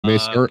May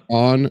start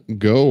on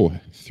go.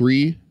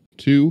 3,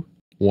 2,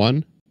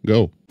 1,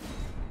 go.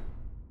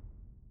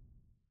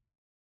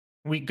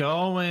 We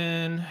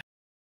going.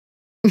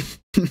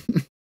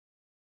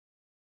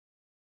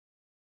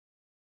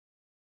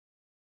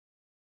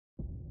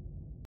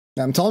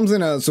 Tom's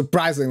in a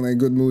surprisingly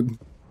good mood.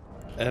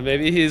 And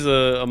maybe he's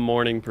a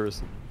morning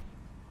person.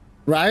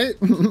 Right?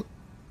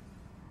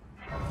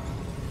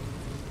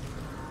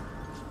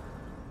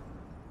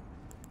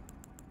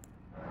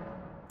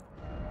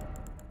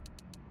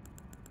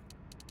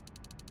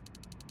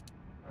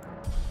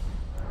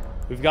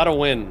 We've got to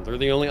win. They're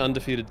the only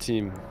undefeated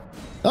team.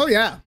 Oh,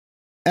 yeah.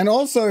 And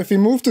also, if you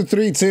move to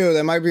 3-2,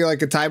 there might be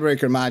like a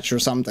tiebreaker match or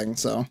something,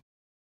 so.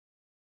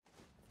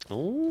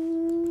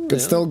 Oh,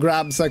 could still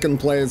grab second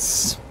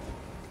place.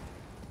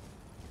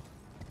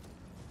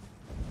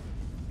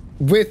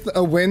 With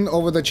a win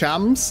over the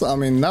champs, I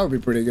mean, that would be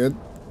pretty good.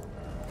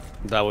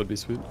 That would be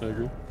sweet, I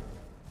agree.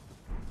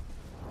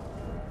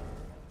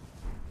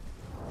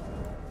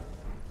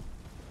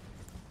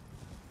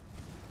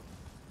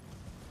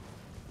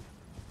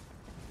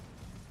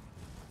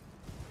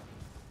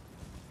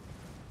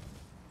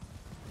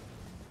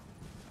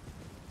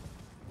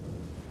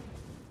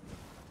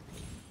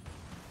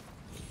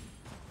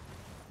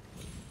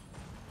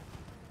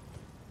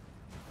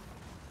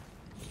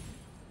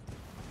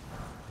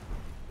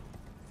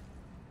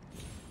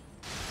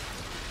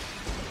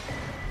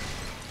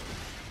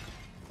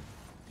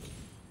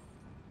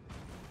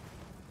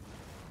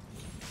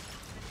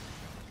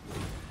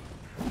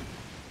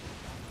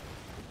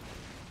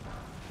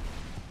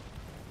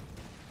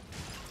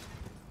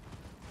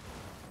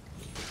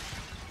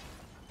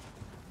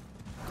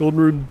 Golden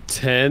Rune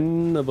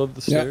 10 above the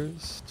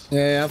stairs.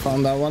 Yeah, I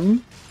found that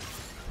one.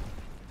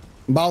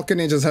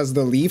 Balcony just has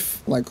the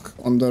leaf, like,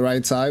 on the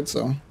right side,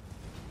 so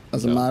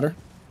doesn't matter.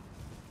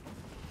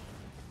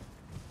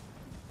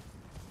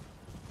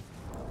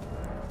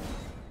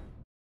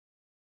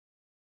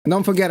 And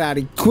don't forget,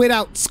 Addy, quit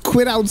outs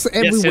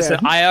everywhere. Yes,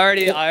 I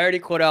already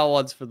quit out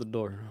once for the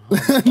door.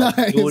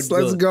 Nice,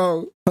 let's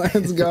go.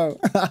 Let's go.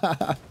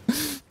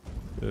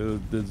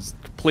 It's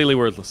completely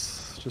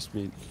worthless. Just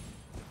me.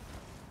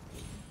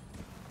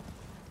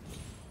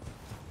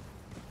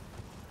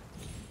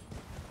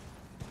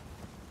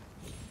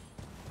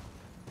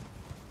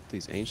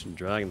 These ancient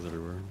dragons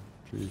everywhere.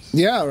 Jeez.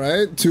 Yeah,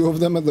 right? 2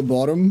 of them at the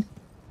bottom.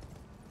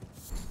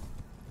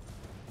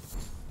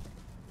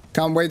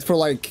 Can't wait for,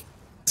 like,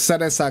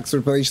 Sedesax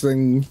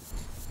replacing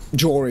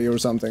Jory or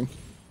something.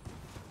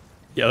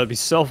 Yeah, that'd be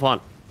so fun.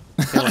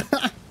 You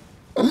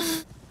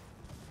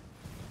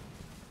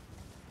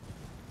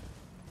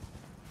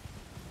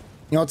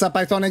know what's up,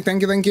 Pythonic?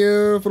 Thank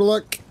you for the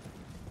look.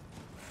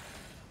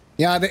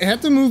 Yeah, they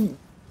had to move...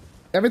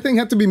 Everything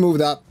had to be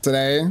moved up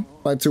today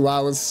by 2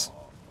 hours.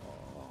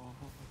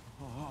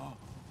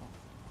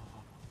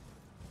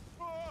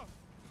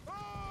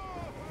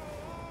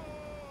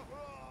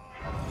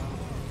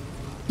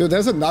 Dude,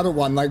 there's another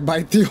one, like,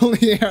 by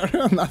Theolier,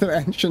 another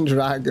ancient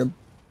dragon.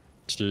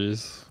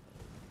 Jeez.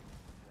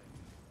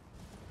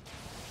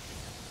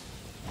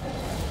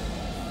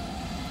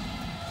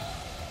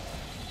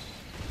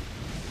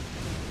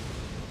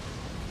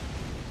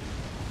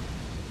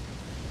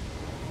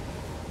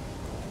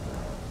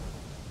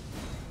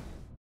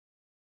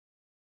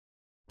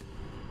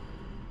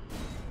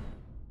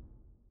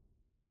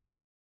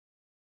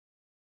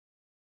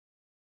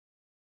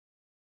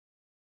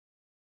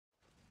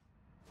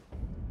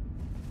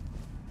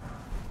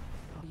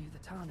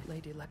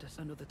 Lady let us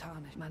under the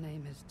tarnish. My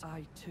name is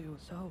I too.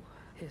 So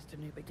here's to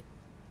new begin.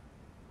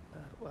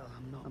 Well,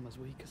 I'm as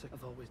weak as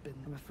I've always been.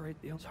 I'm afraid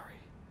the sorry.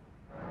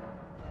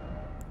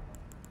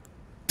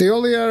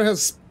 Theolier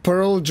has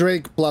Pearl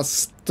Drake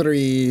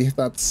 +3.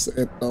 That's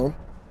it though.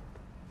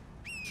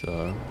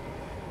 Sure.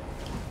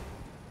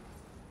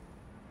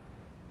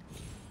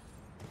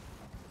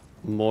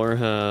 Moore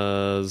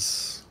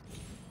has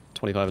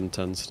 25 and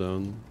 10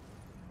 stone.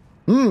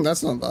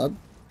 That's not bad.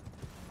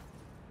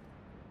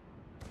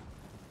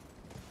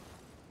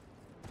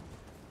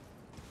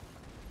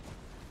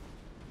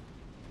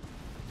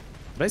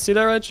 Did I see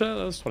that right, chat?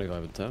 That was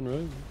 25 and 10,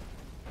 right?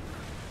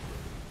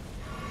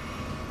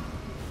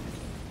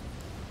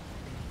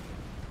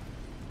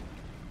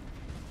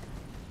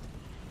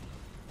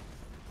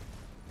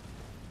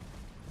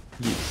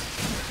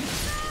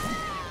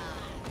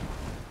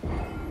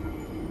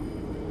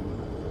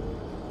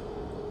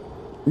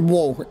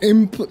 Whoa,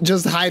 imp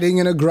just hiding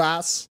in a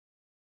grass.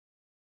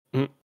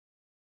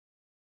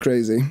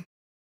 Crazy.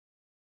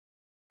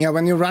 Yeah,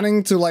 when you're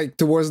running to like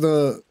towards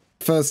the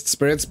first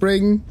spirit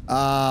spring.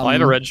 I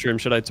have a red shroom.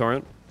 Should I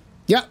torrent?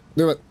 Yeah,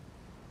 do it.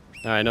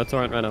 Alright, no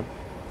torrent right now.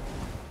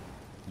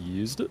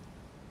 Used it.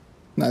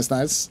 Nice,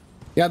 nice.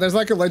 Yeah, there's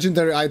like a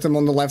legendary item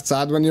on the left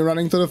side when you're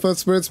running to the first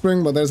spirit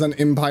spring, but there's an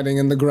imp hiding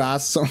in the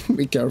grass, so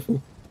be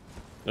careful.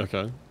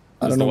 Okay.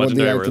 I don't know what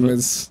the item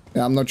is.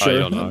 Yeah, I'm not sure. I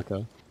don't know,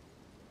 okay.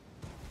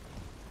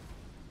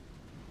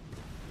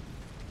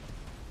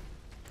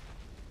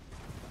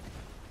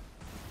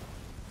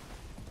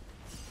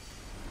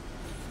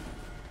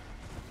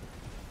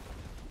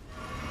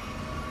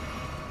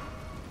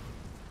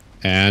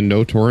 And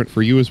no torrent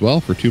for you as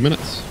well for 2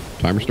 minutes.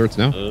 Timer starts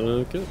now.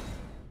 Okay.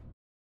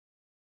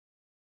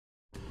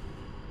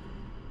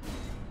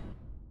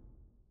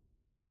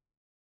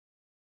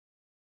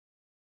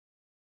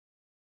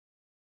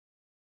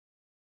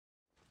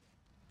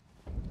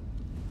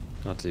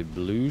 That's a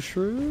blue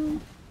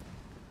shroom.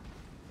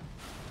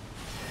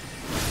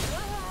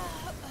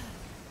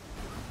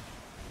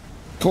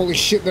 Holy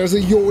shit, there's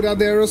a Yoda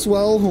there as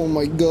well. Oh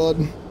my god.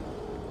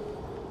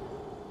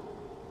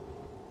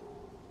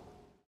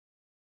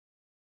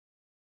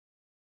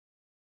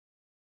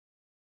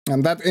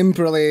 And that imp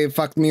really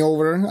fucked me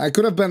over. I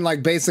could have been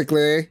like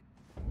basically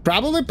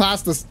probably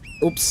past this.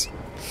 Oops.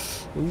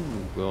 Ooh,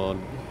 God.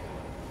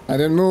 I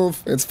didn't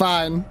move. It's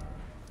fine.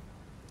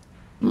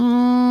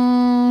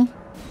 Hmm.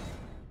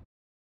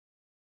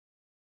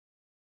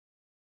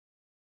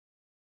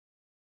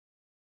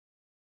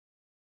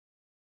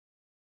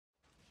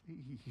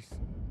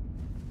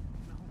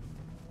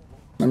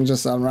 Let me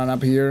just run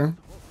up here.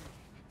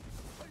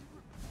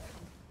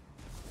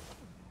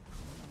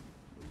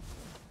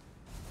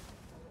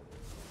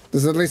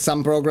 There's at least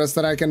some progress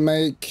that I can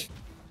make.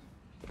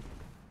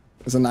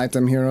 There's an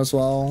item here as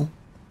well.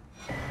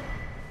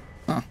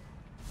 Huh.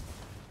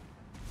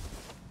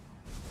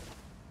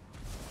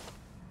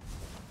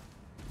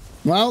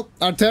 Well,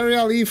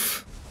 Arteria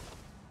Leaf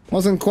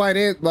wasn't quite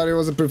it, but it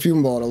was a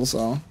perfume bottle,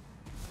 so...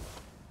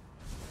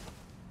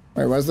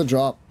 Wait, where's the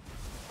drop?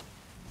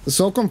 It's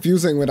so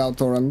confusing without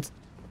torrent.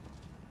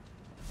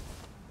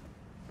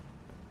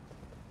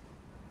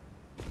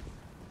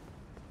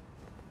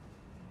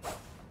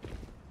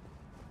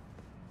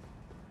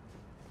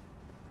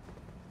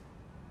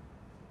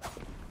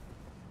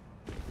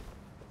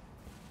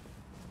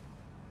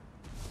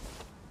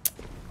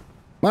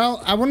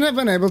 Well, I wouldn't have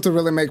been able to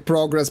really make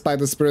progress by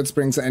the Spirit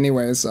Springs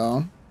anyway,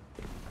 so...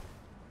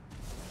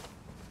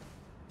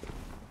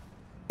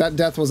 That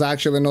death was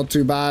actually not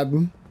too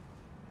bad.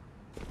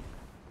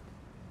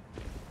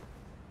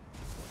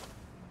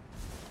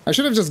 I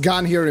should have just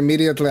gone here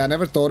immediately. I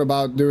never thought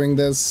about doing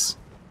this.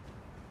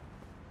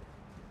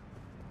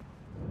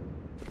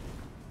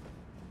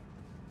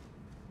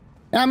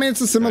 Yeah, I mean,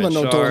 it's a similar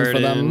no torrent for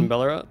them.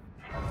 Ballarat.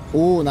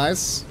 Ooh,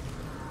 nice.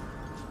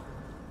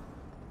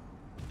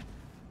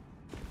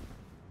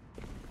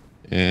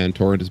 And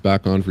torrent is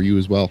back on for you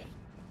as well.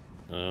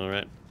 All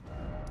right.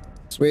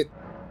 Sweet.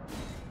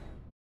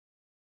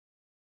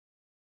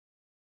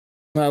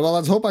 Alright, well,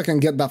 let's hope I can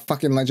get that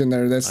fucking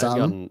legendary this time. I've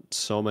gotten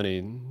so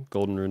many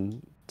golden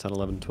rune 10,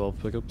 11, 12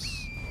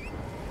 pickups.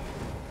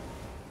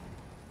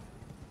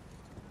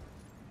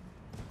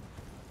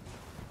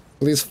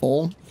 Please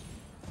fall.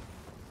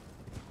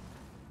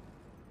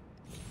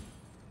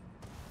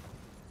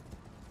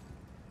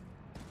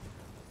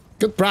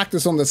 Good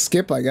practice on the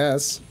skip, I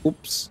guess.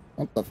 Oops.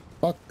 What the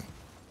fuck?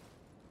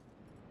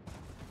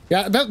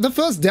 Yeah, the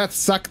first death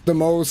sucked the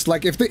most.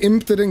 Like, if the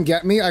imp didn't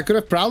get me, I could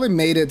have probably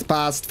made it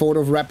past Fort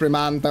of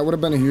Reprimand. That would have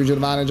been a huge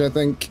advantage, I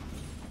think.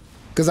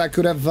 Because I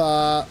could have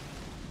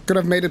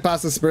made it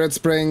past the Spirit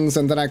Springs,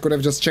 and then I could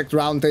have just checked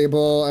Round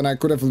Table, and I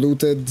could have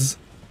looted.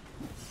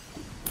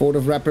 Fort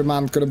of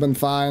Reprimand could have been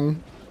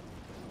fine.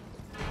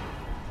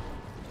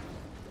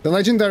 The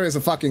Legendary is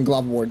a fucking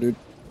glove war, dude.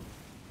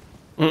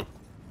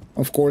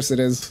 Of course it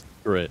is.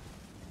 Great.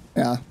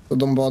 Yeah, so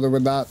don't bother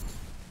with that.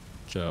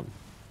 Job.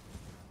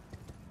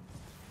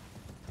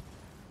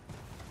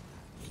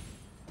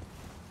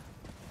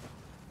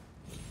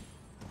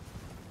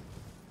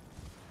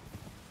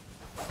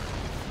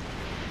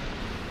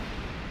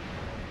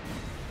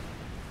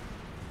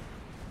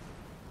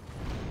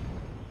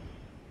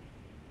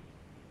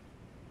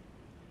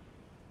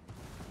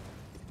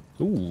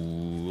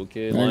 Ooh,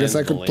 okay. I guess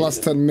I could plus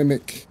 10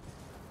 Mimic.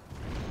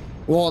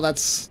 Whoa,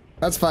 that's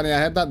funny. I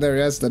had that there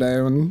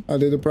yesterday when I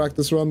did a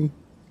practice run.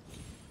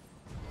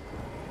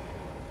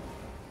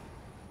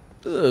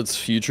 That's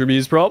Future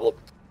Bee's problem.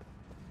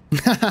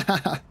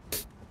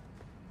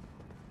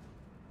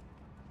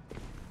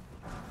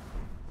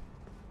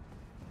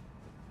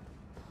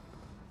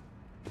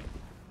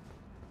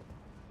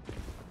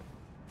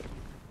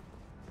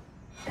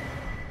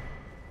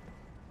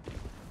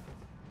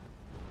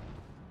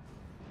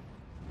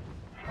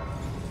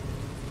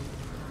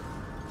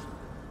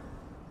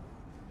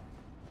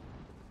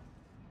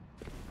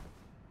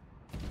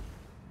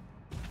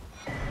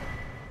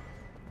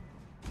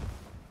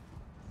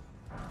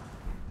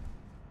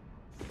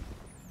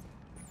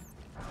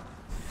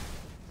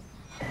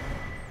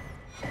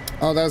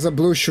 Oh, there's a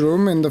blue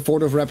shroom in the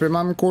Fort of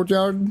Reprimand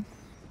courtyard.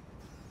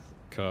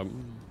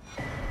 Come.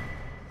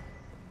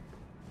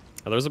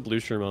 Oh, there's a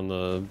blue shroom on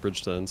the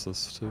bridge to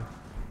Ensis too.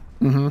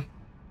 Mm-hmm.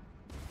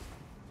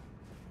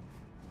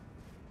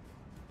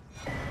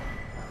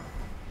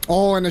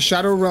 Oh, in the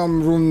Shadow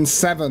Realm room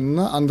 7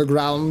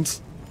 underground.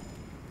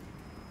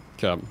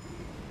 Come.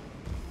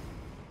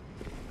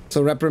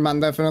 So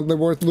Reprimand definitely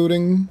worth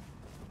looting.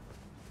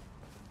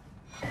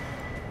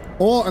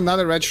 Oh,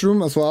 another red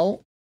shroom as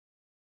well.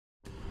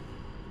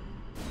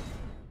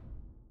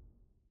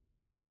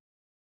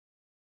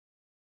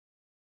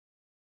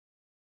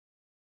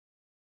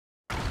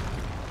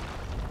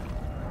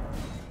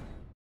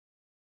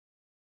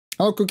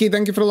 Oh, Cookie,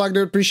 thank you for the like,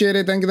 dude. Appreciate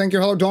it. Thank you, thank you.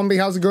 Hello, Dombey.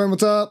 How's it going?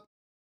 What's up?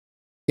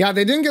 Yeah,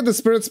 they didn't get the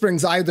Spirit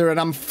Springs either, and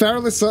I'm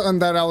fairly certain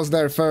that I was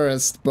there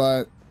first,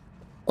 but...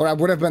 Or I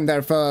would have been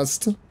there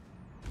first.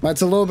 But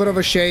it's a little bit of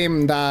a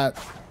shame that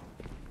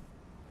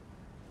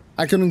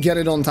I couldn't get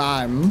it on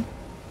time.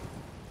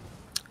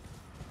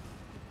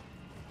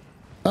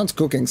 Sounds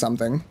cooking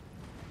something.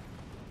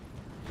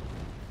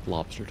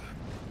 Lobstered.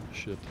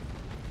 Shit.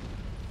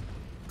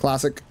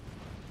 Classic.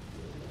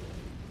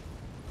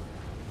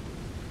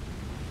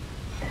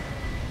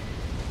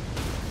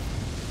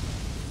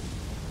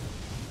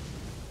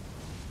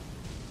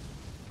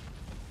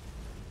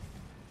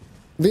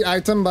 The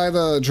item by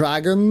the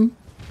dragon,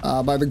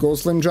 by the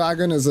Ghostlim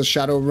dragon, is a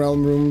Shadow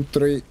Realm Room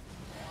 3.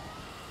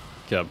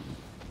 Yep.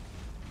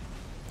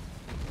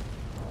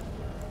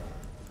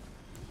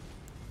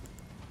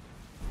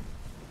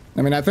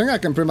 I mean, I think I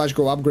can pretty much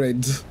go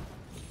upgrade.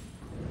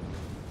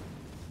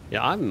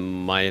 Yeah, I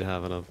might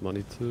have enough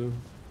money to.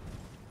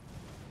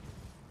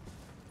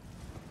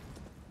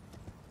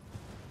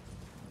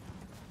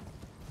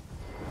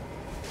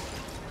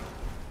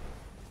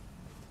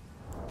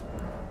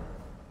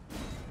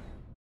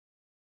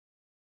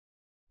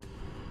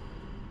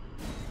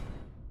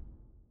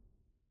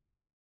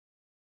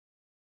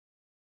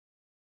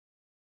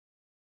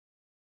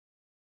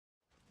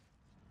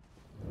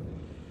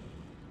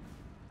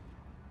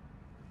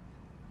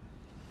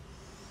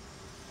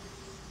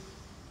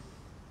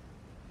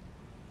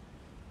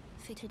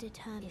 Fitted a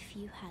turn if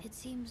you had. It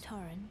seems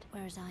torrent,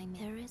 whereas I'm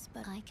there is,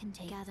 but I can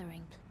take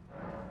gathering.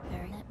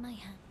 Very let my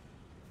hand.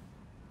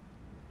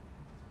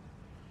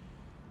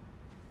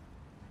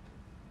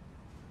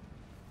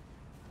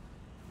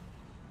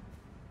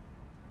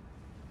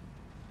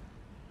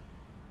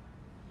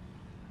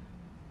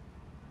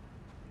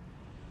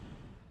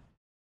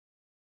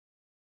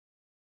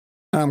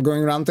 I'm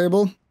going round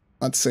table.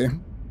 Let's see.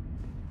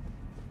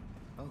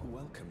 Oh,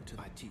 welcome to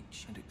I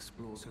teach and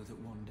explore so that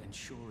one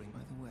ensuring. By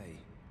the way,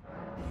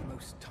 you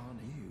most tarn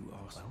you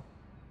are well.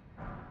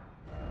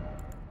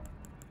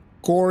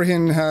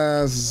 Korhin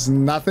has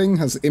nothing,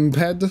 has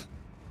Imped.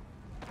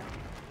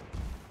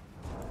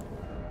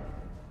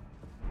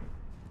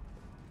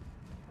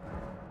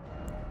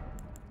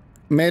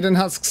 Maiden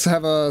Husks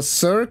have a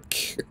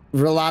Cirque.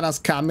 Relana's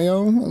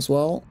Cameo as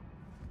well.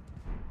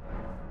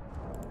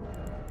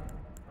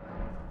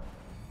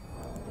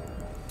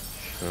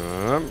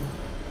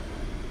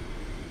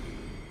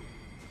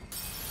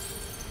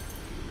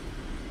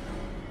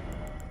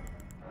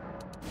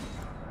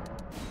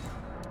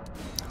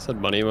 Said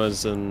money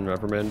was in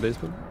Reprimand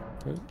basement,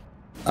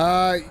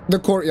 right? The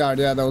courtyard,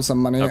 yeah, there was some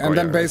money. Oh, and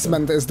then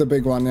basement is the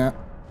big one, yeah.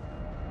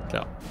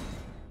 Yeah.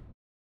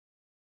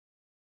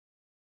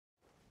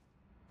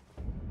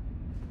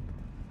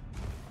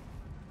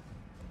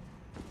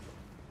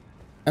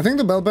 I think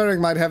the bell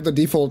bearing might have the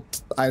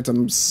default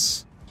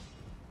items.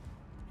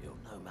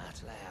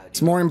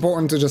 It's more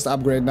important to just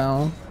upgrade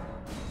now.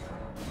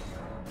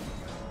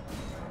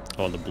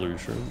 Oh, the blue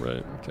shroom,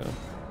 right? Okay.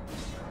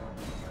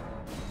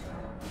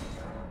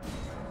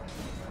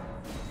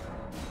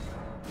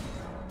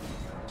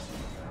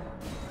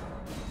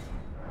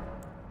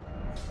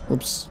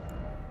 Oops.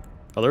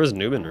 Oh, there was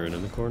Newman rune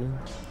in the corner.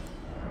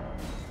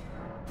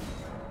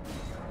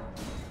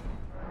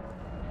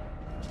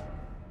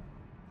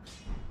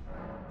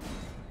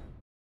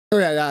 Oh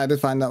yeah, I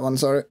did find that one,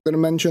 sorry. Didn't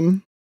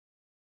mention.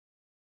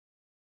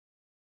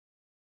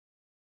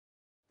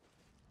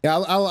 Yeah,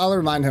 I'll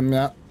remind him,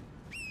 yeah.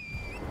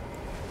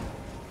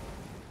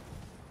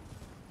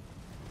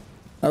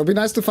 It would be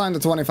nice to find the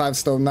 25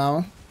 stone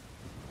now.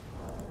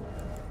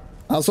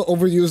 I also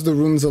overused the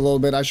runes a little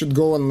bit. I should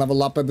go and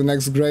level up at the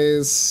next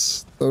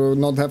Grace, to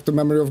not have the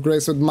memory of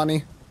Grace with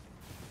money.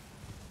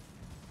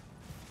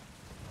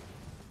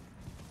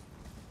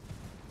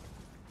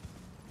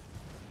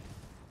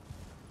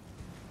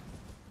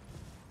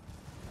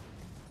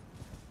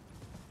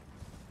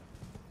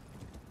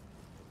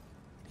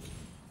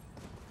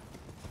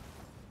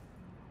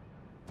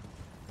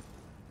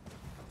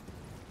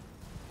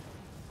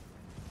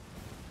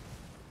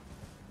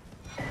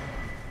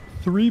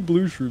 Three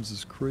blue shrooms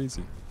is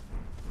crazy.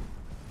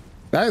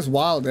 That is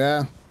wild,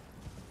 yeah.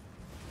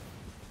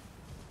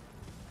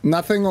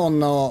 Nothing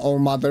on All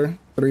Mother.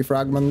 3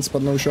 fragments,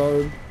 but no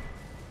shard.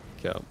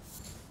 Yeah.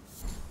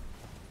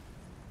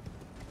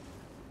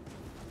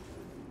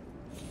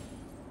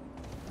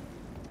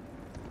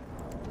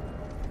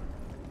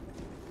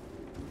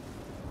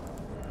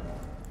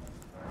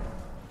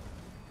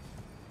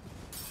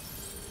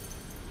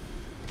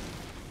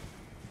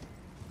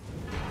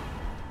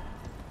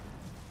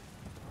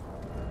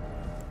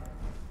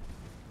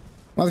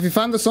 Well, if we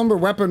find the somber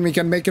weapon, we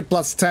can make it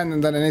 +10,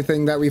 and then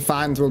anything that we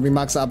find will be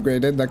max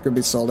upgraded. That could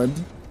be solid.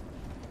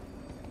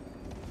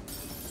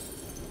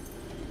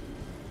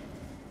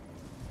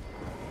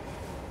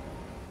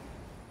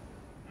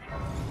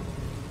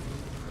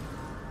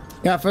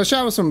 Yeah, first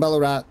shot was from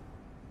Belorat.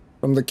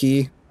 From the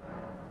key.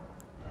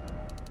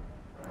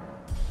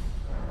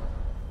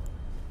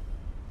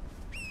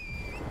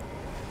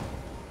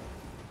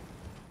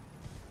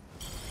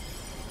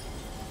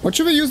 What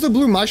should we use the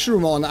blue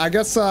mushroom on? I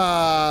guess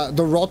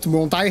the rot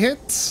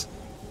multi-hit?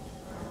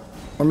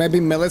 Or maybe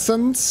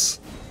Millicents?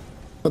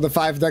 For the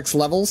 5 dex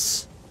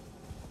levels?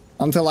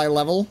 Until I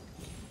level?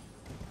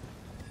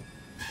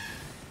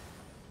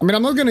 I mean,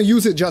 I'm not gonna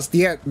use it just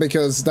yet,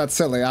 because that's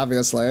silly,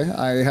 obviously.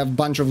 I have a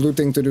bunch of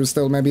looting to do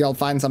still. Maybe I'll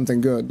find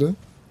something good.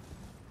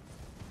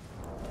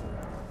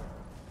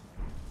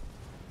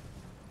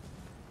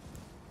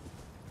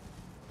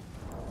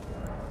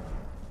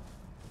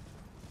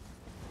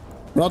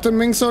 Rotten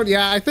Wing Sword?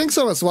 Yeah, I think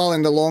so as well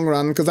in the long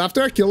run, because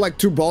after I kill like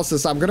 2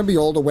 bosses, I'm gonna be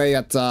all the way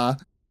at, like,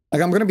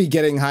 I'm gonna be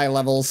getting high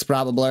levels,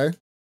 probably.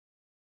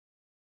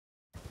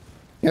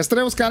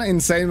 Yesterday was kind of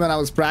insane when I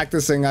was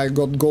practicing. I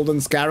got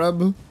Golden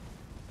Scarab.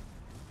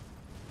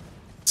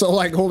 So,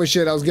 like, holy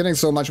shit, I was getting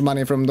so much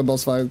money from the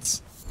boss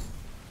fights.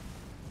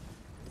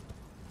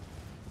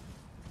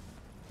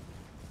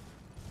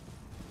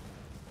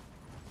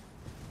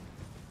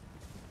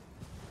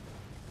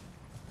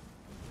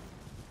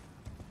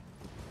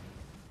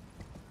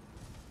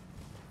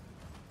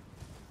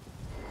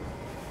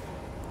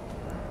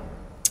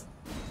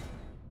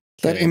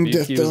 That in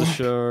death though.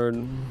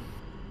 Shard.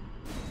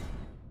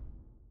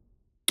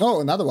 Oh,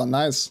 another one,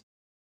 nice.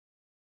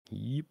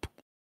 Yep.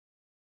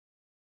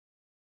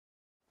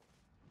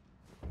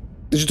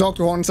 Did you talk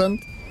to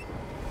Hornsent?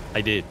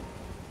 I did.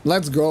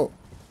 Let's go.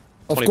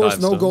 Of course,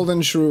 no stone.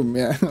 golden shroom.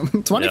 Yeah,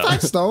 25 Yeah.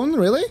 stone,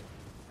 really?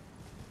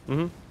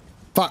 Mm-hmm.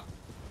 Fuck.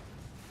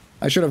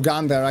 I should have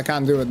gone there. I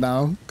can't do it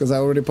now because I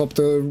already popped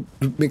a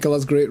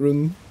Mikola's Great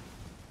Rune.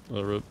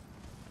 Oh, rip.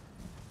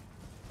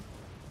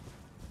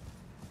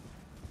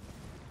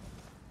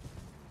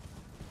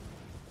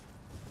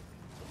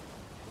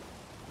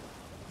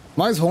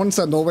 Why is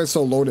Hornsent always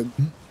so loaded?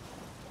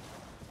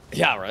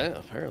 Yeah, right.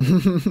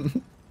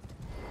 Apparently.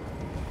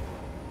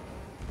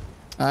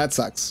 That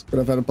sucks. Could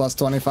have had a plus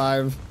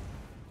 25.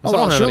 I Oh, don't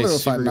well, have surely any we'll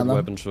super find good another.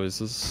 weapon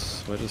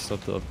choices. Might just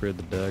have to upgrade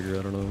the dagger.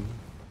 I don't know.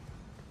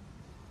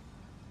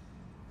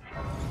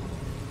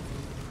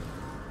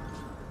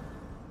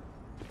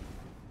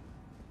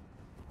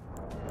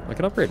 I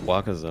can upgrade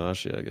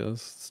Wakazashi, I guess.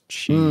 It's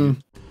cheap.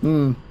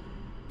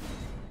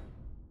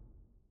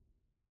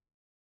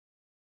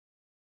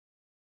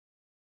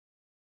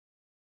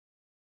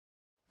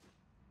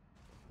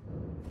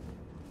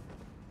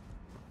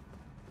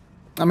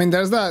 I mean,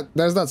 there's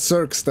that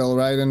Cirque still,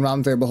 right, in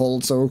Roundtable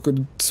Hold, so we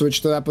could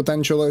switch to that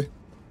potentially.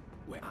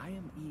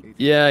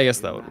 Yeah, I guess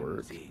that would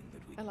work.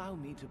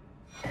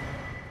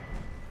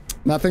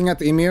 Nothing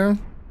at Emir,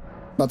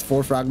 but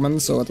 4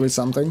 fragments, so at least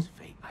something.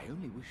 I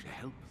only wish to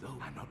help though.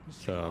 I'm not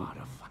So,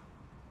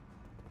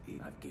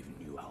 I've given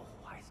you a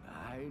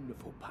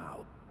wonderful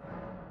power.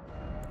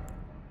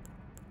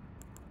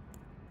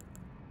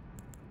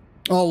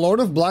 Oh, Lord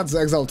of Blood's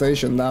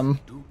Exaltation, damn.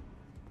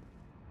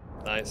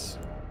 nice.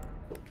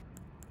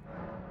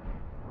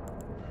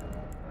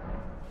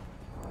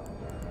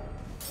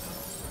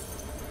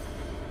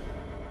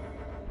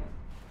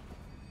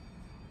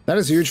 That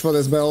is huge for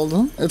this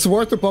build. It's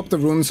worth to pop the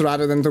runes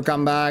rather than to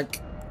come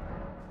back.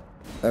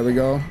 There we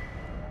go.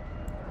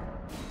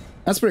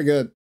 That's pretty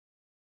good.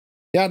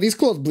 Yeah, these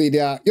clothes bleed,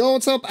 yeah. Yo,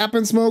 what's up, App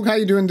and Smoke? How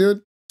you doing,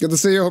 dude? Good to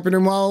see you. Hope you're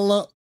doing well.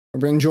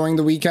 Hope you're enjoying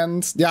the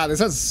weekend. Yeah, this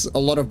has a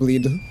lot of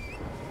bleed.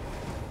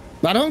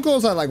 But home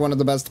claws are like one of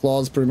the best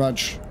claws, pretty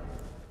much.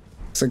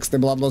 60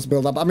 blood loss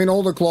buildup. I mean,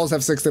 all the claws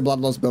have 60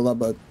 blood loss buildup,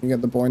 but you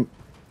get the point.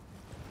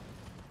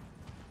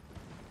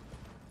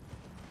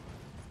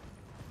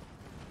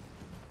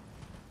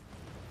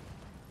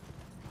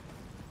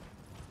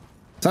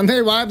 Sunday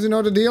vibes, you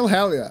know the deal?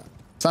 Hell yeah.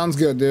 Sounds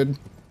good, dude.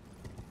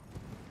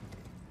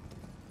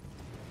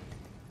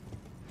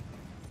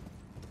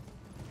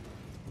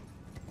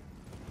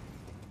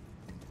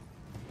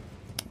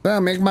 Then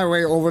I'll make my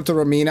way over to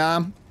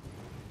Romina.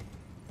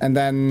 And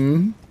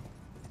then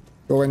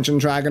go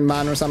Ancient Dragon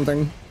Man or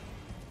something.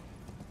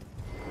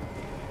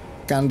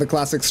 Kind of the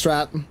classic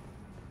strat.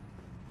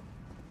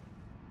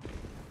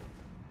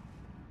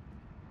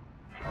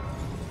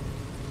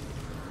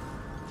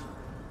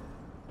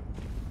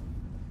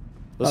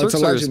 Those it's a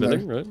orcs are legendary.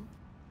 spinning, right?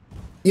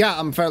 Yeah,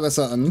 I'm fairly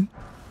certain.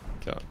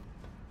 Okay.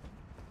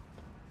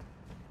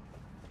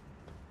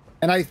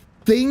 And I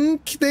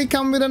think they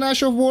come with an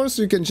Ash of War,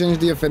 so you can change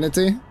the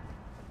affinity.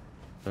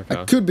 Okay.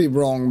 I could be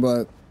wrong,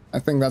 but I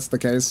think that's the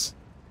case.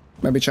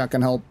 Maybe Chuck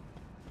can help.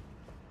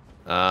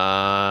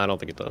 I don't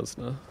think it does,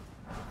 no.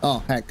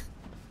 Oh, heck.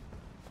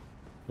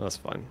 That's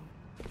fine.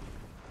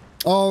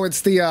 Oh,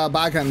 it's the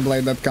backhand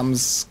blade that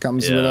comes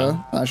with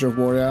a Ash of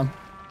War, yeah.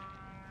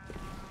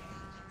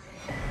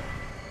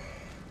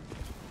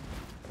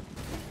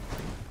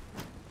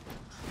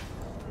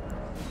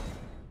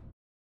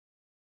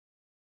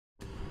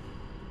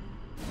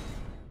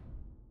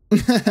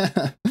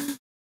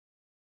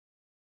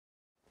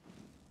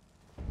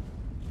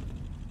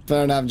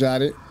 Fair enough,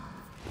 Jari.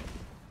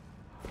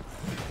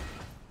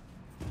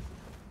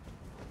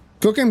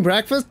 Cooking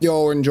breakfast?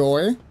 Yo,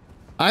 enjoy.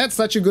 I had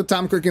such a good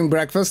time cooking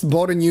breakfast.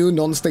 Bought a new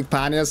non-stick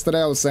pan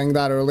yesterday. I was saying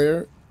that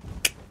earlier.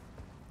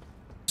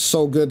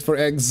 So good for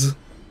eggs.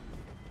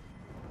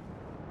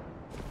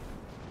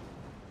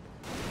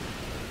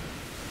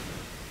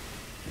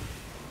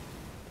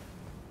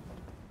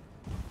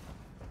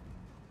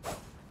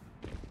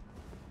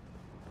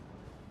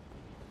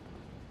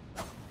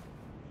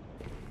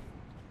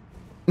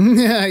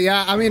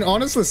 Yeah, I mean,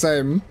 honestly,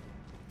 same.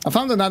 I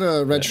found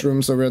another red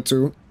shrooms over here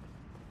too.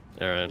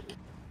 Alright.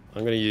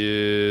 I'm gonna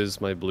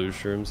use my blue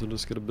shrooms and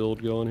just get a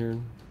build going here.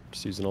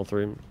 Just using all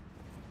three.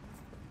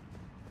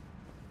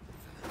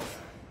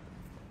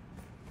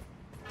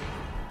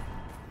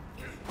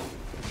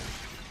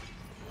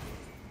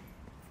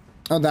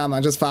 Oh damn, I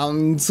just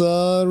found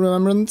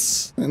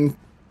Remembrance. And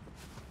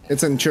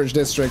it's in Church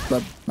District,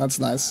 but that's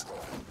nice.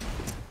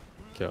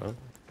 Okay.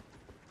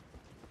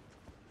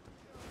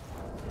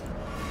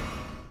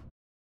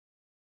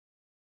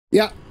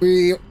 Yeah,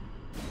 we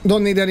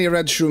don't need any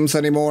red shrooms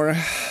anymore.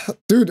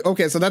 Dude,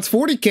 okay, so that's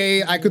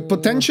 40k. I could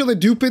potentially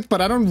dupe it, but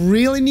I don't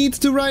really need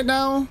to right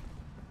now.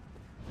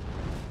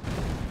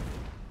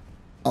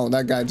 Oh,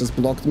 that guy just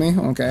blocked me.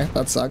 Okay,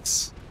 that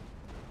sucks.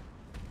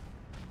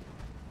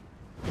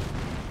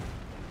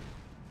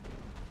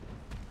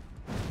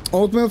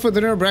 Oatmeal for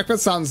dinner or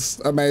breakfast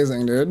sounds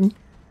amazing, dude.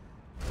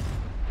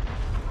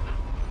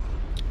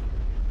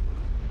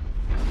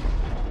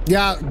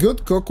 Yeah, good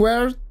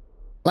cookware.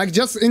 Like,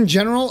 just in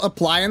general,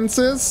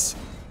 appliances.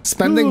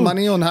 Spending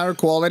money on higher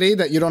quality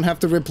that you don't have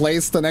to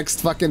replace the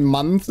next fucking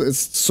month is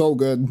so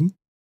good.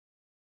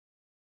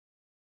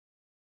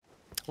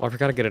 Oh, I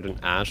forgot to get it in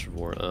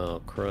Ashmore.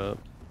 Oh, crap.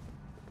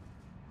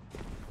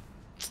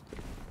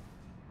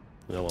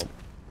 Yeah, well.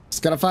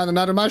 Just gotta find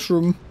another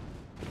mushroom.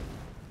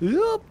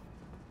 Yep.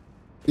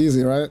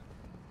 Easy, right?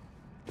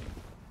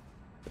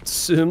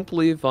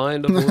 Simply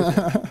find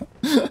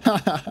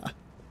a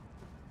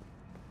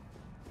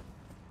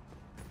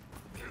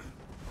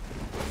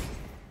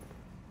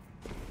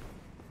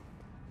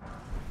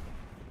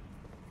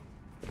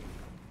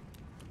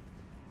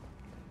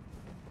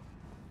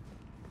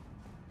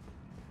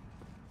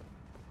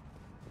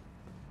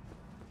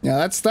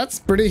Yeah, that's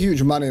pretty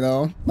huge money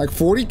though. Like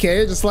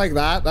 40k just like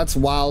that. That's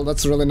wild.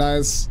 That's really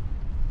nice.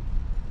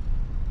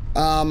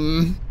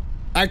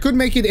 I could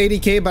make it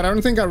 80k, but I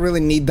don't think I really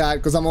need that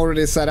because I'm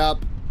already set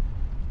up.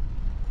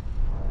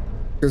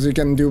 Because you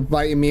can do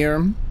by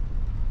Emir.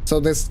 So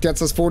this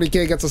gets us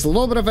 40k, gets us a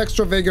little bit of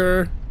extra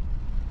vigor.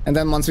 And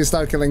then once we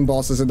start killing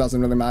bosses, it doesn't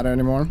really matter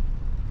anymore.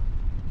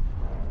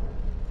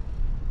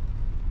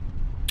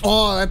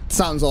 Oh, that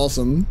sounds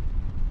awesome.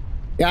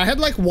 Yeah, I had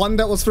like one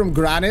that was from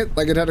granite,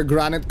 like it had a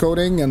granite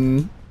coating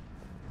and...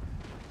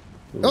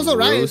 It was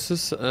alright.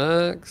 Rosus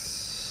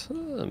Axe?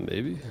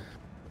 Maybe.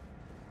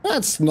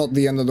 That's not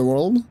the end of the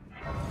world.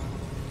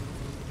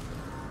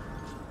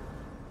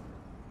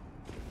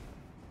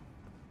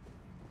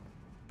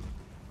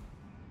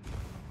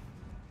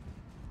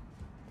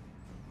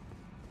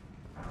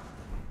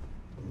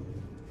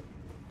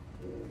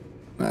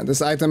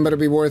 This item better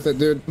be worth it,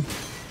 dude.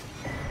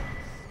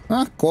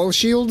 Huh? Coil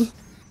shield?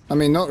 I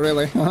mean, not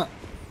really.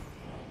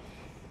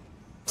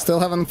 Still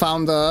haven't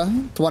found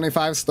the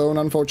 25 stone,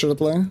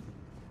 unfortunately.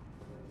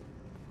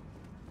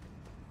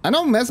 I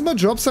know Mesmer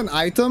drops an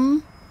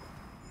item.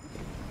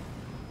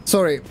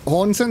 Sorry,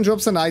 Hornsen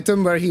drops an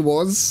item where he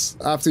was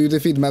after you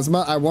defeat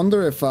Mesmer. I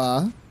wonder if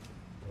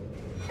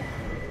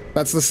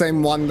that's the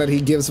same one that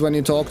he gives when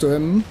you talk to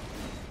him.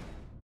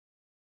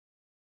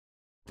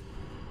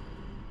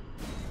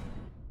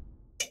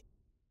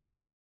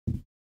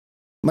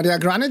 But yeah,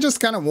 granite just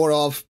kind of wore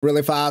off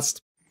really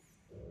fast.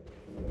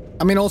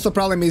 I mean, also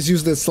probably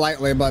misused it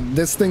slightly, but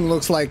this thing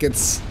looks like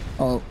it's...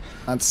 Oh,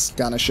 that's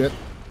kind of shit.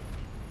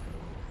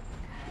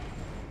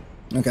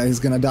 Okay, he's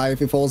gonna die if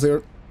he falls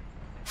here.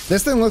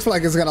 This thing looks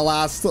like it's gonna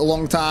last a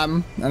long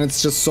time, and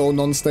it's just so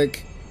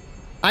non-stick.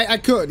 I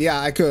could,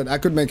 yeah, I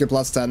could make it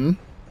plus 10.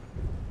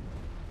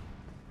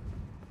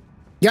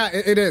 Yeah,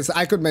 it is.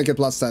 I could make it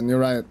plus 10, you're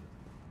right.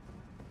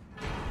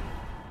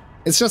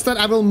 It's just that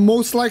I will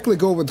most likely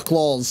go with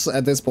claws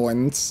at this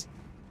point.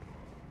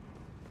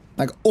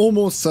 Like,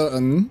 almost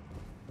certain.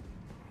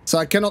 So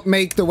I cannot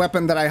make the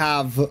weapon that I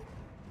have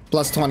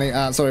plus 20,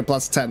 sorry,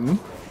 plus 10.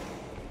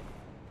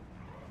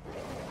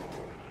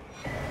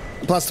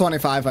 Plus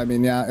 25, I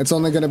mean, yeah. It's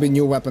only gonna be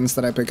new weapons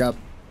that I pick up.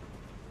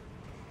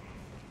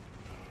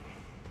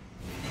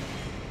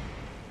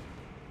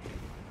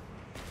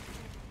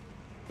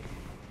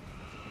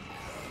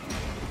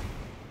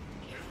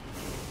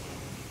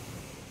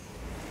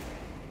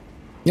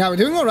 Yeah, we're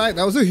doing alright.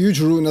 That was a huge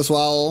rune as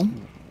well.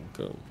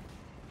 Okay.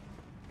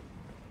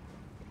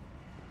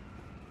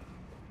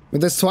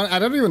 With this 20, I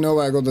don't even know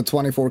where I got the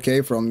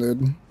 24k from,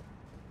 dude.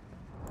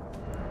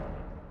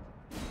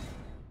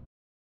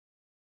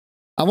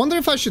 I wonder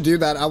if I should do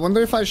that. I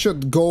wonder if I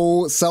should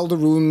go sell the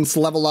runes,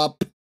 level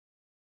up,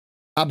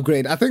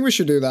 upgrade. I think we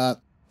should do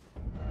that.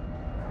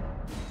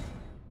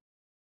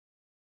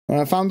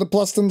 I found the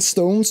plus 10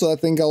 stone, so I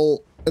think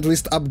I'll at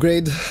least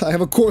upgrade. I have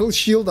a coil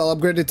shield. I'll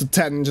upgrade it to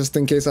 10 just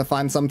in case I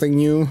find something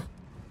new.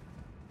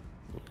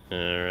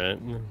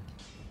 Alright.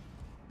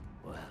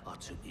 Well, I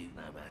took you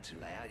no matter to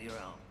lay out your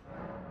own.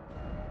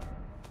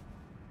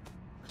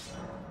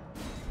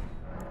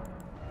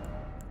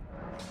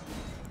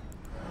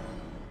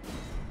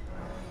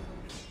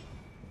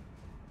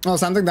 Oh,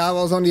 something that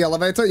was on the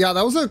elevator? Yeah,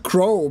 that was a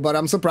crow, but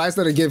I'm surprised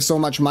that it gave so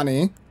much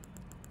money.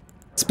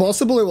 It's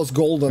possible it was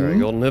golden. Alright,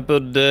 golden hippo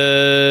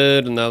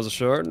dead, and that was a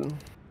shard.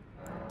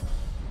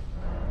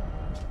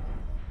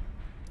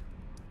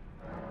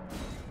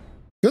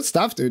 Good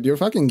stuff, dude. You're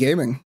fucking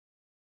gaming.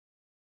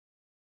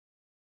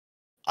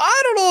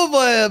 I don't know if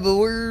I have, but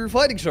we're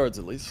fighting shards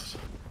at least.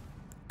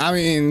 I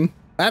mean,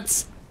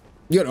 that's,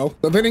 you know,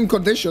 the winning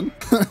condition.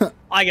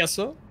 I guess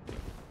so.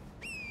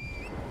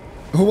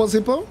 Who was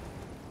hippo?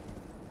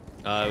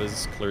 I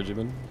was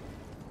clergyman.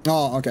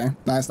 Oh, okay.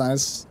 Nice,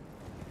 nice.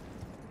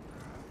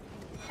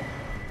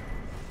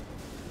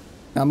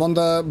 I'm on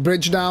the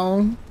bridge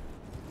now.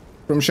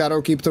 From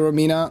Shadowkeep to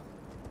Romina.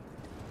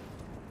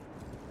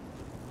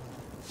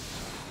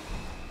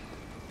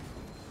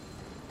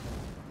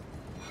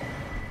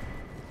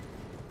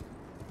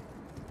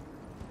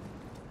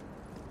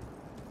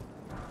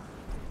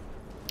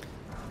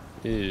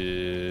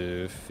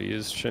 If he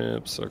is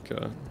champs,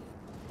 okay.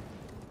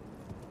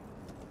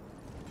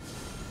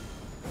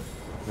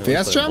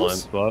 Fierce champs? Blind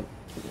spot.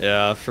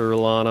 Yeah, for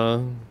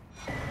Lana.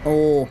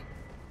 Oh.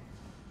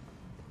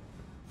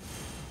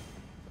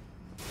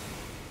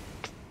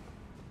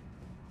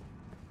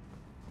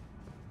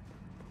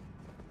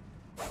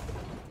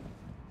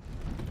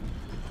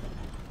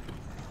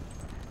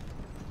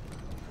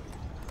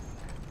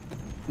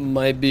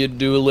 Might be a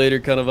duel later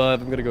kind of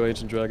vibe. I'm gonna go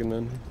Ancient Dragon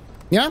then.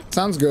 Yeah,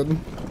 sounds good.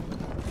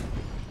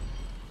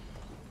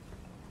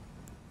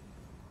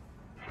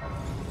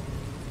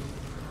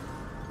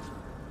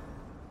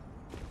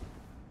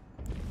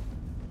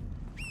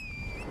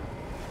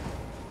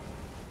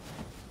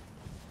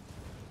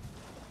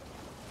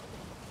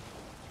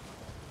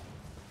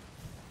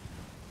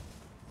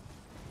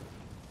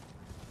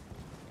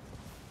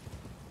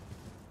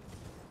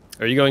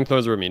 Are you going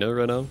towards Romina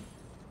right now?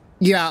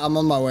 Yeah, I'm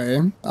on my way.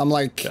 I'm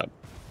like, Yeah.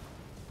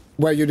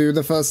 where you do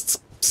the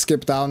first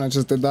skip down. I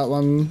just did that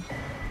one.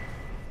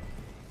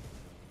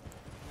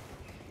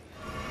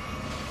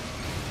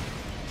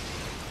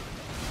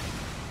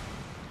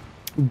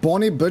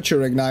 Bonnie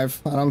butchering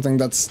knife. I don't think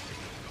that's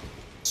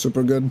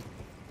super good.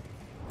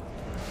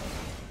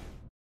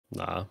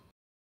 Nah.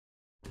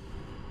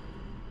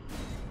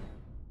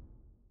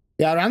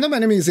 Yeah, random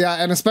enemies, yeah,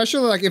 and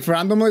especially like if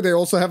randomly they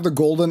also have the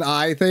golden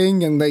eye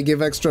thing and they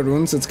give extra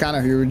runes, it's kind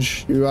of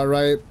huge. You are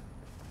right.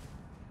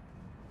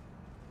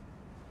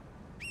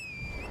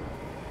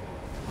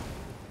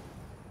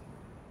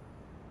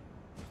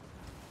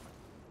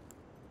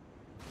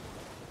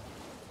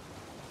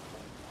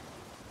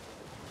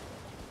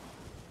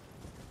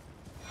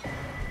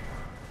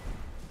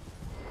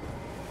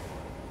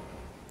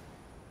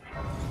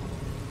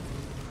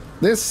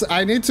 This,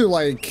 I need to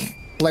like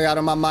play out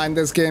of my mind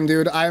this game,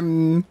 dude.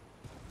 I'm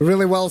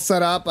really well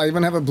set up. I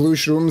even have a blue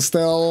shroom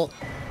still.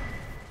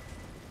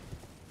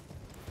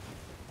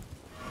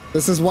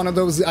 This is one of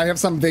those, I have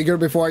some vigor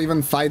before I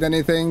even fight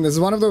anything. This is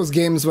one of those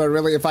games where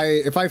really if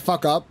I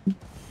fuck up,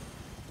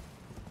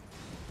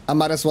 I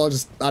might as well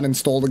just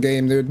uninstall the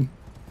game, dude.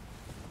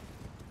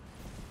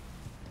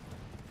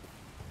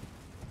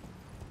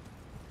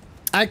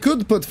 I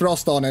could put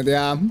Frost on it,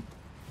 yeah.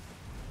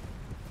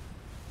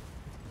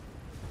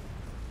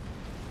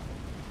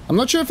 I'm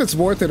not sure if it's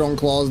worth it on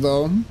claws,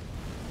 though.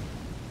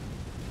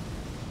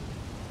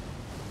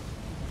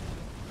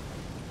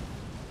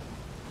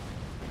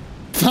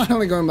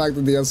 Finally going back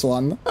to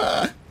DS1.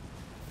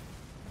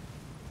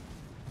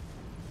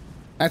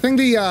 I think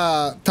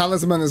the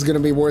talisman is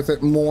gonna be worth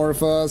it more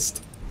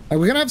first. Like,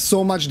 we're gonna have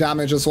so much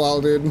damage as well,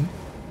 dude.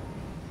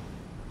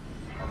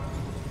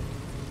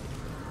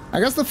 I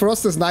guess the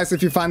frost is nice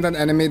if you find an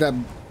enemy that,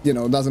 you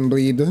know, doesn't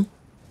bleed. And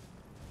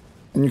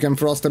you can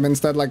frost him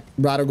instead, like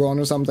Radagon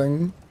or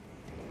something.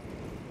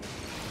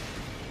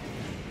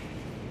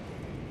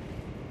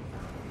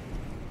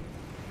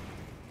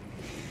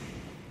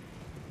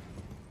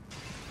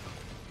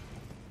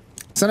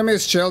 This enemy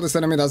is chill, this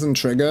enemy doesn't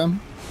trigger.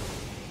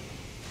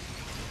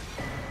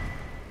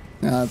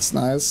 Yeah, that's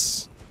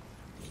nice.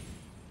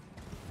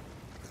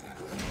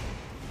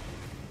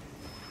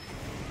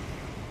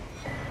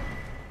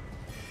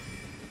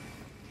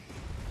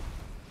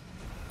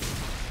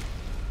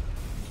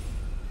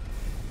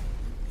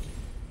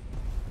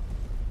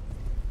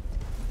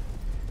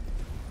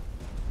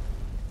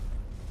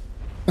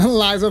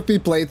 Lies of P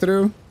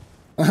playthrough.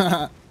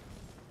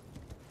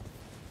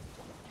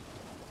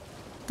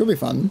 Could be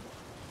fun.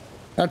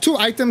 There are 2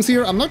 items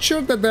here. I'm not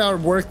sure that they are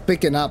worth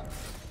picking up.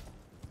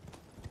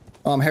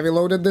 Oh, I'm heavy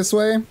loaded this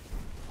way.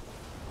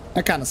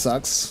 That kind of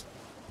sucks.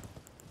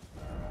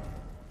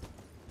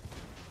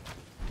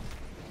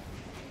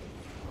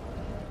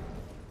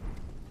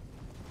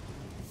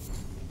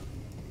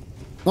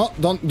 Oh,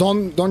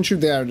 don't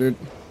shoot there, dude.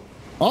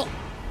 Oh,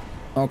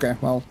 okay,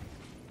 well.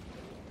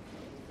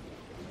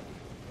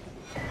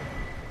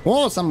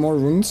 Oh, some more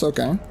runes.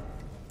 Okay.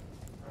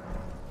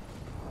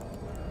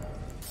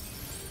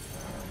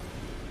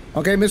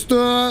 Okay,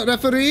 Mr.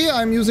 Referee,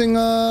 I'm using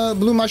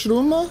blue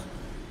mushroom.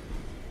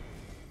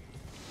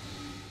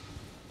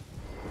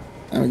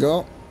 There we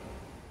go.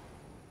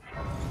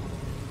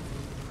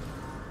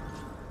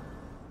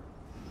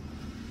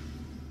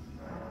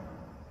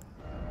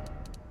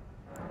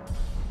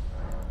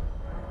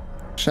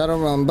 Shadow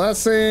Realm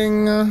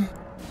Blessing.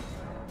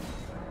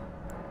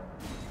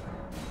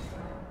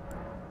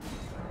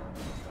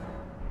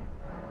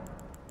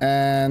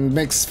 And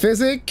mix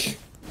physic.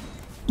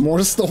 More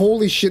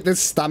holy shit, this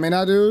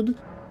stamina, dude.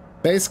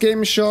 Base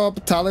game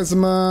shop,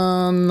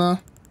 talisman.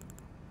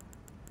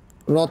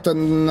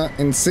 Rotten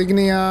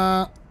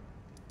insignia.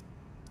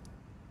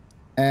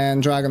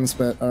 And dragon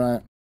spit,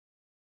 alright.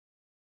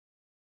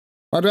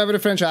 Why do I have a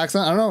French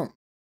accent? I don't know.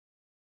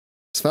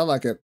 Just felt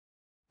like it.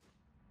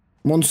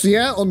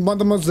 Monsieur and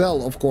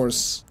Mademoiselle, of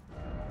course.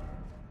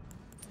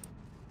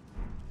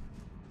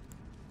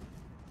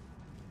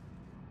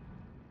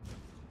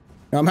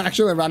 I'm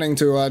actually running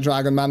to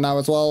Dragon Man now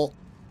as well,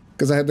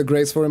 because I had the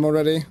grace for him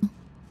already.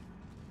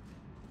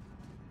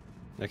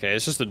 Okay,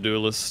 it's just a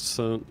duelist,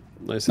 so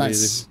nice and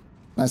easy.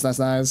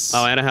 Nice.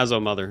 Oh, and it has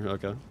a mother.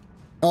 Okay.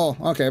 Oh,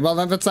 okay. Well,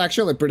 that's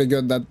actually pretty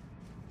good that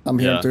I'm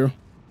here too.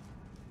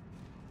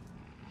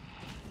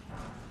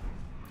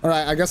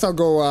 Alright, I guess I'll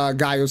go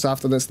Gaius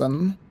after this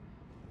then.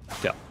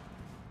 Yeah.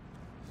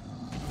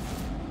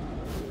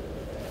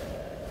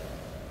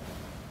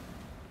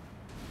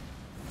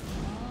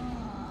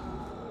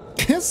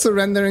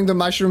 Surrendering the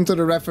mushroom to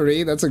the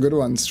referee. That's a good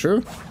one. It's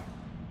true.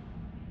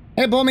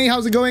 Hey, Bommy,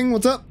 how's it going?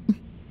 What's up?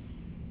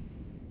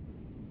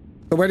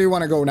 So where do you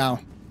want to go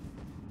now?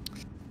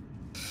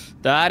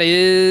 That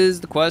is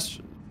the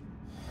question.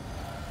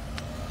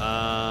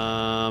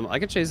 I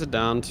could chase it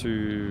down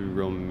to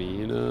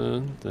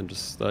Romina, then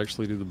just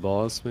actually do the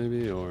boss,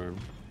 maybe, or...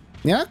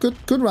 Yeah,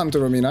 could run to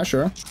Romina,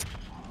 sure.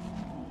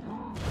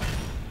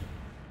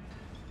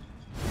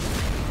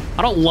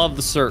 I don't love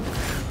the Cirque.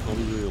 I'll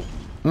be real.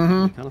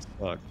 Mm-hmm. Kind of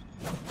suck.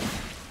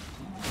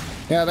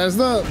 Yeah, there's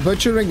the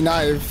butchering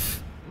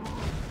knife.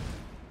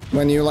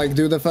 When you like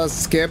do the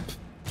first skip.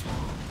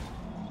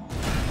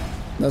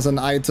 There's an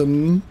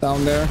item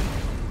down there.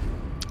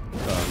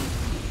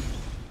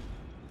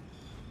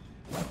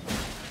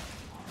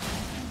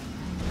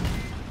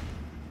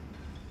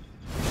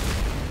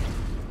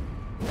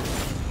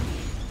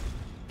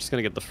 Just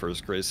gonna get the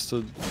first grace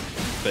to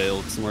fail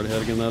because I'm already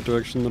heading in that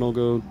direction, then I'll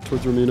go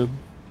towards Romina.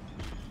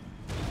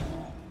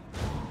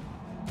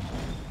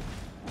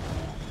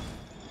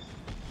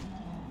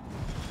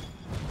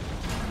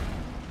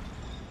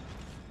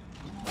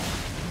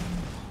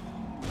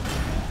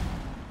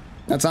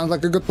 That sounds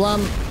like a good plan.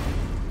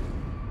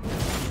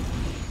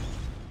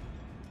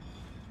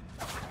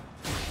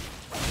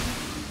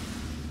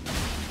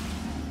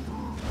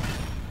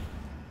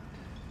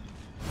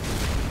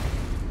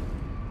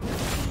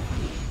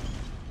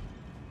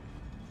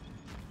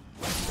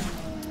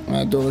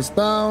 Alright, do this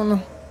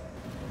down.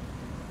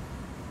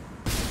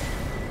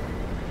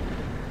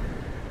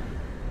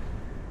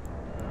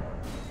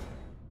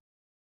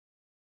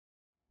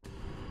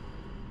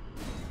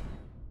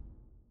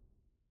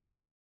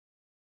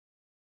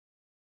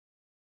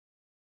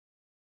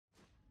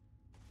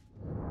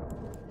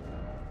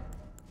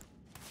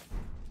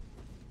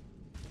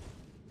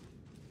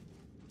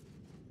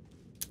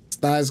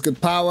 Nice, good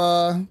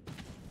power.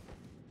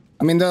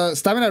 I mean, the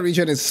stamina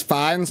regen is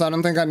fine, so I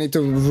don't think I need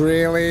to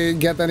really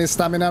get any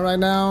stamina right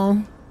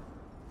now.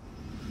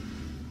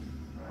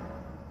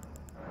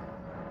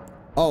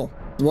 Oh,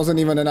 it wasn't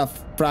even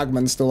enough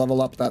fragments to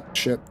level up that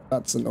shit.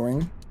 That's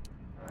annoying.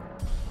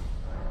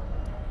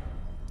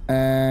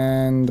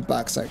 And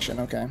back section,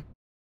 okay.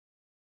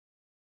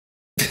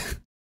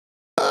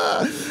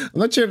 I'm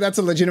not sure if that's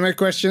a legitimate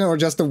question or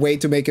just a way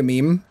to make a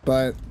meme,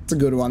 but it's a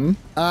good one.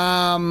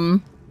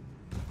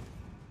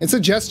 It's a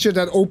gesture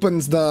that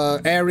opens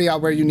the area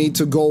where you need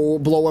to go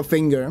blow a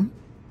finger.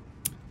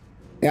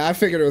 Yeah, I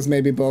figured it was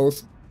maybe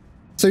both.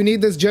 So you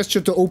need this gesture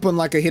to open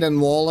like a hidden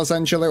wall,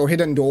 essentially, or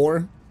hidden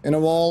door in a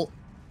wall.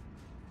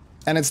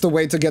 And it's the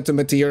way to get to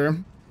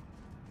Mateer.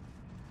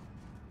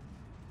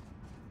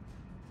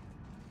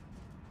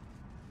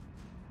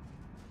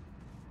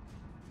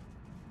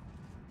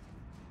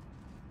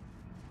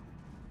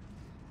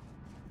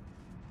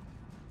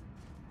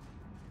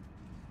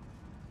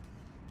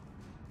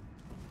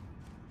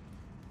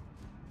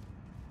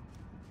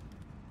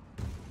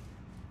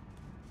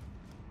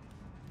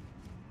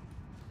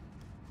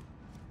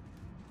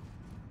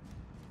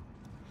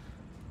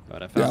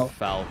 God, I found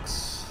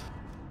Falx.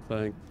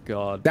 Thank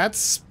God.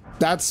 That's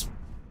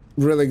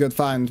really good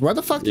find. Where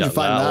the fuck did you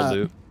find that?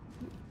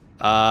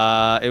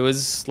 Do. It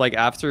was like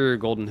after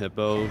Golden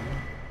Hippo,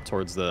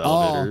 towards the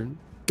elevator.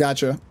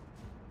 Gotcha.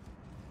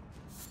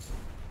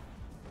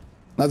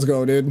 Let's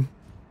go, dude.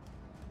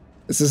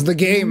 This is the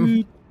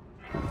game.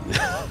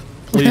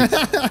 Please.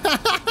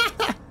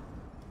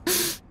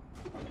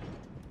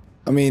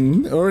 I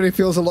mean, it already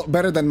feels a lot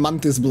better than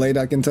Mantis Blade,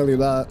 I can tell you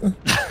that.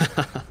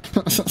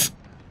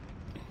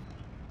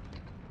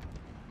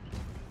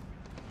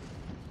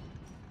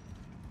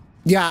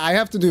 Yeah, I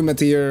have to do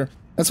Mateer.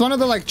 That's one of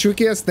the like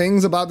trickiest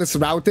things about this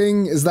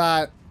routing is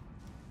that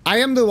I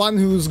am the one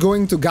who's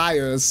going to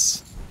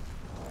Gaius.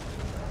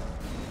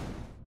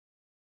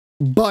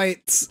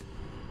 But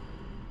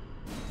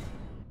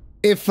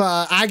if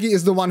Aggy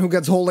is the one who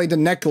gets Holy the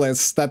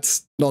necklace,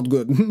 that's not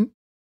good.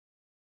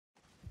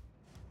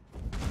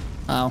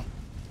 Ow.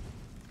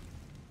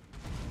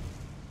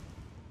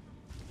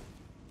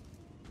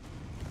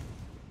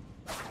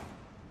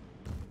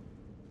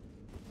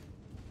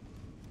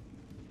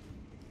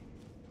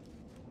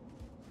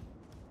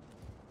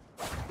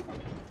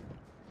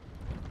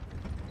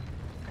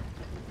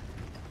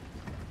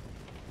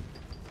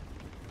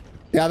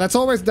 Yeah, that's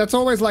always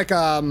like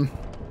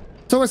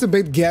it's always a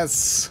big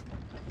guess.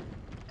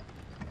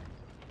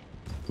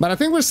 But I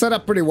think we're set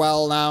up pretty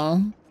well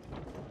now.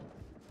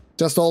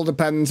 Just all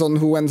depends on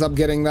who ends up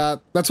getting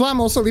that. That's why I'm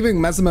also leaving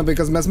Mesmer,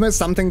 because Mesmer is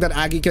something that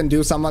Aggy can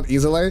do somewhat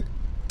easily.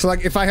 So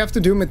like if I have to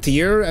do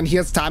Meteor and he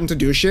has time to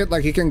do shit,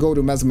 like he can go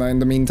to Mesmer in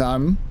the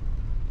meantime.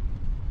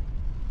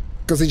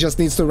 Because he just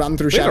needs to run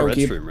through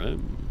Shadowkeep. Stream, right?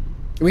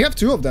 We have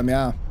 2 of them,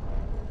 yeah.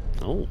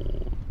 Oh.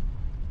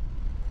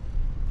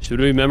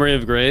 Should we Memory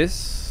of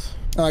Grace?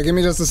 Give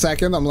me just a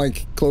second. I'm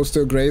like close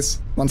to a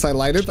Grace. Once I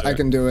light it, Sure. I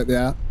can do it,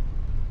 yeah.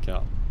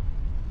 Yeah.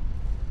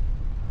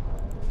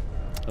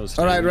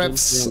 All right,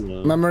 reps.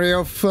 Memory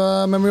of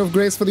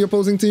Grace for the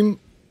opposing team.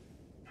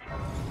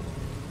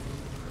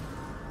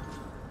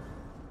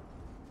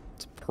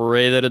 Let's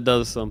pray that it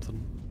does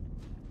something.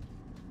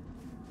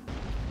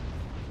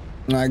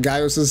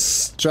 Gaius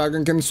is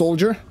Dragonkin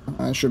Soldier.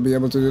 I should be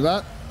able to do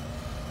that.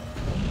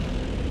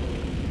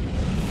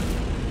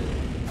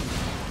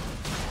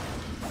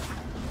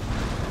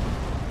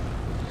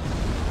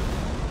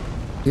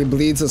 He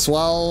bleeds as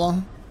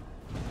well.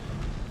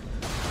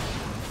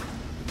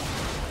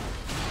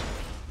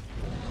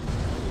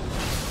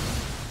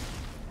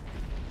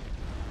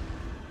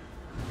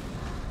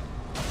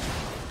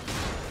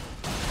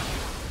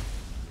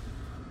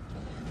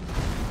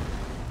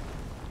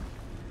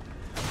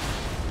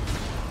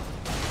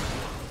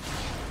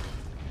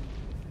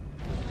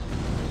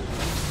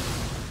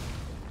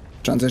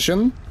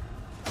 Transition.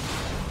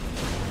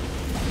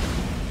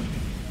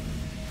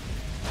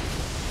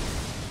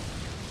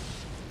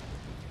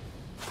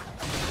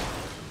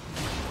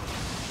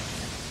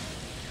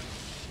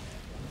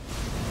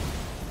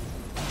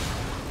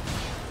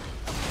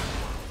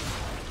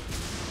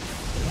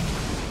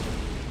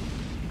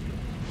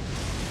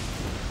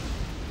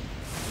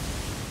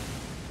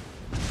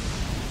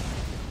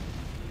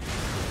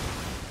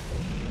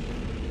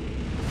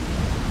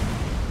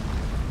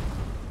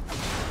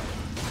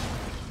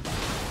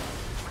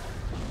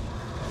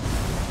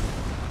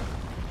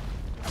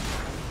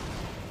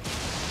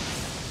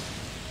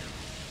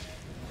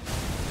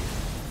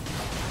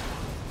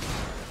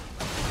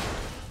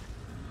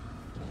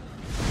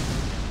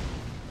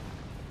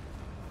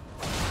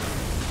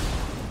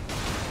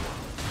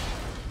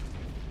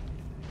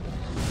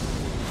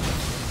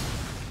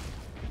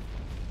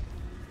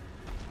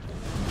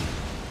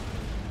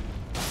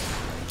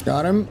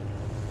 Got him.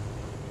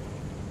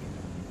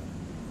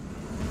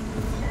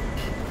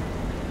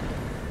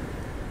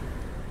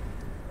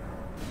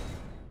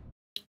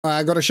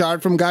 I got a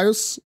shard from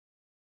Gaius.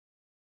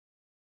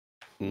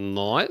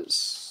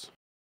 Nice.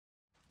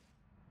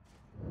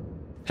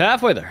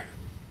 Halfway there.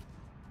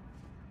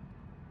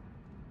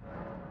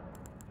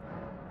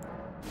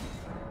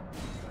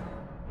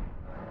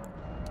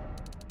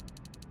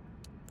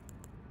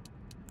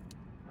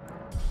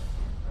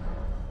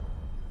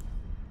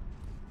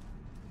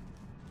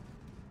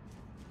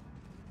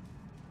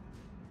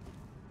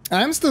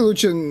 I'm still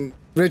Luchin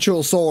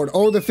Ritual Sword.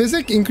 Oh, the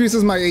physic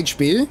increases my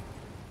HP.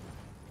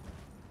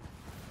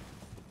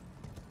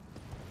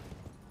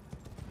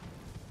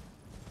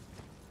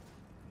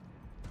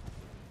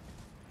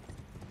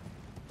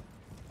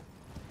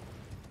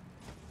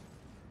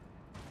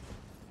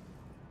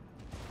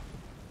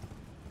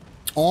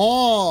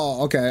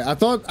 Oh, okay. I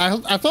thought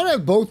I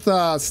had both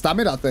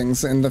stamina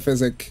things in the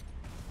physic.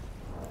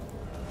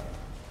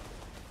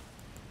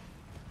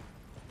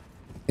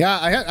 Yeah,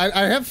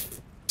 I have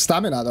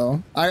stamina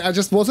though. I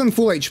just wasn't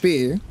full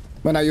HP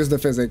when I used the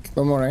physic.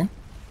 Don't worry.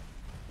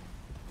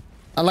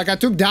 And like I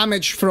took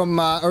damage from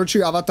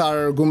Urchi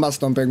Avatar Goomba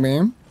stomping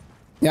me.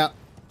 Yeah.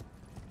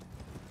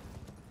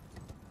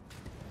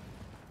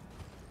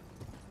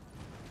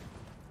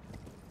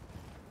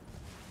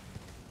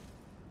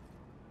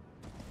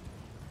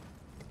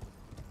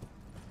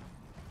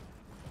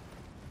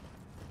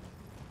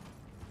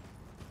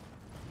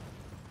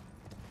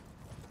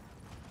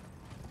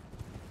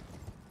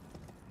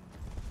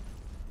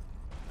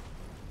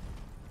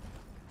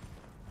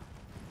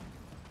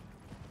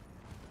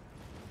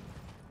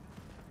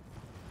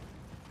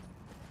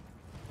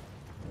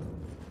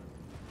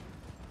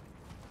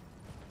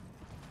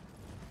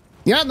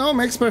 Yeah, no,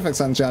 makes perfect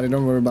sense, Chatty.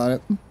 Don't worry about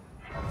it.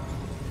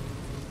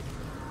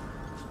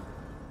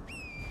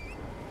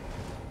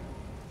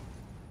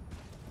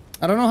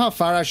 I don't know how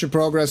far I should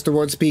progress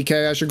towards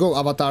PK. I should go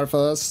Avatar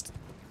first.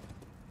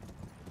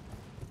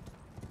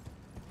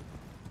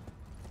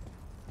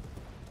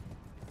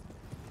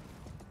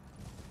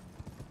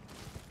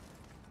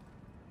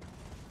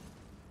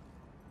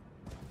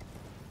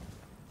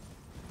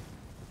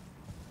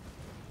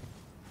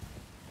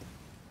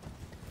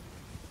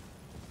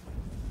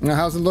 Now,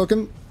 how's it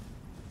looking?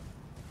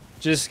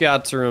 Just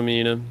got to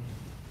Romina.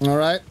 All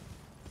right.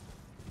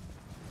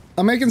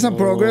 I'm making some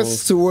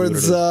progress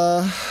towards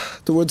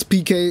towards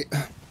PK.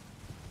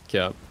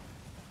 Yeah.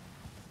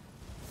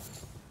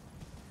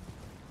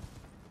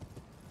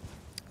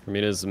 For me,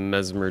 it is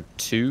Mesmer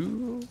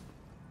 2.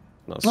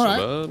 Not so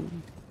bad.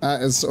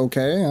 That is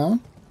okay, yeah.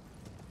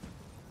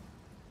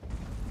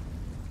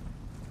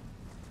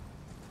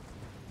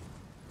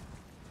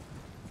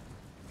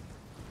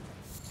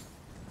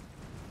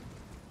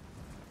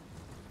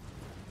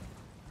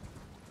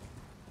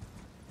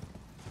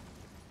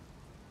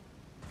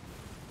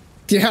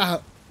 Yeah.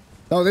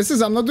 No, this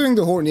is, I'm not doing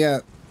the horn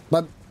yet,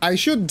 but I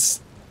should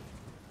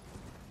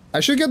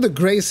get the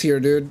grace here,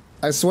 dude.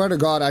 I swear to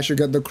God, I should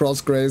get the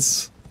cross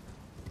grace.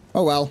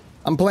 Oh well,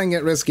 I'm playing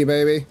it risky,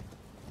 baby.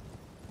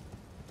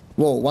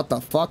 Whoa, what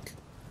the fuck?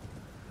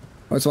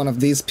 Oh, it's one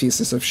of these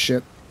pieces of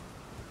shit.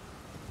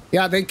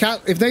 Yeah, they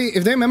can't, if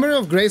they memory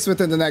of grace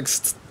within the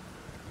next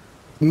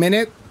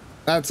minute,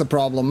 that's a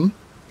problem.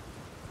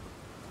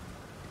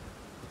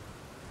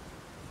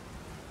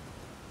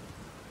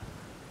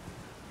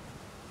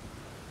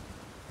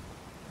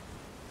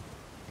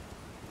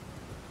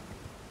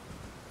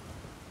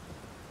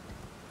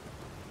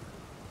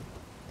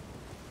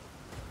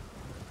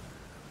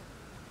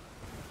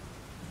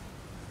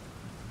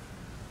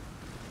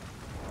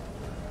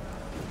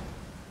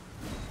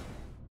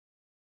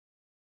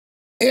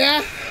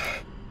 Yeah.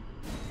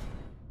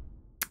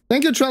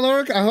 Thank you,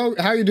 Trelork.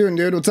 How you doing,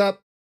 dude? What's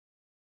up?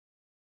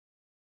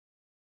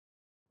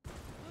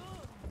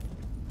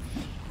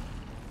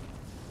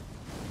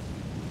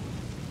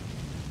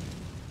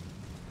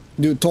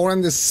 Dude,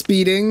 Torrent is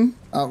speeding.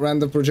 Outran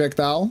the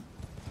projectile.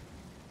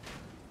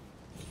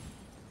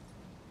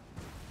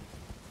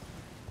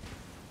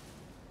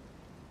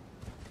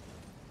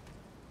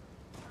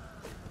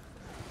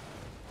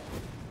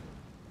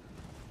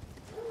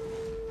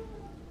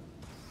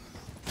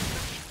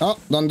 Oh,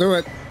 don't do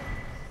it.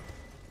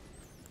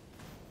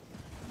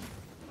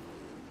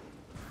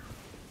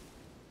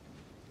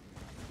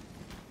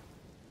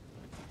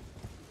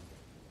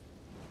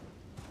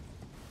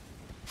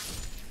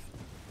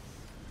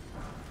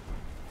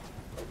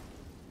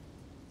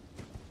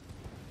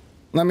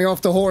 Let me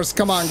off the horse.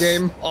 Come on,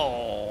 game.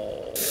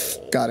 Oh.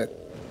 Got it.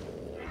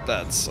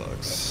 That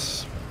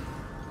sucks.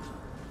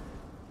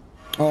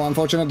 Oh,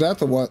 unfortunate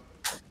death or what?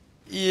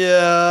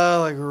 Yeah,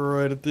 like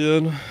right at the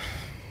end.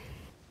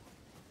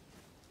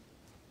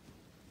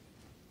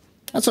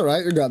 That's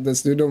alright, you got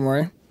this, dude, don't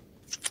worry.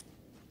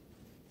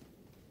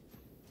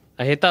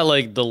 I hate that,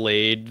 like,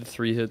 delayed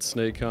 3-hit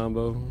snake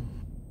combo.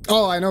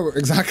 Oh, I know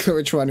exactly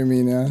which one you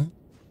mean, yeah.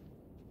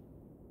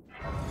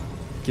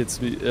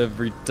 Gets me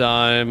every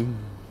time.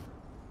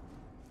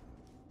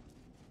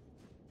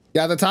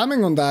 Yeah, the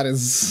timing on that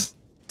is...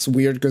 It's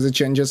weird because it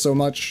changes so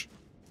much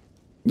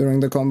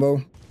during the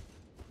combo.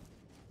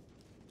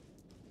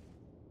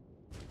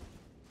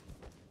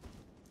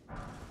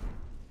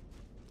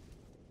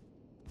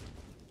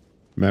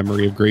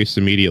 Memory of grace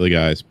immediately,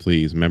 guys.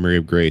 Please. Memory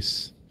of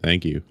grace.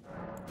 Thank you.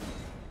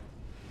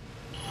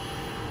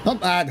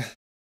 Not bad.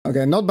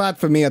 Okay, not bad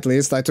for me at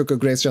least. I took a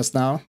grace just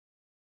now.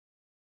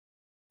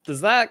 Does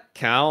that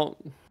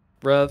count,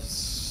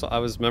 refs? I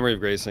was memory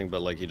of gracing,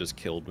 but like he just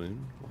killed me.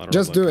 I don't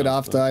Just know do it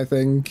after, I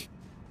think.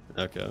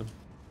 Okay.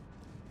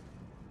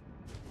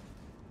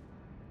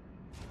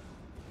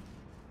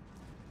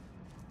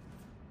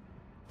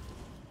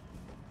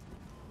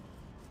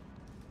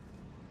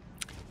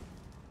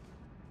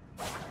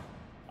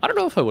 I don't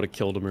know if I would have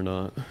killed him or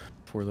not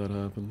before that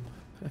happened.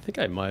 I think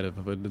I might have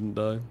if I didn't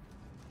die.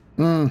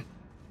 Hmm.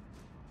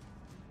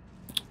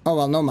 Oh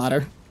well, no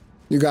matter.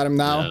 You got him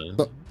now.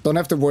 Yeah. Don't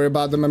have to worry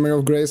about the memory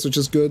of grace, which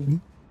is good.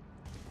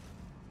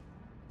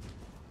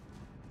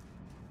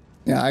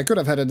 Yeah, I could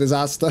have had a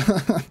disaster,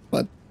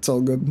 but it's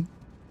all good.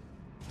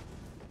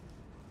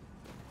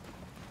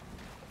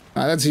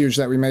 That's huge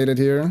that we made it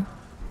here.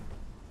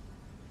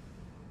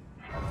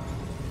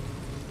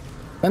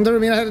 And I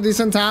mean, I had a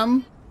decent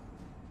time.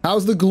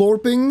 How's the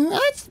glorping?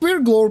 We're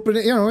glorping,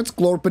 you know, it's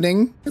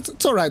glorpening.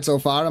 It's alright so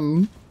far.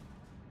 I'm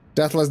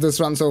deathless this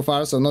run so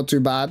far, so not too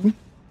bad.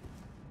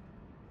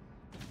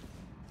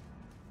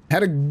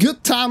 Had a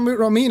good time with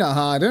Romina,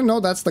 huh? I didn't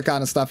know that's the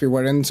kind of stuff you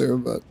were into,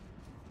 but...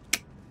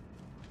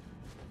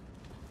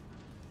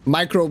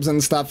 Microbes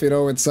and stuff, you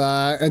know, it's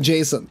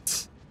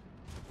adjacent.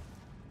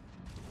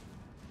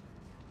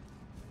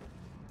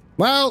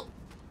 Well,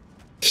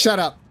 shut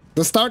up.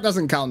 The start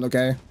doesn't count,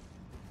 okay?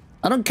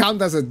 I don't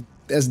count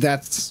as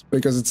deaths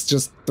because it's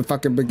just the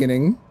fucking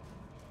beginning.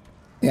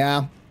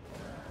 Yeah.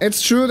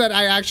 It's true that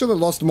I actually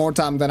lost more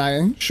time than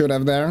I should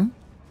have there.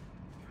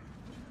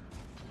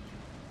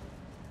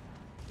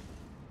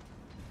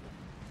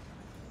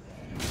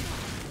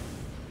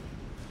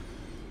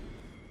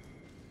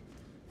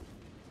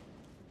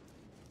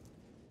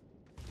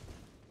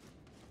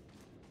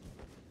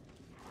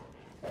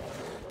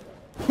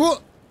 Whoa!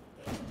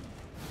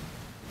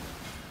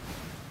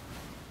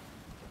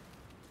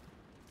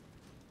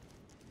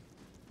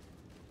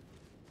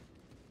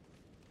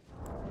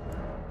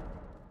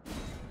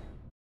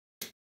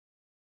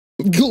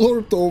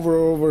 Glorped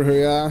over her,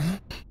 yeah.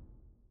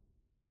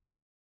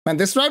 Man,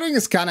 this routing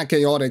is kind of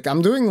chaotic.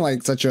 I'm doing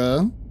like such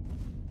a...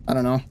 I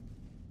don't know.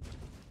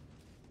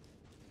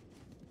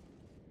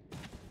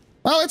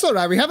 Well, it's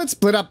alright. We have it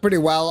split up pretty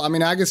well. I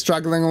mean, Ag is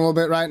struggling a little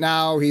bit right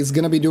now. He's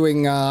gonna be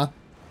doing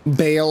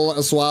Bale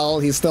as well.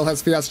 He still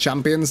has Fias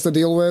champions to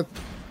deal with.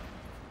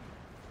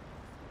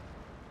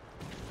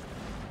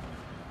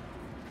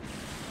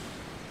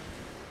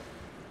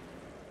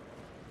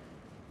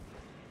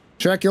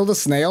 Should I kill the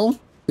snail?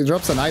 He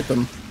drops an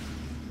item.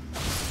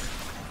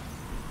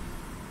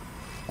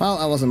 Well,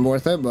 that wasn't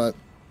worth it, but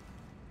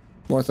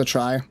worth a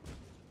try.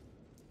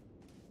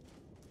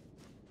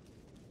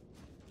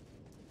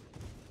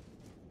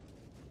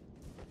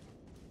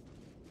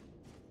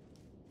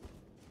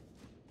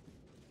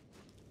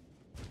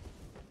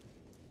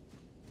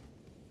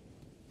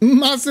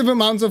 Massive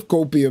amounts of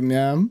copium,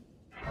 yeah.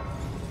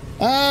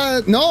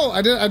 No,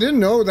 I didn't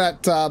know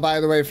that, by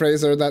the way,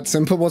 Fraser, that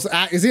Simple was...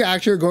 is he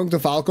actually going to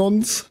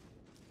Falcons?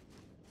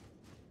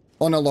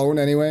 On a loan,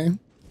 anyway.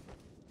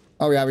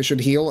 Oh, yeah, we should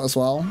heal as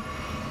well.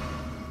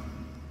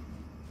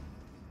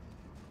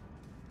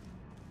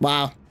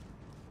 Wow.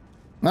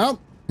 Well,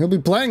 he'll be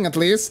playing at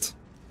least.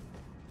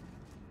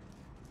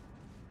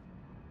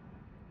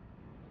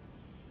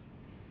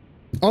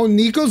 Oh,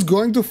 Nico's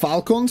going to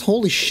Falcons?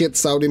 Holy shit,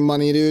 Saudi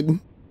money, dude.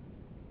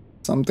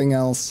 Something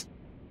else.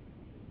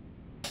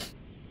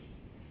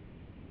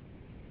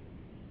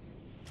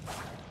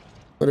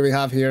 What do we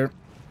have here?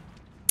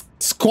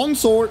 It's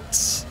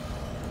consorts.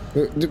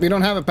 We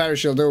don't have a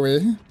parashield, do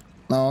we?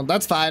 No,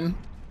 that's fine.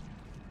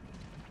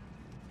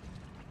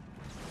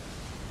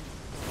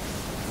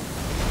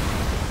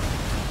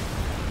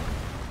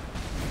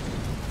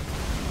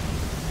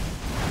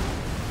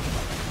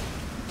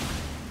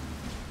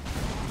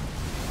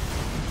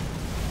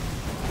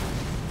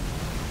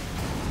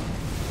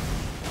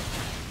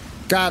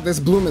 God, this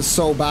bloom is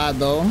so bad,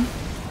 though.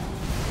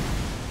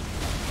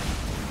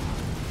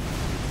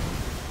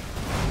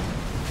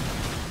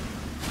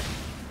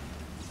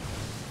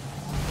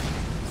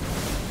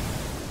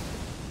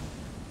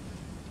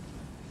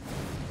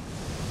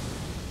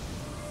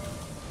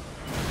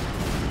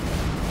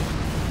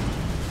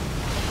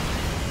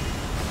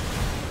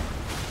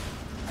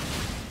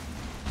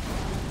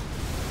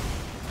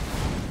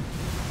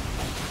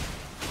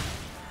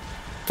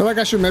 I feel like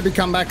I should maybe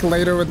come back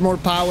later with more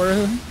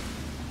power.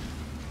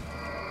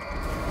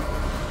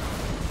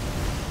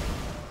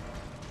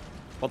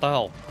 What the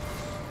hell?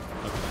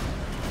 Okay.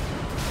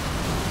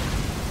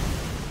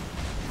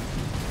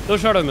 No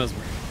shadow mesmer.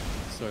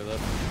 Sorry, that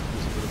was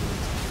a bit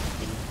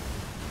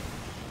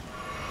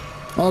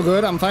of All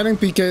good. I'm fighting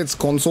PK. It's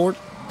consort.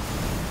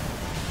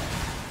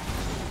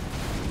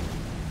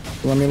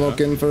 Let me look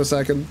in for a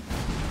second.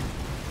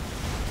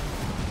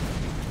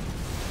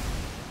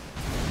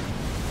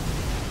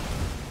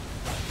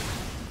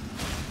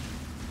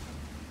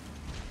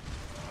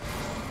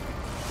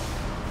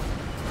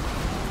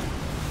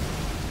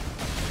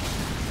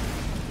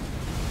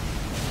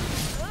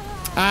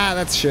 Ah,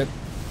 that's shit.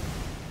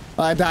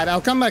 I died.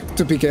 I'll come back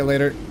to PK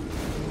later.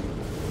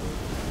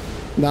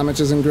 Damage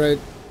isn't great.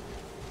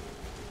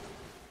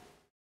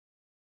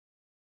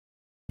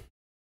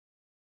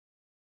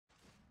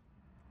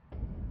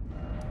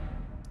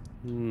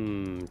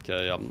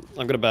 Okay, I'm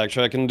gonna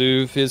backtrack and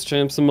do Fizz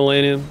Champs and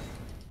Millennium.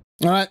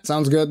 Alright,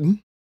 sounds good.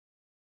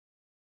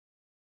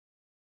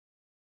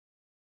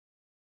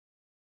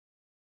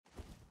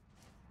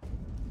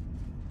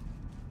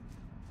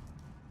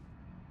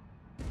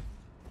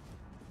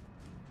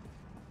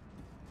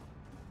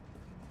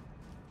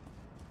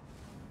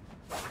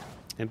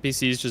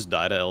 NPCs just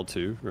die to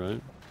L2, right?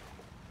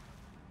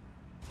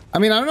 I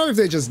mean, I don't know if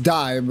they just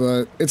die,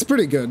 but it's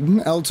pretty good.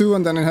 L2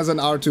 and then it has an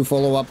R2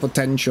 follow-up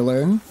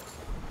potentially.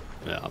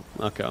 Yeah,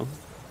 okay.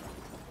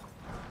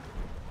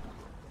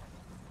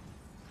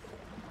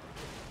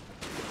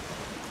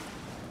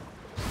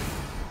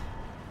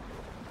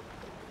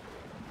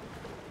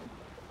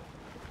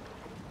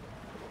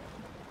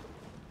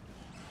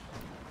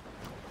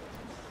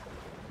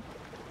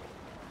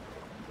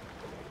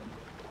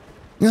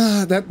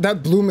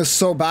 That bloom is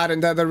so bad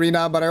in that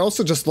arena, but I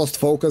also just lost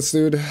focus,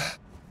 dude.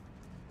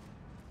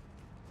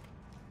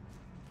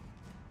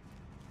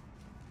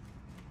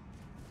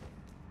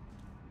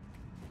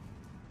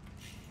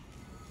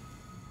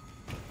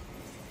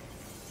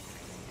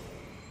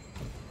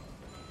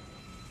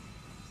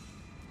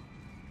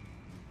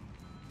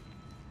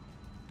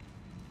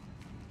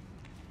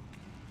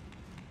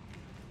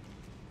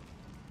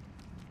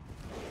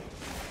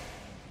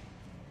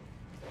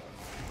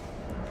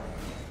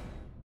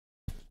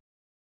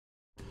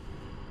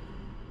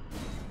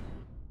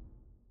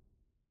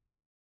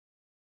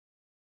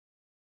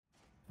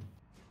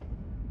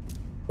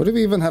 What do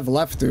we even have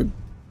left, dude?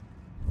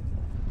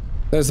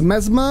 There's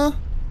Mesma,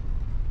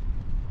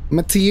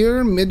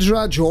 Matir,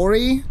 Midra,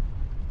 Jory.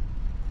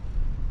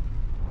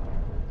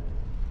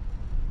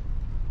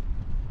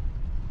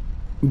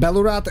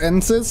 Belurat,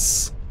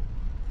 Ensis.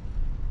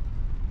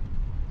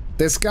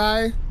 This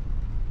guy.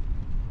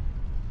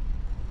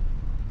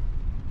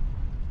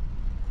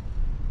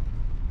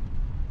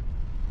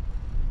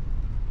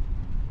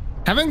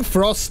 Having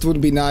Frost would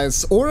be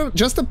nice, or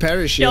just a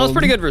Parry Shield. Yeah, that's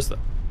pretty good versus them.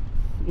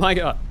 My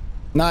god.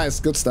 Nice,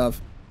 good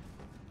stuff.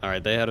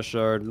 Alright, they had a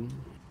shard.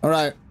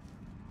 Alright.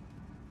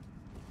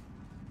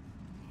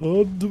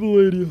 Oh,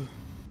 double idea.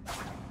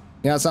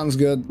 Yeah, sounds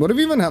good. What do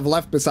we even have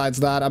left besides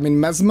that? I mean,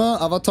 Mesma,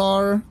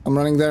 Avatar. I'm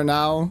running there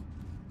now.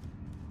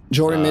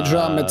 Jori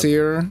Midra,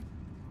 Meteor.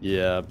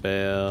 Yeah,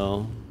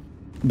 Bale.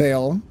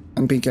 Bale,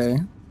 and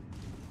PK.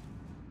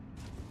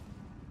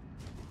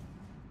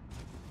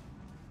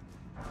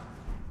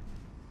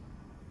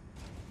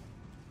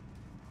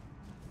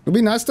 It'd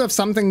be nice to have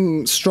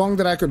something strong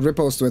that I could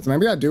riposte with.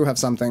 Maybe I do have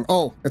something.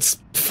 Oh, it's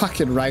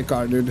fucking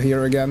Rykar, dude,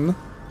 here again.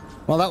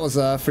 Well, that was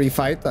a free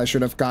fight. I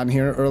should have gone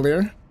here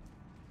earlier.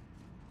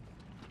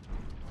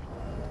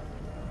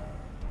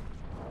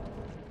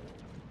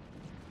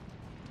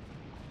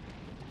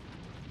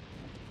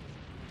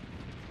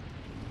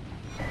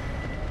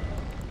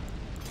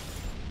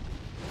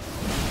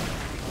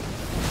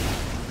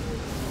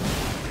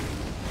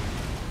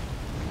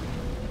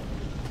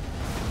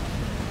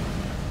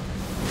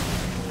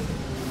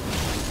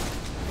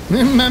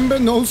 Remember,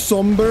 no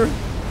somber.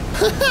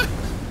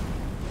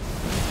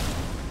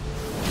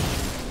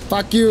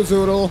 Fuck you,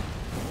 Zoodle.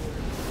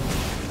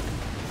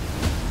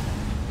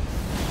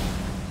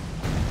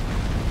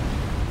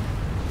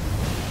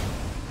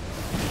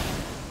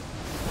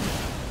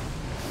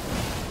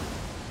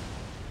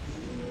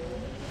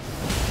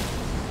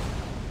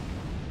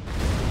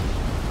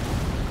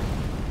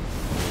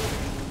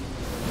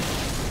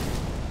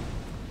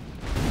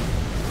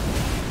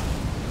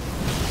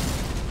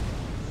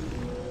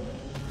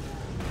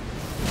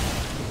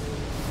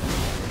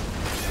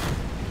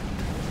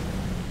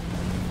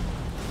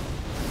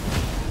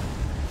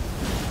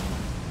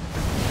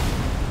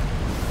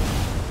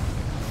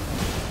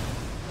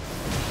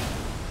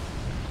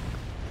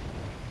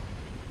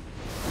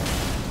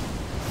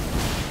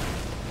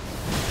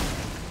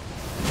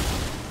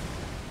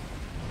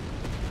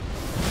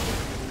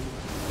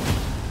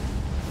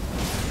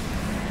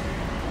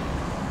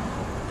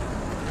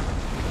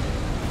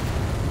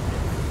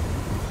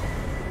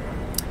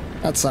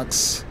 That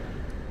sucks.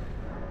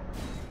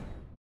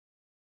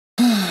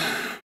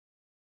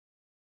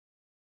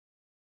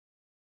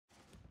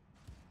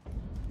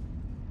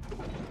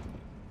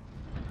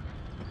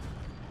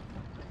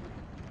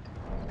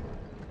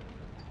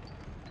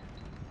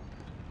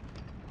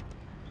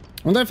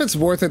 Wonder if it's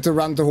worth it to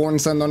run to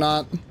Hornsend or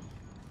not.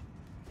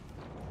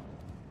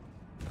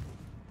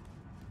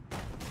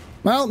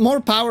 Well, more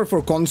power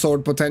for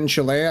Consort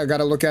potentially. I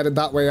gotta look at it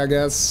that way, I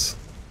guess.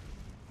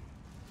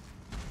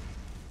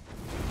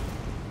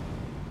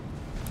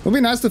 Would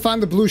be nice to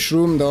find the blue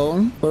shroom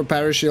though, for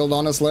Parry Shield,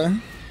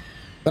 honestly.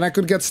 Then I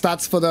could get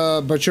stats for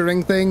the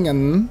butchering thing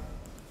and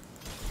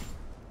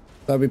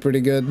that'd be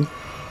pretty good.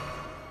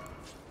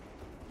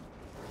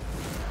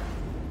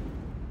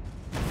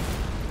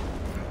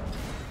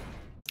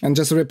 And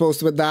just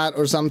riposte with that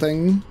or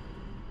something.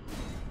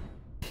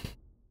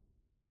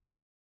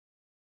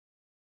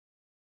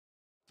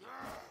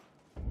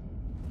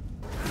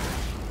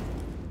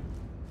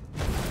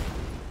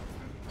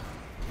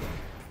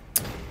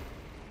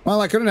 Well,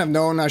 I couldn't have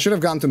known. I should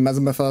have gone to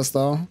Mesma first,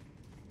 though.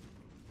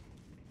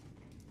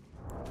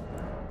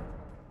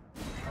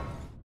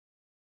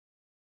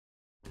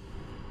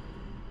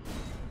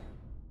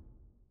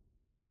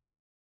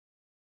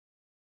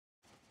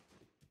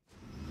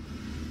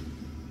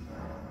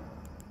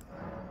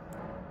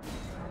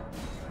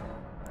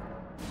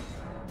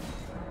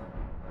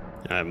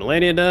 Alright,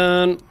 Melania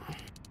done.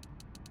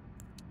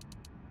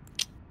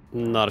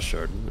 Not a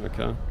shard.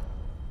 Okay.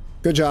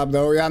 Good job,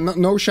 though. Yeah,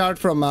 no shard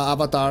from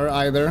Avatar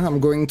either. I'm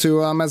going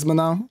to Mesma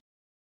now.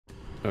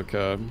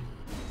 Okay.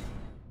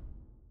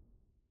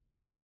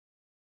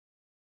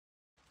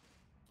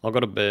 I'll go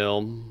to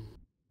Bale.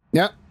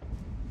 Yeah.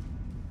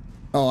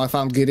 Oh, I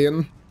found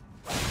Gideon.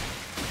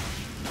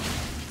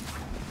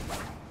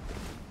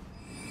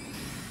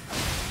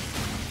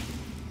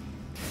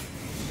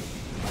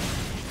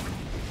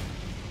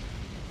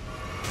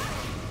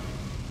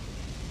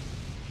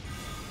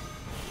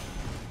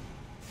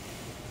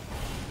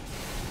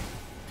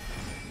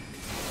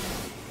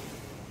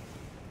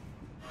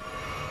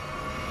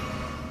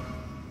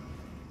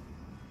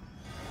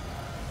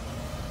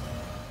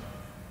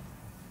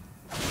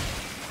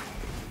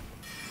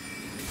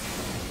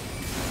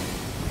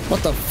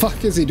 What the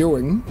fuck is he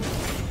doing?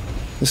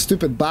 The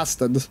stupid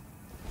bastard.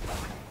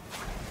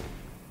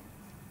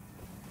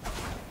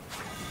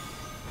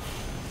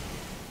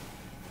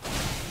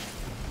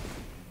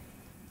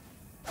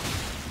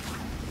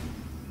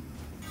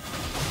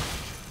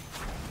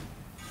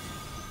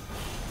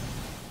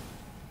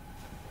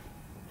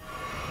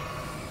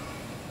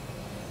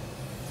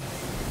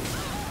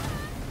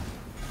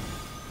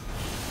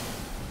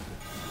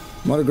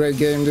 What a great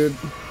game, dude.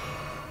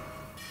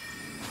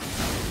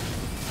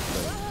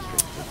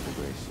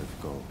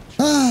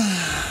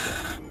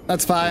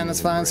 That's fine,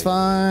 that's fine, that's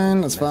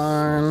fine, that's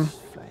fine.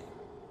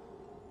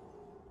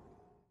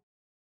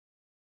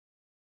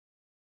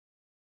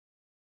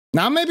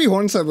 Now maybe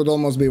Hornsed would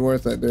almost be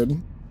worth it,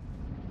 dude.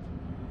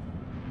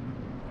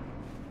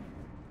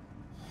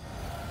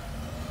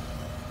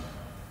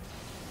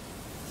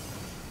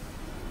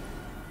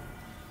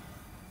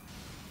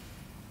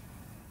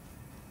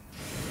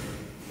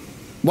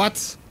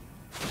 What?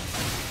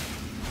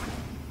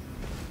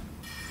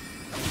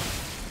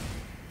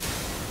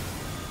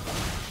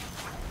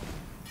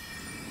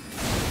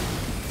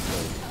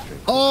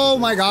 Oh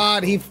my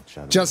god, he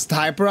just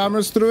hyper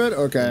armors through it?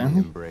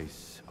 Okay.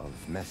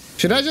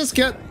 Should I just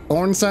get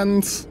Horn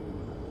Send?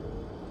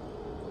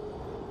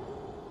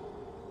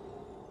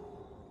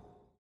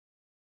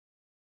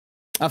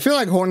 I feel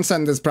like Horn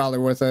Send is probably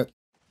worth it.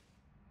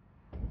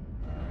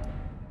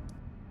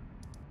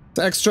 It's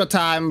extra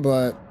time,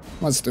 but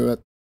let's do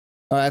it.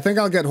 Alright, I think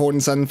I'll get Horn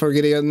Send for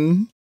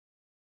Gideon.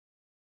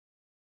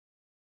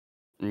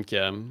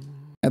 Okay.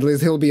 At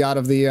least he'll be out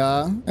of the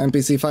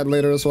NPC fight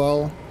later as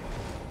well.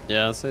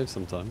 Yeah, save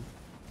some time.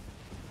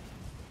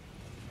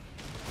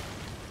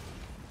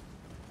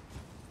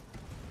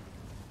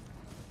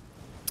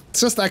 It's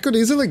just, I could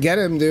easily get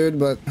him, dude,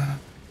 but...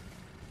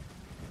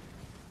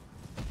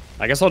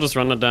 I guess I'll just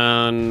run it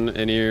down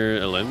in your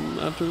LM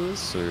after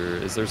this, or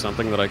is there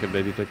something that I could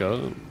maybe pick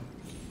up?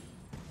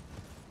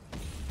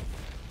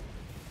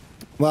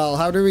 Well,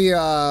 how do we,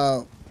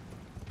 I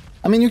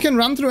mean, you can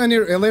run through any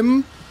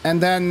Illim,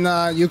 and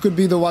then you could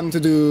be the one to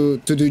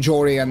do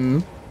Jory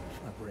and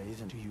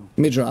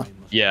Midra.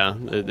 Yeah,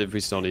 if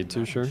we still need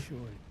to, sure.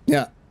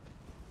 Yeah.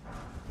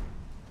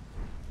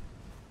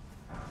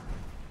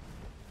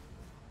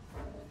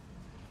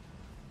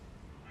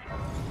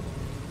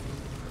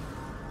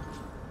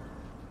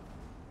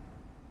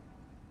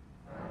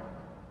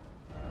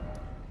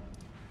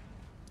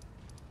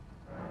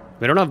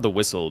 We don't have the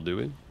whistle, do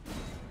we?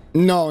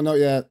 No, not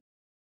yet.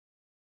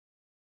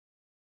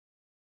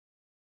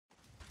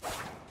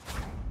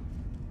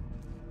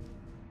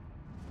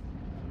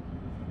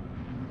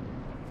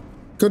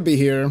 Could be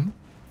here.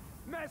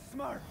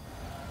 Mesmer,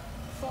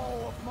 foe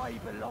of my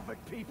beloved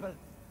people,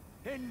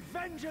 in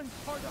vengeance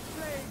for the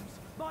flames,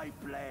 my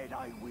blade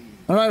I wield.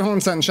 Alright,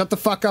 Hornsen, shut the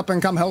fuck up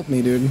and come help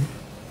me, dude.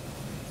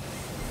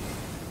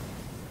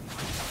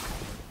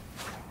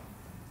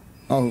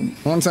 Oh,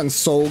 Hornsen's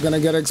so gonna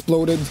get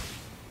exploded.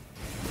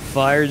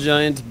 Fire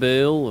Giant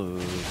Bale.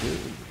 Okay.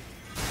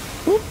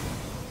 Oop.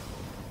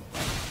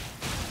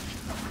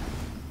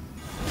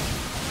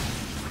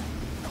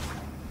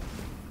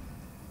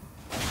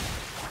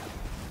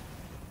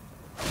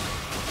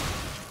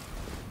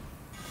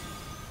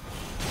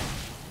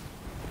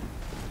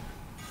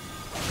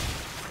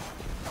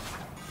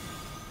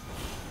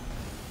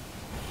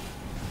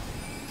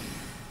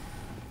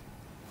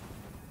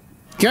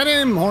 Get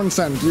him,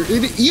 Hornsen!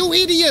 You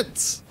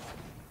idiots!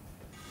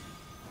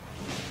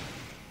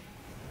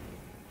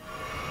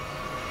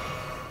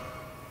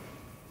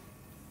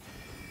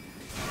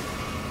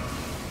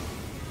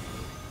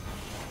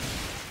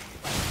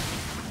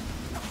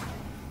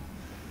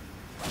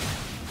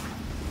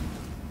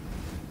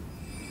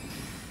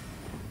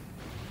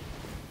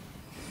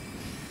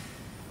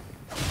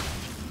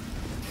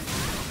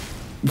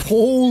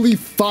 Holy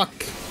fuck!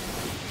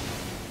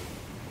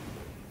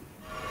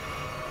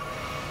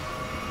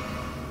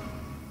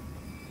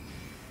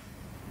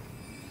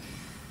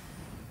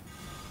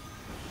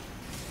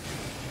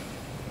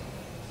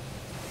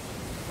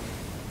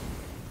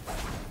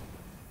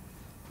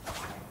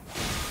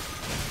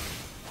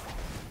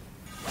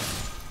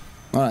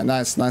 Alright,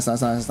 nice.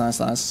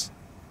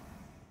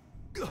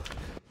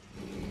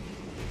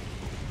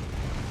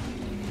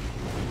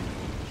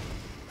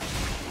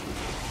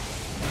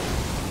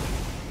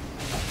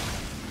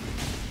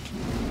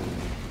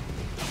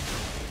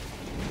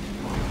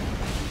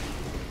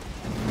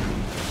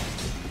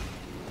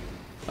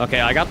 Okay,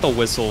 I got the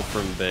whistle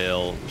from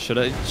Bale. Should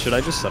I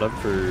just set up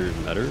for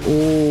Metter?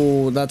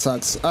 Oh, that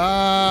sucks.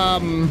 I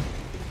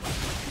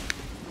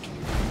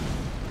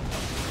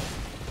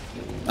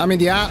mean,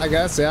 yeah, I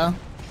guess, yeah.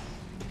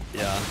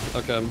 Yeah,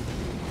 okay.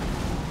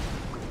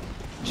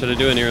 Should I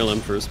do an ear limb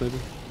first, maybe?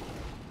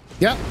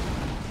 Yeah.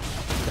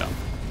 Yeah.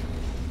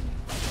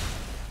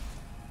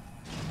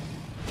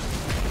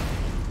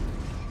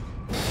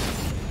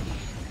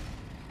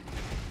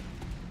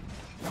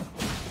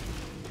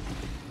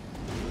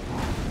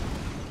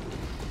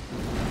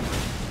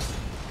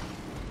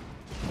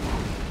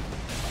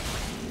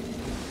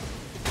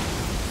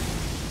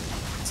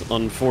 It's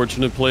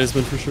unfortunate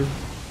placement for sure.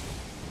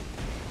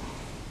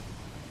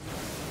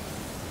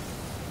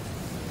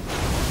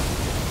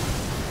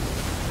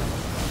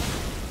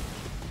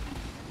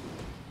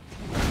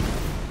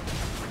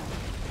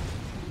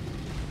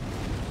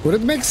 Would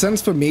it make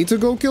sense for me to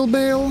go kill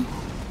Bale?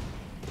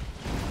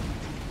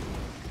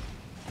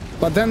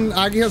 But then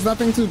Aggie has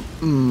nothing to...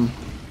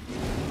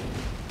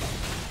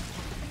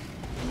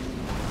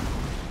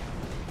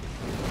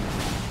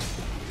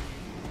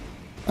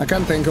 I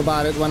can't think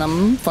about it when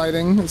I'm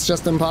fighting. It's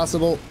just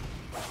impossible.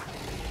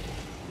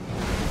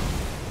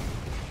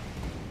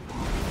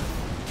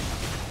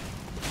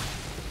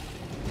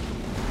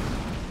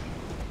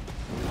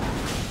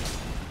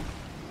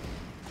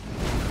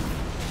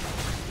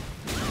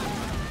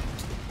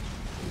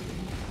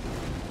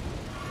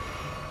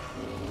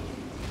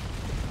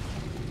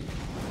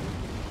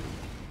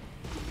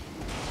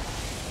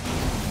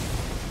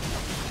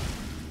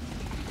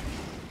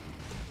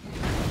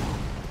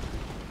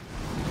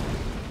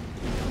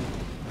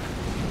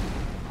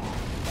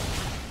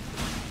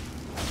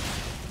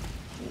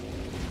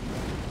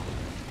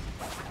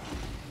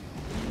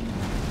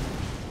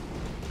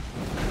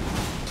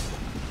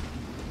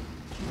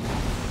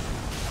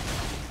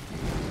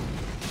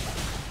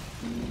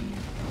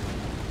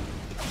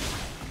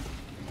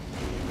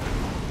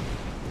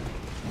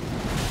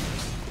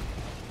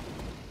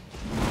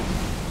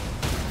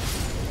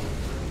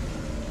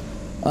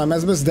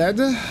 Mesmer's dead.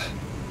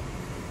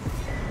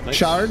 Nice.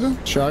 Shard.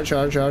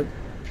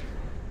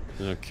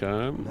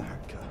 Okay.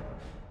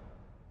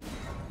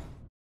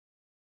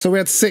 So we're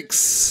at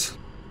 6.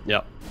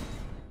 Yep.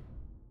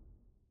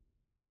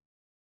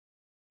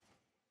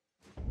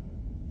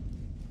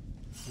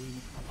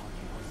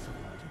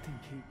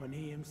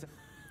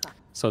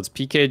 So it's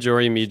PK,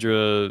 Jory,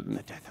 Midra,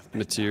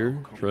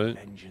 Matir, right?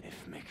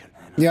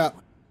 Yeah.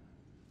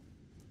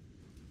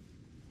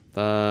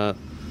 That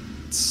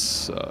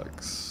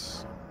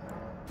sucks.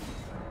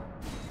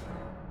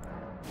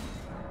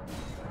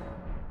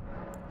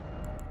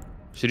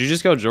 Should you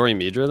just go Jory,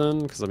 Midra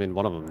then? Because I mean,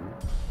 one of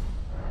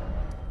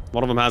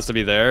them has to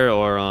be there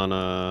or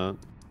on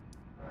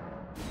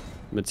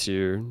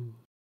Matir.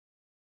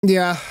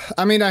 Yeah,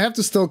 I mean, I have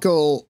to still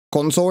kill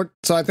Consort,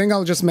 so I think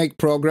I'll just make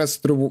progress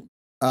through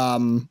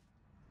Enir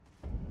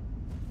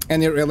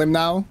Ilim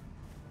now.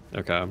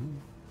 Okay.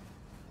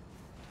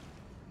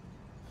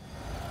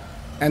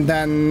 And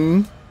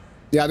then,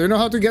 yeah, do you know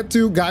how to get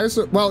to guys?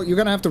 Well, you're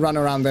gonna have to run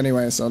around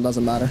anyway, so it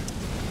doesn't matter.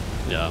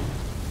 Yeah.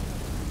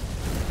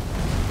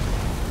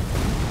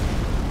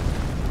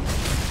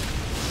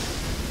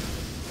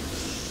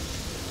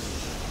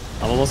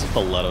 I'm almost at the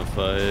Letta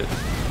fight.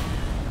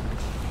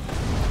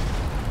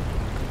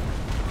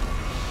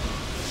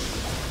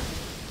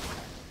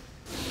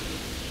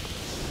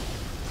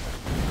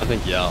 I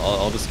think, yeah,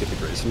 I'll just get the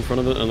Grace in front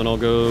of it, and then I'll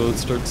go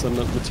start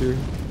sending up the tier.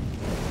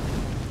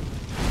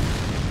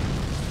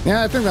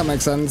 Yeah, I think that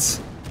makes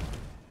sense.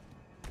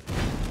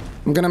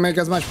 I'm gonna make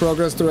as much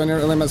progress through Enir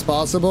Ilim as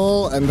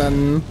possible, and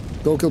then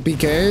go kill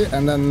PK,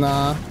 and then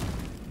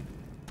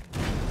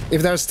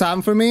if there's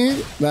time for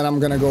me, then I'm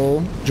gonna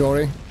go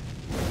Jory.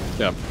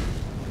 Yeah.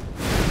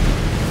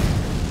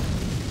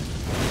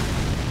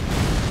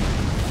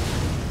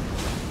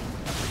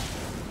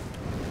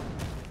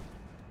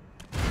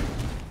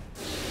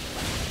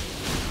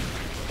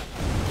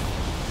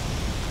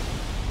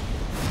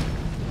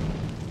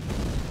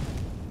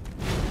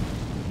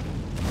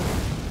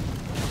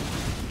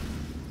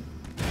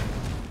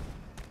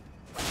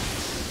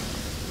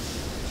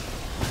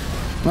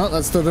 Well,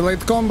 that's the delayed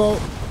combo.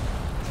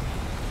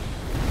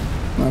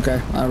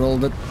 Okay, I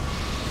rolled it.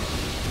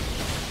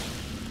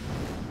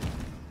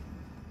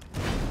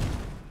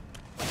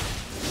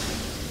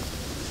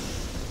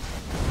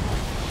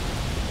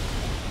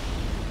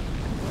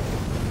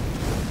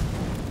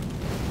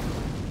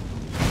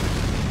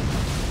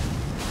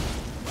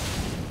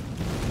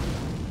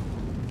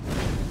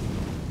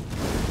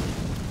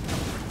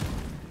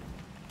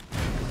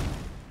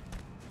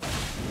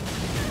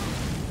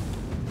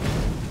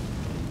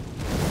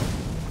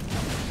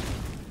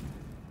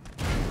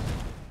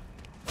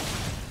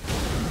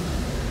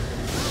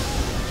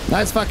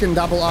 Nice fucking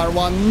double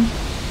R1.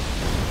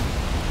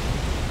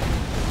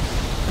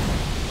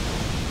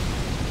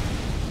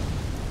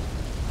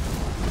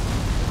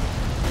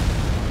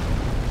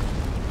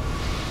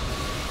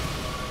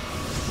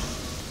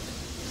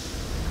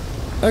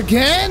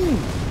 Again?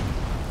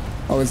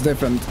 Oh, it's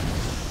different.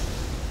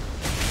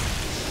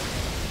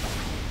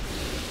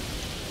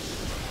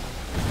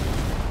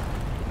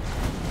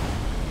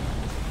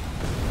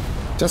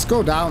 Just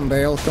go down,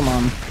 Bale. Come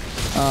on.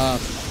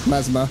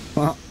 Mesmer.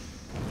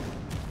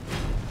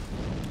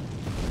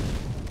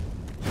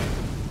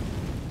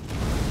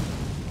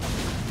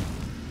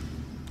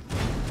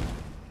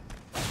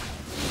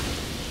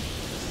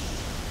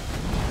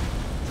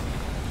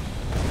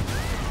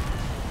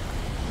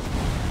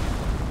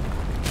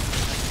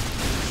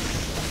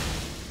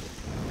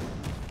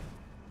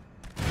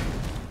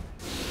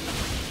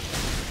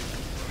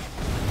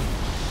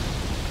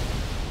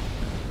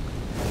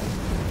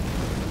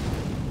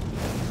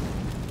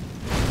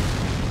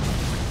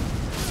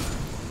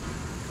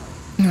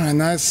 Alright,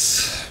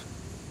 nice.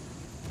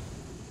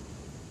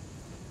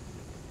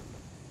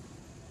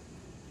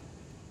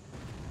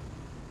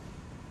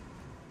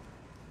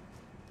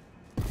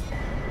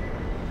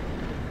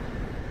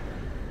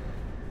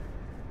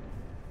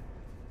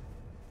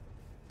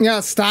 Yeah,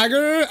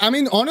 stagger. I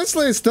mean,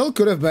 honestly, it still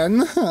could have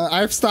been.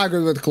 I've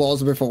staggered with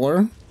claws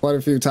before, quite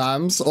a few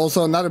times.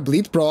 Also, another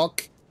bleed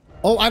proc.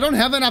 Oh, I don't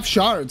have enough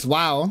shards.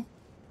 Wow.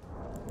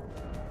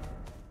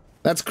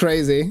 That's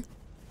crazy.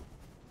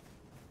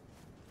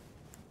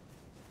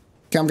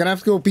 Okay, I'm gonna have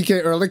to go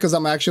PK early because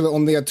I'm actually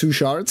only at 2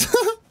 shards.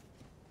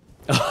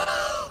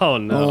 Oh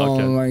no, oh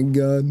okay. My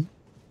god.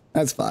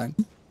 That's fine.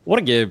 What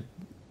a game.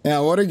 Yeah,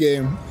 what a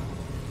game.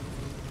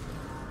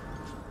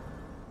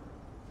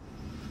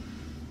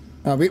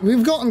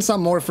 We've gotten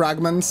some more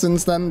fragments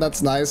since then,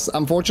 that's nice.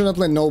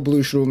 Unfortunately, no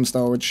blue shrooms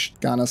though, which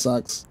kinda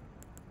sucks.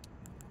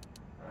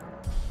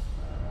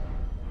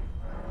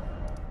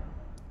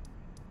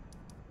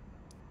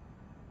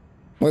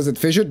 Was it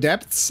Fissure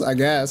Depths? I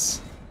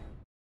guess.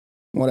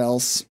 What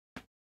else?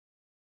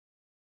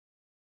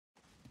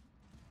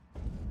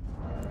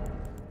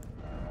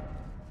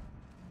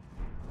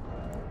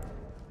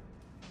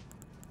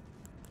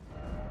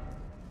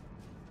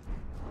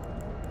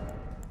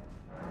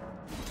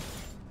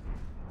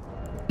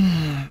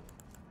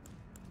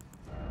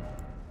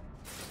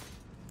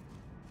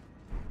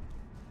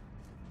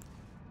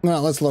 No,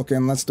 let's lock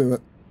in. Let's do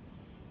it.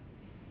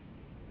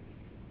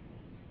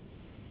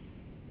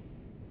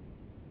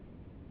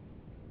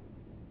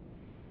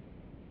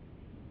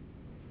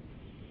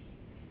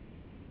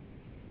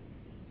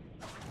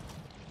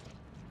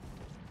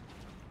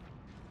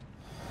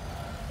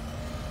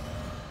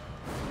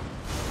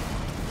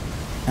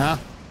 Huh?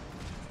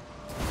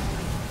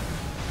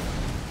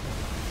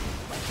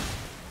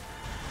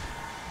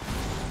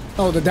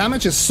 Oh, the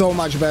damage is so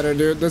much better,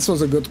 dude. This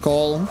was a good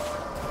call.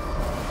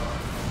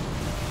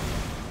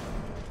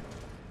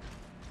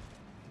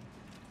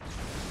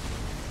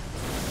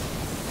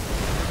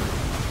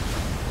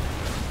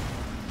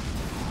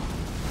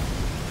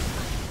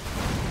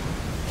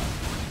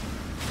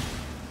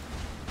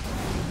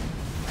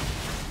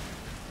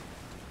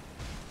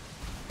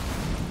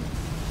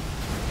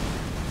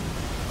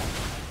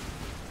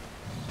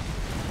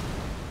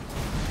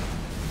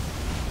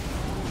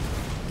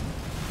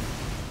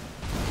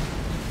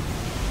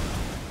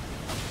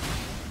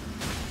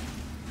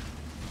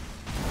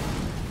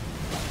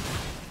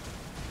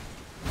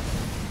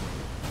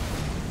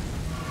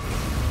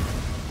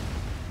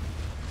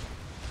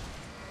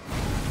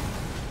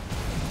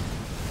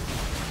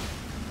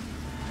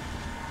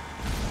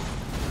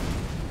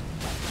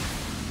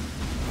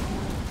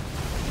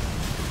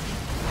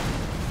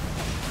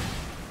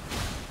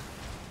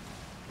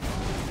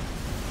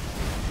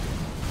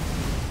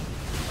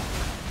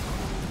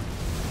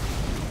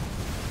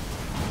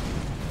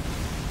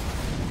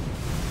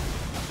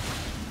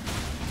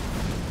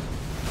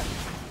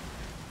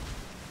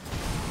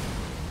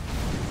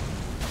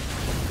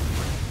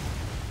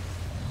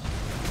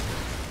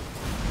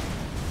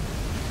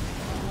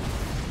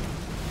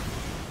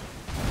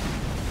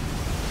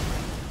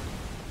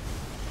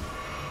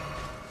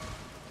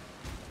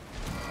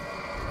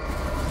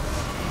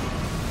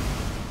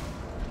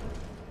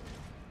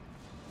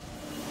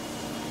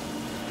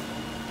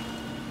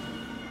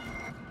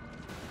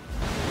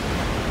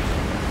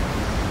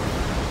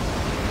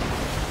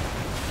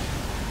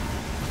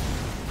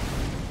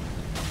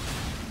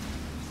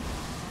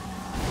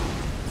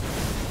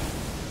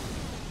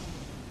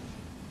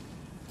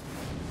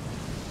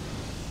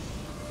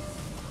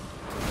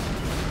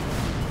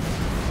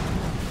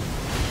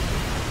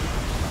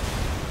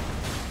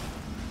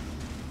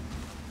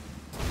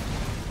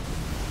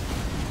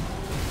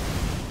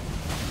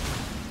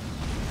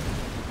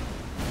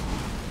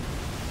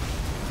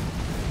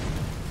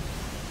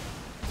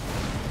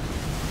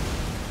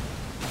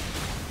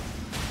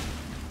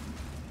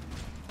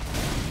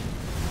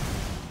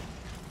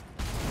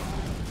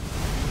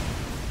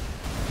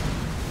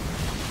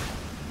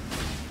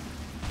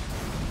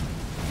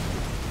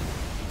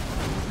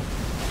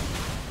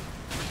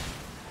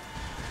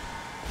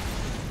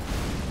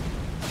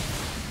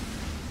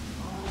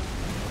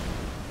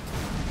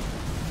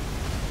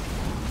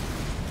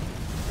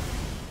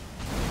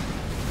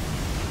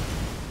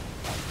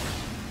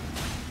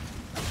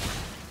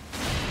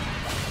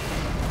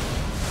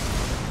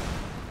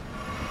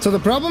 So the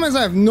problem is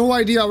I have no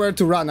idea where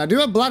to run. I do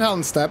have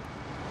Bloodhound Step.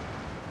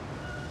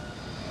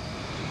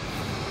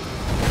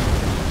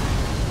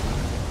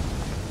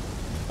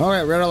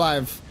 Alright, we're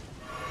alive.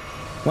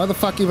 Where the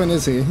fuck even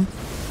is he?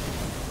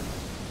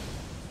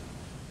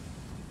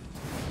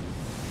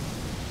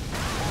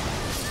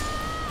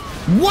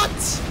 What?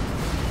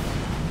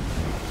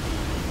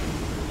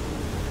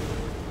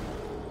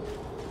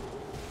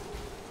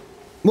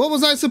 What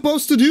was I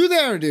supposed to do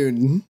there,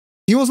 dude?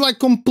 He was like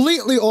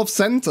completely off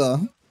center.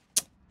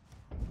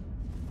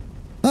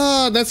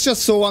 That's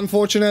just so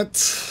unfortunate.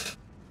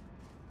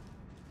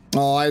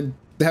 Oh, I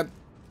had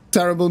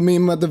terrible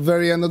meme at the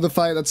very end of the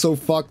fight. That's so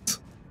fucked.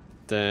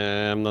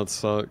 Damn, that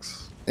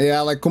sucks.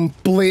 Yeah, like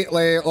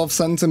completely off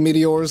center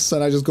meteors,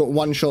 and I just got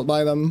one shot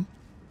by them.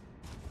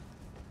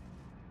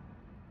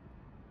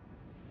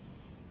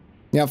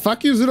 Yeah,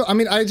 fuck you, Zoodle. I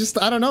mean, I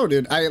don't know,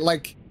 dude.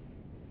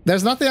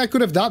 There's nothing I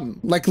could have done.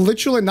 Like,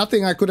 literally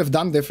nothing I could have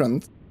done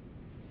different.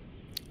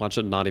 Watch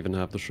it not even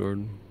have the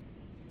shard.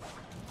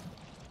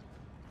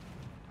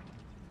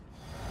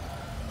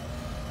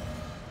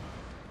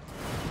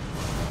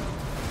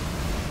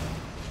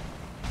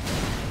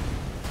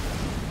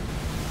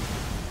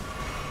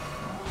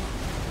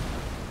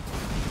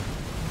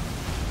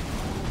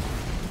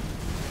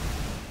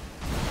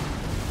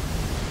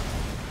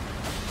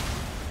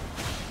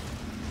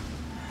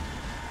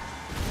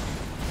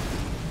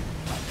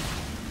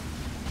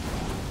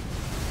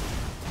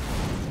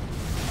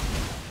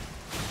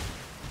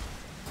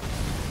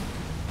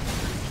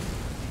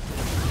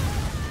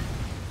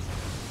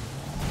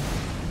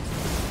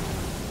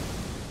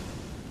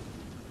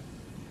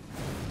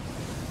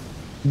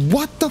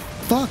 What the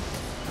fuck?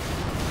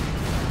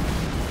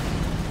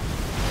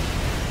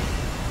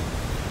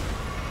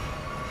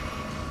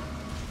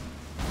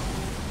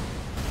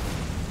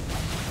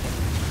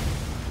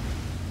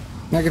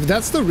 Like, if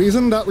that's the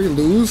reason that we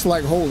lose,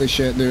 like, holy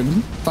shit, dude.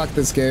 Fuck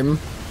this game.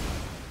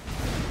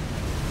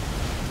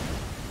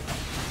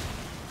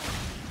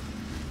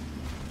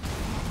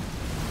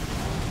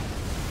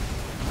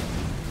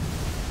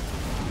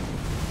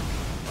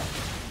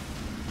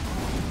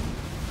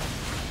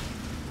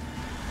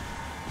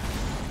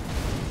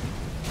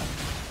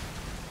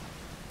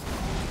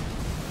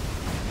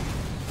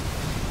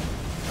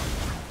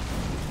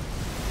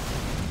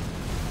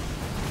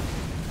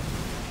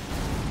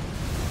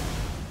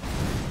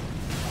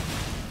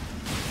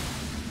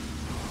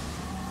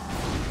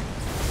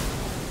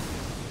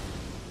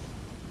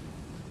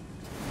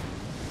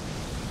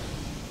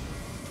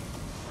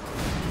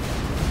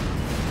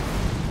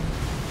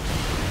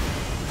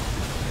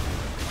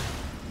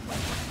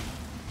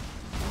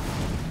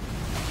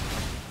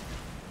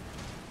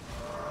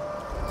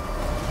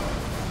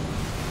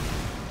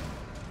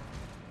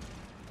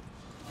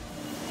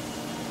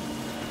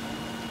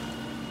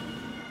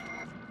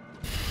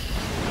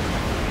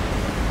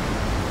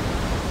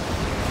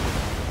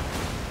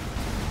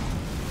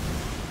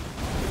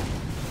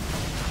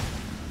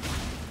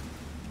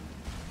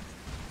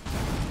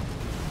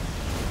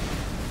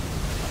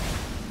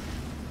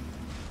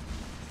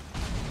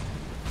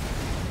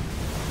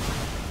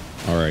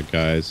 All right,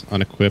 guys.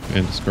 Unequip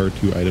and discard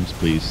 2 items,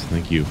 please.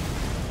 Thank you.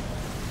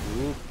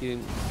 Okay.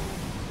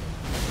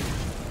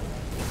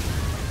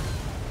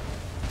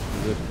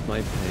 Rip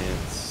my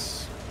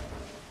pants.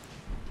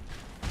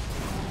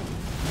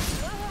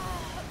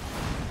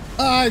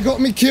 I got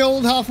me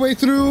killed halfway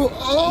through.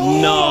 Oh!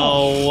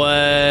 No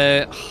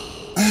way.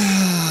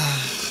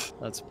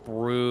 That's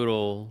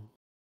brutal.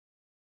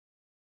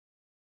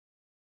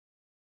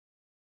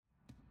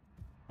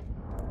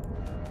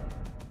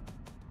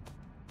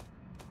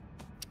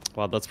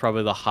 Wow, that's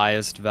probably the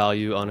highest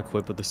value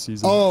unequip of the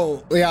season.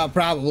 Oh, yeah,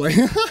 probably.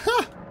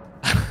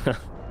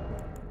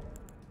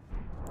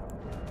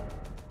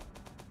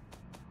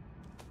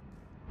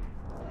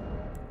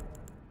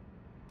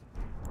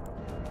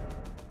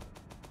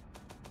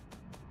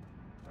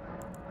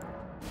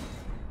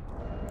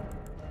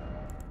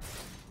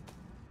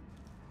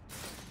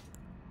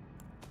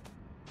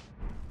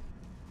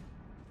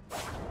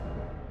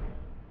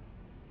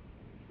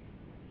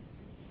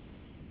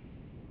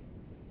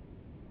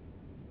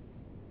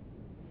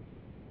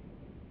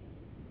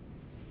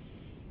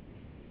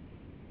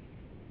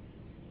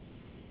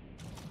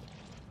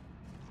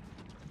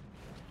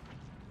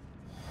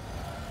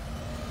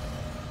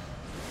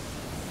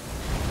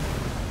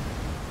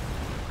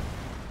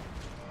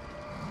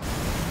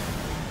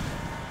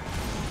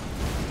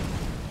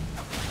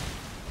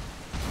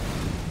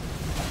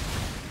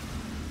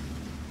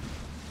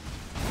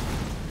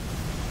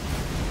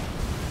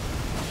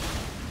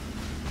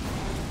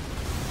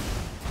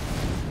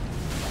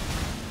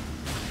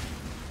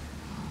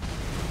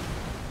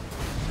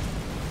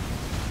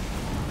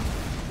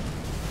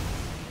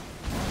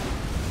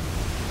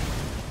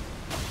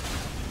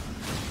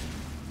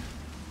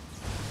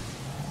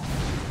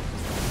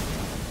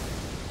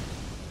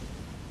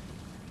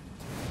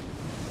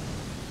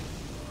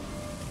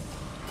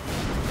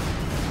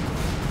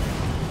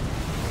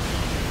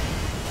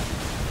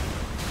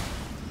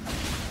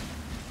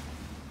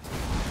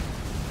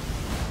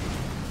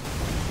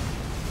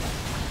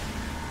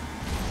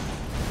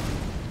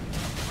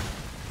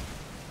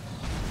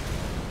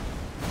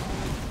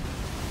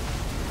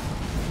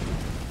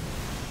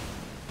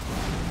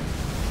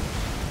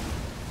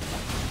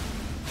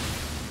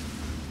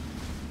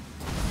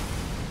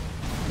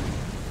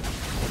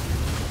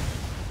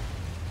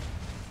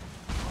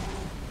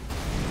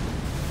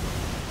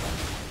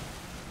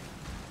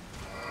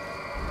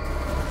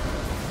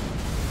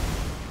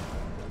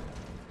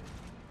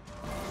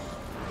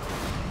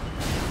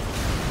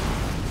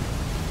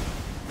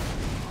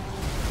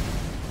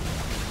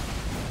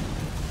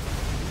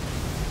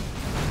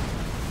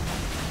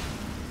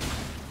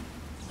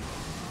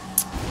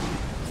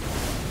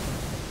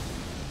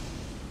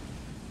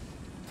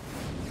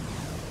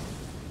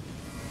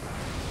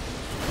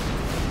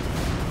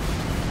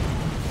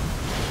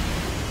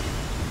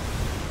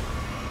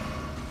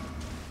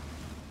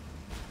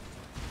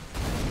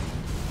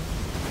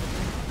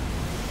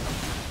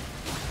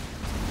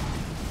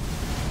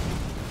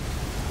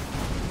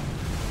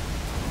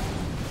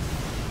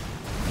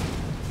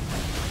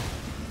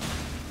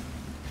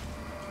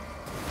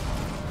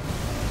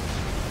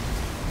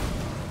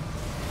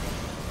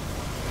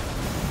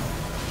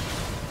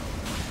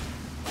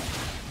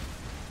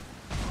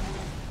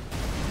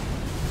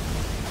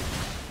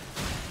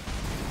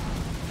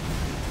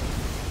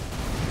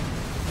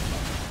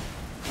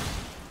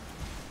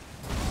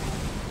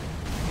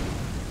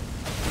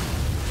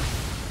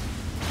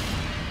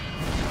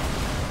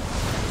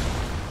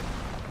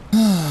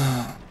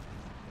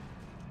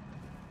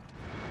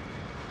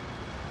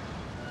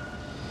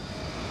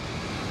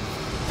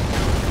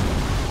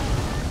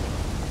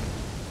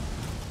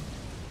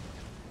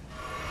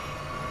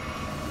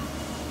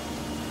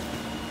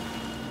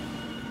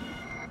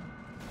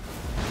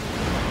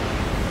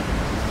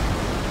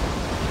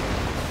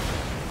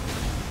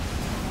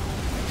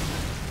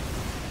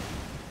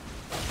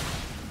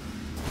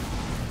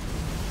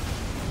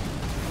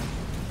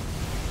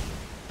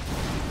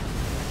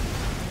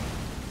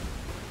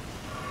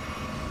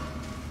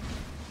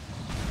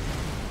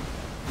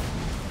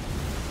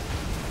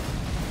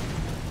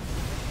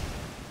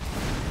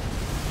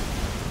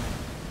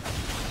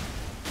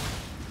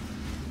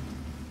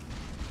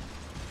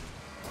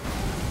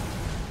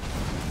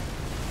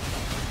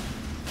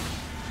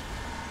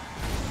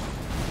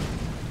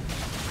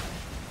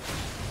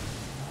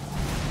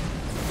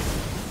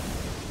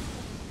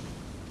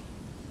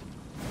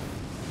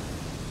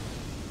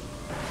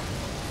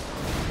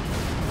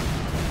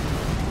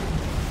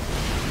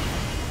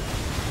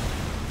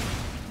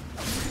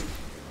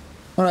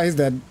 Alright, he's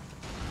dead.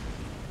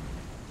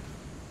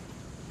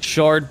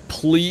 Shard,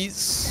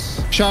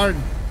 please. Shard.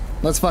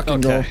 Let's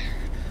fucking go.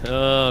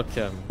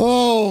 Okay.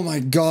 Oh my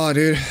god,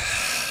 dude.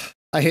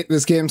 I hate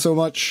this game so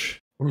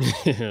much.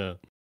 Yeah.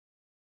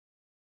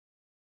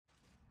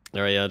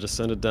 Alright, yeah, just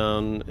send it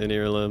down in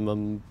Earlim.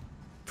 I'm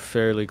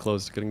fairly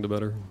close to getting to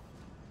better.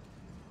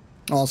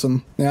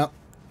 Awesome. Yeah.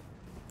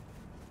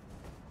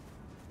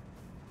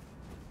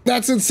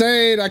 That's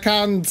insane. I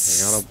can't.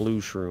 I got a blue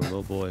shroom.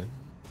 Oh boy.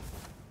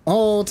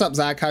 Oh, what's up,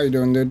 Zach? How you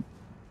doing, dude?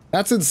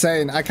 That's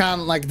insane. I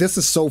can't, like, this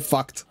is so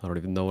fucked. I don't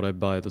even know what I'd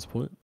buy at this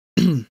point.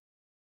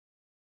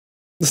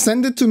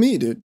 Send it to me,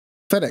 dude.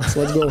 FedEx,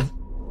 let's go.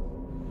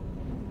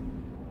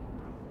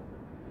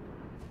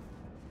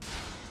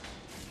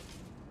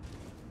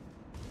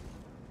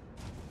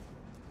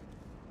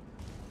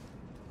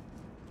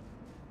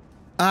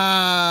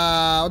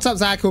 What's up,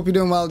 Zach? Hope you're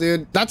doing well,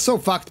 dude. That's so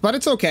fucked, but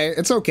it's okay.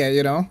 It's okay,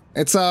 you know?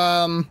 It's,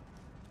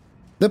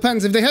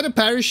 depends. If they had a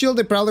parry shield,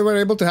 they probably were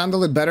able to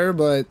handle it better,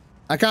 but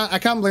I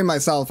can't blame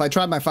myself. I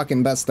tried my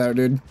fucking best there,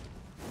 dude.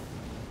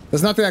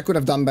 There's nothing I could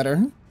have done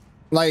better.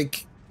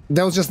 Like,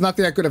 there was just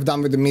nothing I could have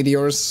done with the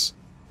meteors.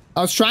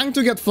 I was trying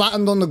to get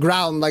flattened on the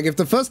ground. Like, if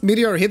the first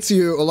meteor hits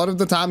you, a lot of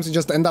the times you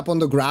just end up on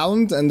the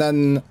ground, and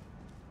then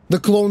the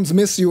clones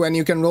miss you, and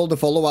you can roll the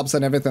follow-ups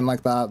and everything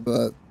like that,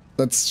 but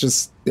that's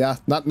just, yeah,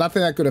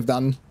 nothing I could have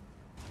done.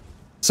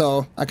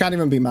 So, I can't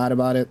even be mad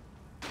about it.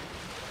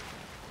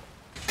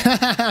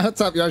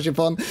 What's up,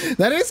 Yoshipon?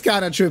 That is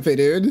kind of trippy,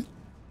 dude.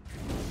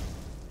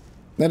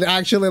 That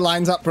actually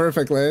lines up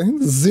perfectly.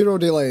 Zero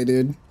delay,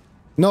 dude.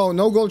 No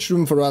gold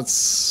shroom for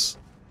us.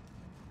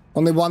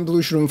 Only one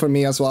blue shroom for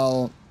me as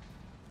well.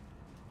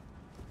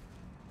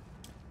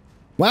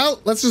 Well,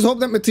 let's just hope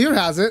that Matir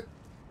has it.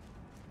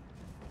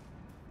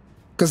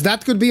 Because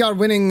that could be our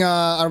winning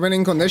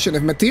condition.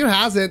 If Matir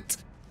has it,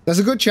 there's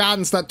a good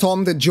chance that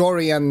Tom did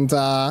Jory and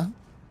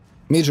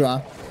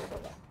Midra.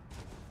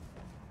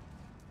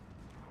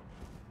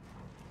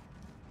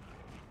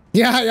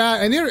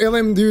 Yeah, and near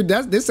Ilim, dude,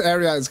 this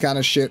area is kind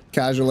of shit,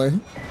 casually.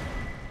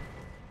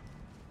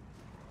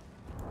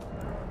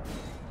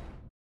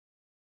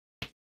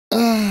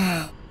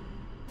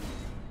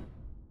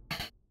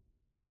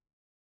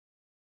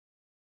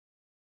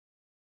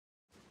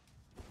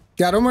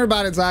 Yeah, don't worry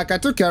about it, Zach. I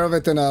took care of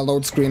it in a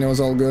load screen. It was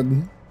all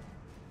good.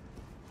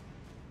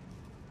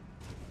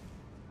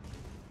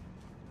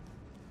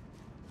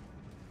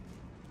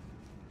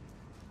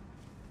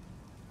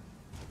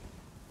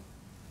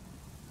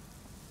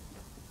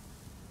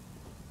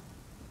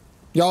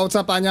 Yo, what's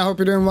up, Anya? Hope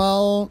you're doing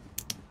well.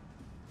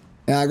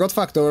 Yeah, I got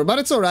fucked over, but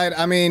it's alright.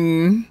 I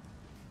mean,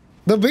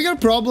 the bigger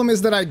problem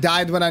is that I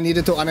died when I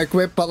needed to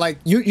unequip, but like,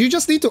 you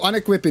just need to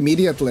unequip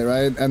immediately,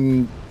 right?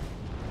 And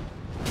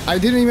I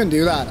didn't even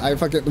do that. I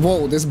fucking...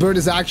 Whoa, this bird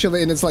is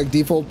actually in its, like,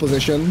 default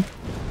position.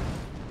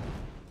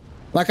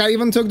 Like, I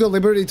even took the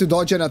liberty to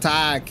dodge an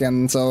attack,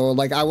 and so,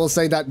 like, I will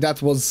say that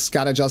that was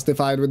kind of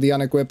justified with the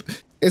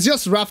unequip. It's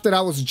just rough that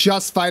I was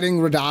just fighting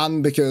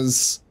Radahn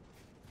because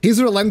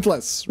he's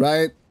relentless,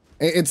 right?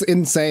 It's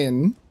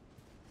insane.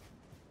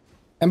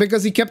 And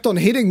because he kept on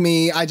hitting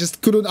me, I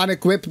just couldn't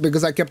unequip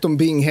because I kept on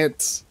being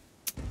hit.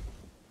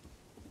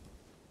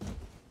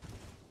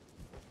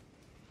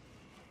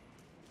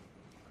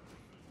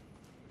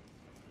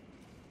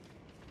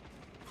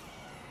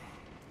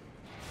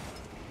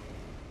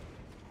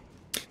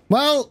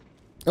 Well,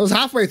 it was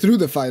halfway through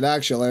the fight,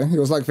 actually. It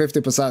was like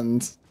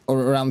 50%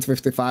 or around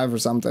 55 or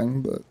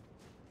something, but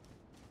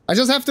I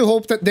just have to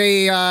hope that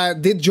they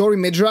did Jory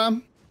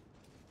Midra.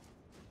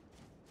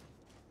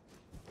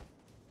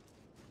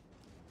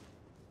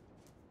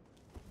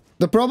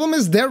 The problem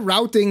is their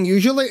routing,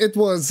 usually it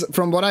was,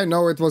 from what I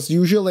know, it was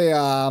usually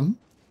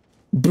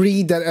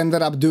BRI that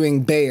ended up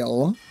doing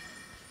Bale.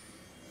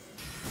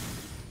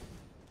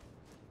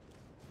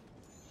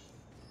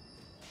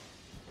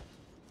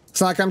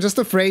 So, like, I'm just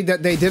afraid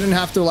that they didn't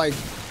have to, like,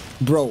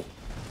 bro.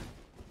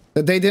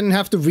 That they didn't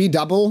have to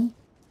redouble.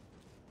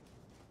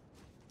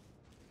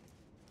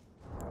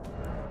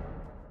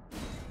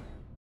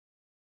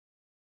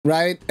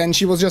 Right? And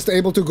she was just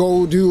able to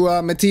go do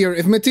Matir.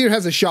 If Matir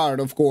has a shard,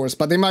 of course.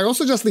 But they might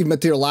also just leave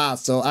Matir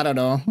last, so I don't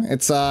know.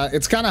 It's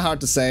kind of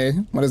hard to say.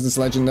 What is this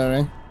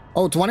legendary?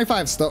 Oh,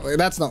 25 stuff.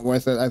 That's not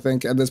worth it, I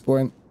think, at this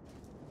point.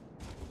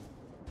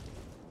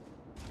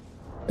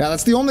 Yeah,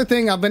 that's the only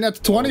thing. I've been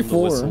at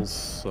 24.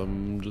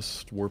 I'm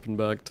just warping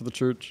back to the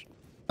church.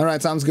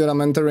 Alright, sounds good. I'm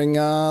entering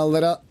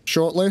Lita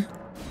shortly.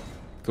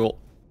 Cool.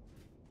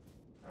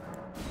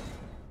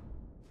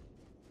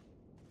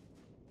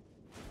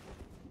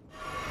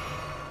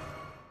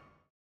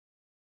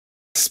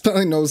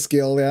 Spelling no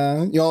skill,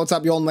 yeah. Yo, what's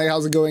up, Yonley?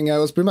 How's it going? I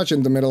was pretty much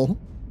in the middle.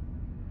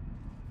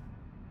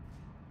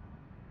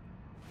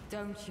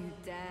 Don't you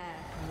dare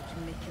approach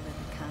Nicola the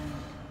Kind.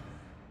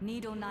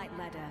 Needle Knight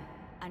Ledder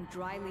and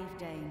Dryleaf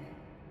Dane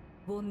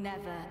will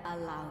never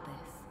allow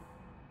this.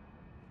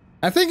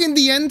 I think in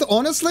the end,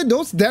 honestly,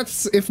 those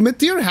deaths, if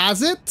Matir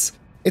has it,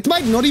 it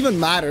might not even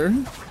matter.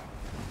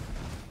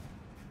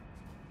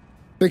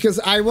 Because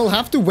I will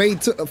have to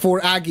wait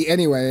for Aggie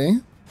anyway.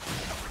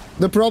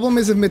 The problem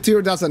is if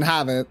Matir doesn't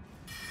have it.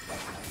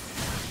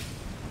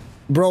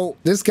 Bro,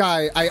 this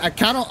guy, I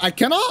cannot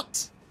hit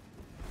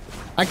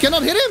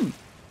him!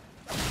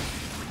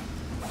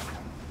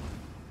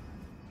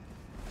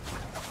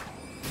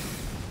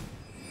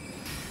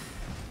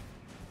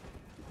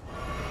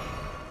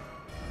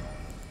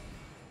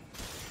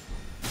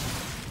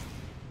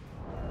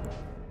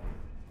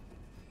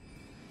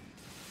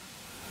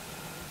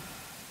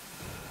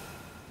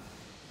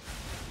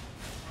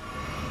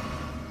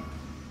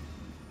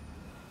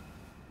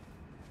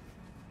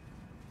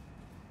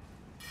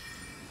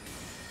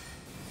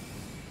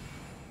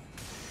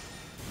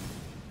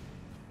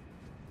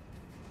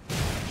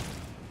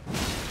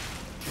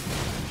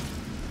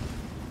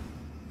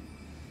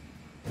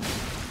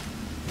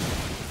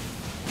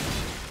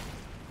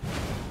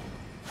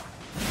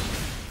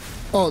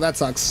 Oh, that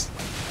sucks.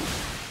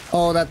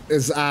 Oh, that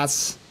is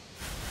ass.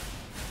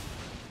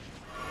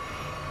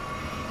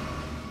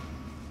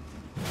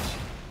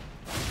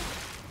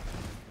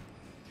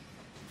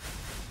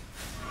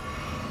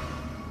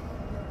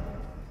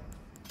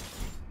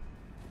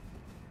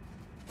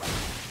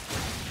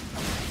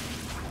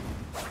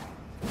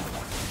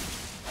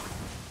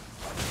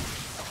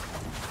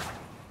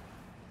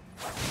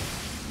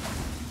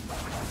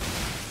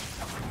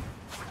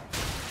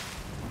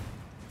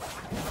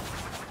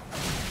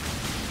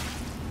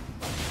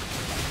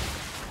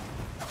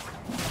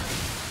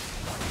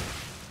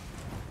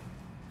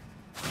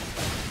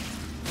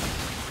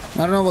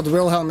 I don't know what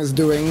Wilhelm is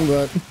doing,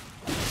 but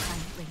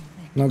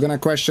I'm not gonna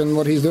question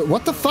what he's doing.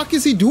 What the fuck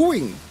is he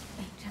doing?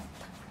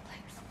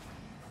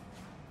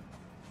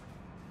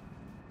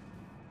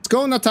 Let's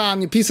go,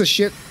 Nathan, you piece of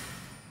shit.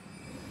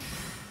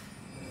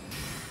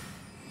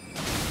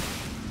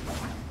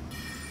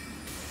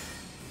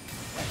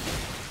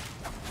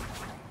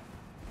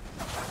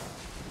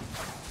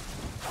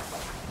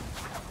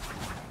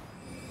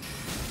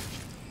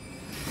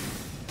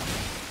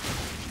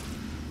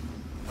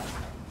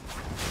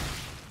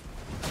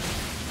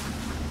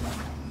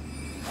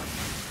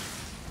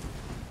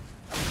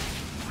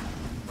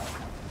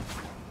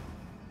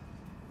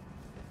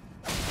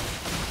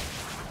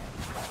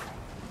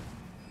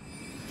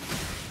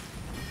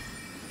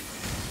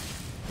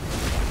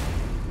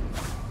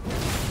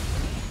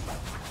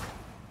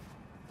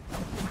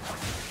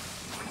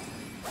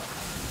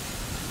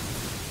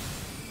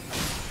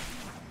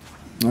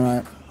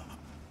 Alright.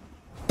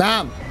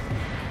 Damn!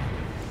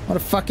 What a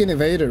fucking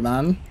evader,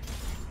 man.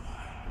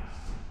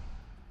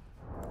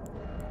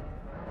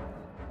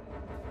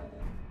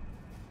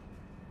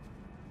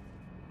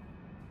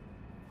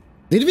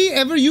 Did we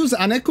ever use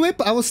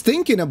unequip? I was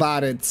thinking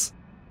about it.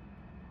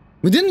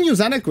 We didn't use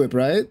unequip,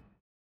 right?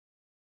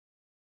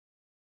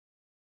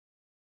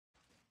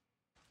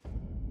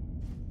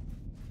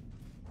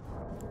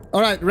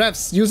 Alright,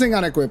 refs, using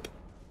unequip.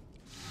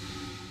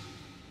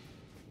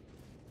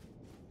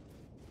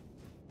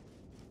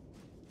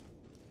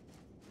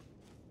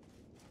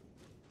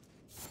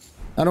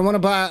 I don't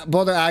want to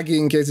bother Aggy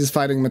in case he's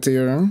fighting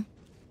Mateer.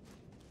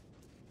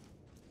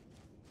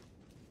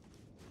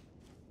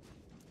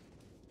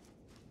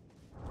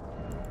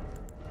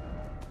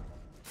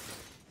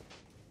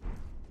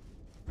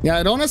 Yeah,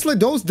 it honestly,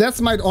 those deaths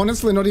might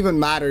honestly not even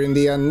matter in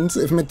the end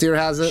if Mateer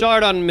has it.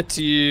 Shard on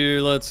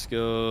Mateer, let's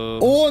go.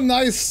 Oh,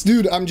 nice,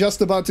 dude. I'm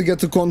just about to get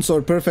to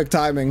consort. Perfect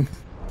timing.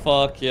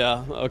 Fuck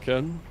yeah,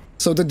 okay.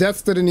 So the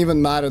deaths didn't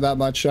even matter that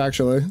much,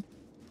 actually.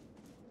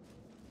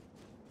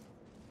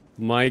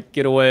 Might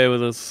get away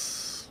with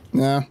this.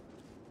 Yeah.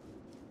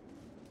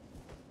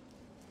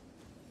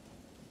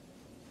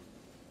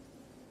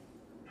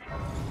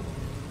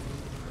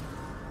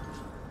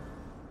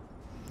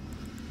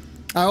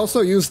 I also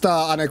used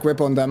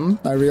unequip on them.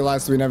 I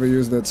realized we never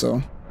used it,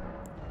 so.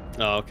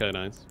 Oh, okay,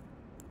 nice.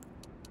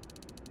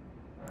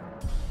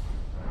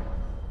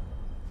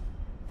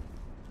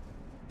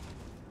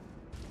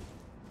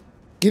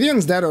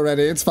 Gideon's dead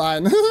already. It's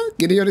fine.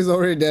 Gideon is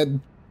already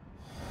dead.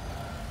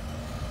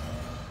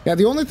 Yeah,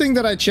 the only thing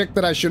that I checked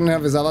that I shouldn't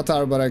have is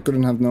Avatar, but I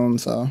couldn't have known,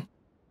 so.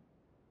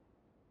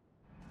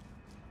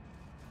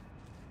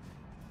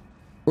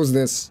 Who's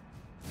this?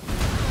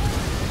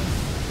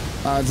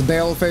 It's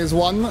Bale phase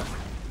 1.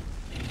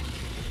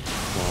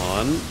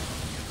 One.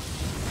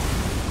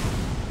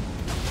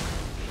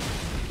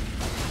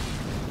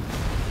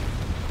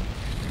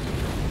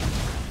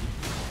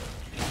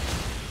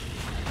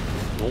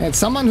 It's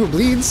someone who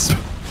bleeds.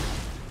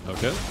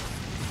 Okay.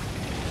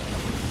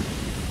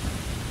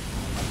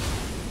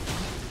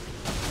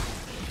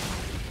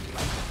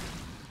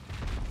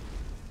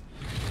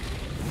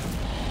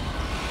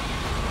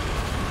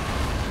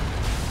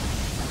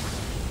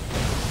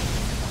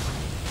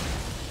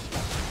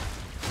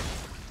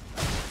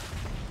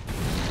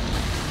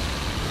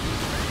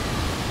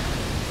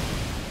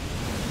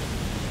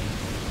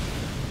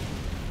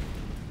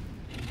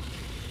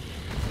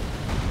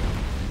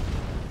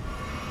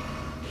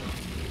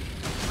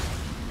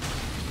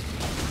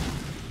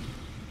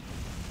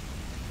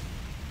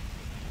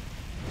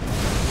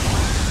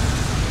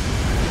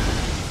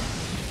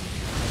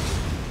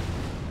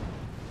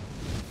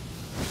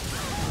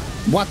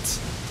 What?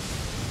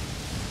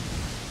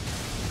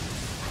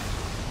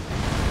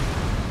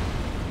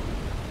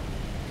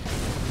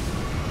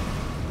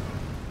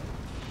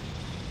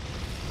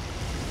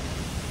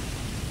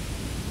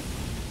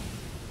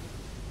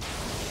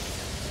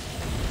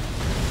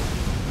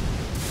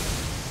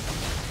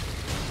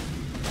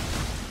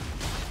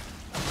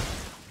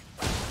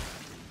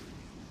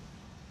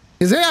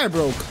 His AI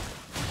broke.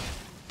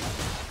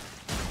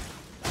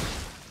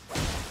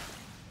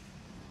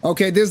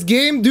 Okay, this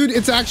game, dude,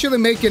 it's actually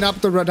making up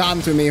the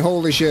Radan to me.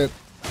 Holy shit.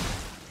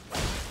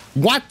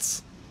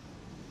 What?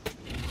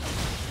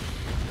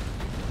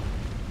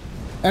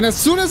 And as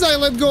soon as I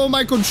let go of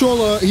my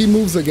controller, he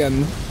moves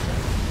again.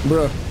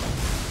 Bruh.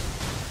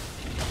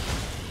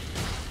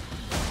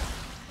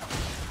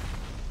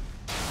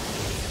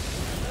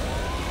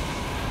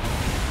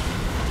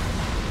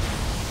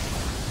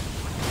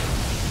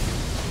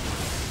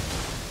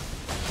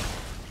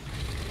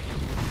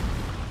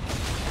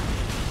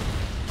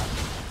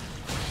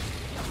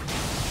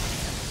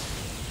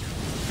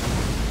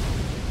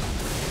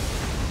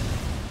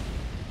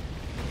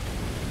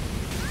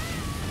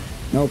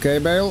 Okay,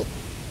 Bale.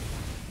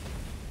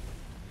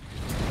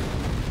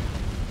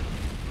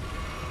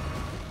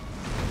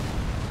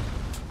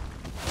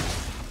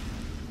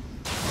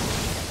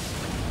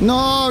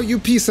 No, you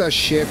piece of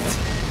shit.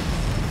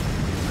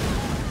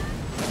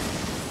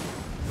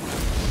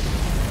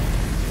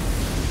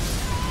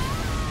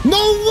 No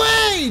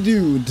way,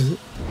 dude!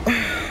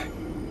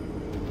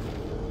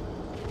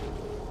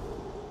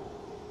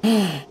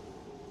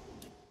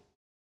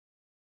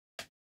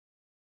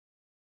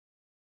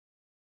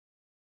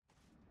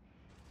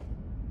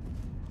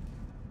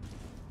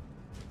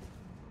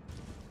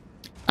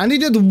 I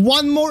needed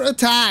one more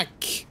attack,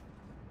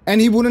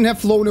 and he wouldn't have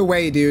flown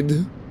away,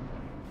 dude.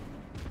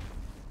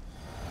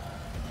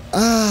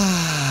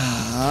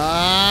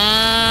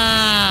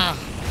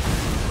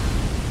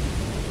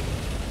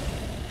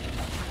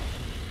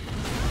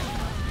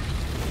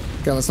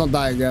 Okay, let's not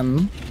die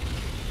again.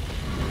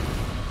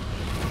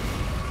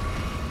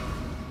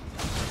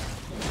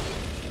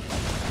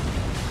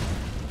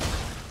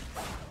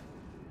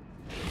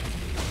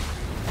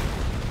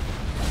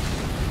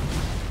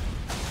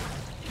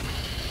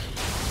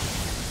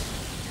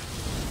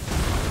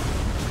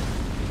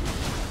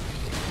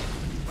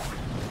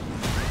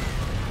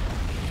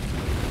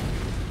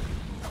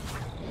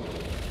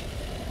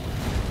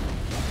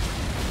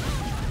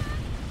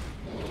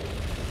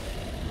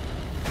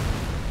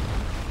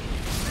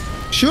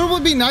 Sure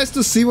would be nice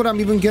to see what I'm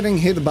even getting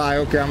hit by.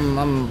 Okay,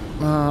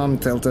 I'm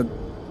tilted.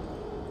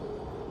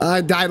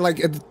 I died like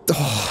it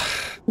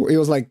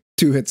was like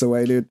 2 hits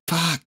away, dude.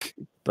 Fuck.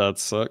 That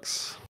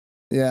sucks.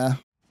 Yeah.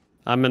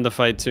 I'm in the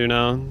fight too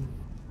now.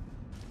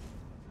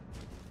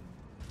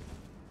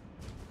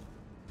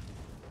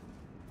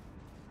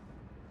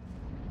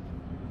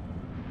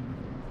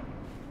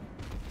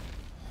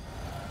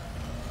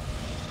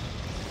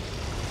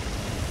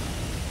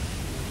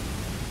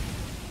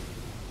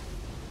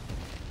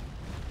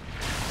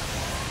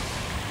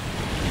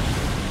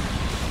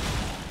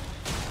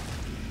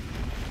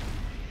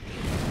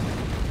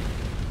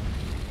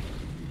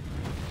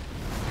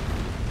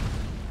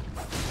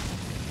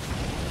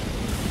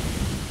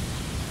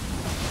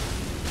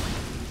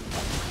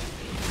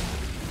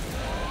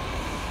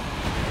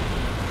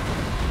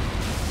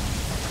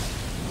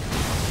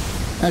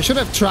 I should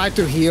have tried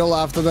to heal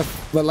after the,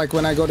 but like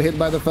when I got hit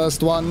by the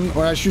first one,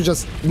 or I should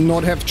just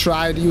not have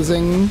tried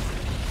using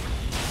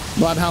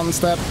Bloodhound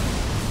Step.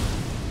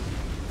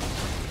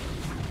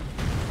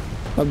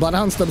 But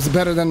Bloodhound Step's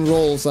better than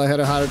Roll, so I had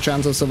a higher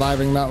chance of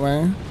surviving that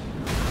way.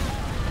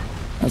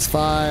 That's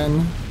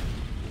fine.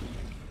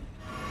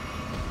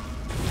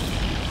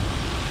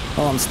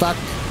 Oh, I'm stuck.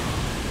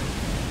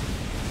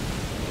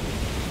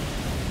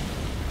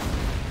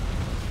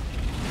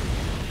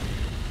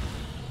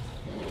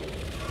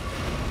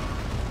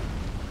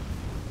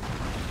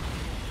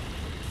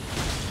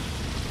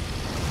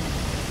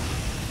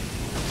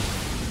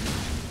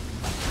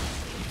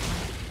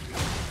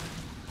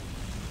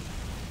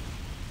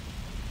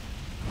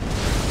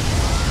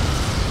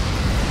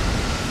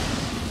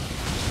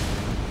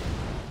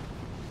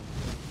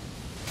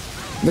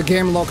 The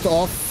game locked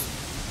off.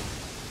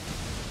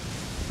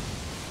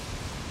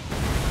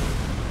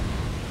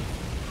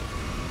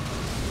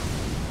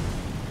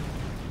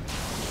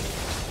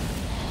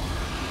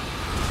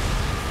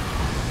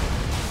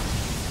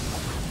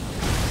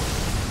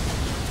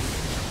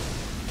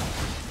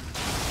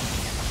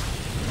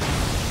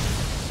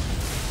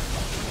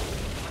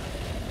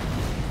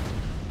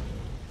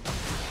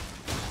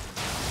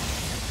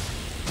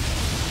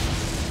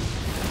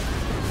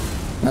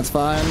 That's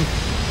fine.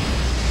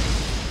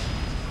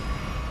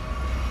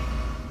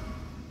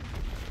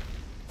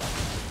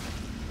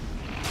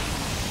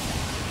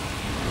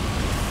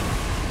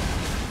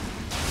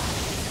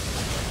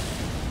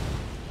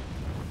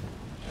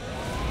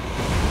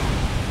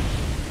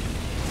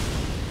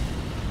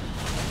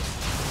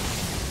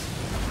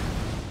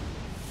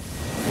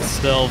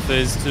 Still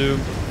phase 2.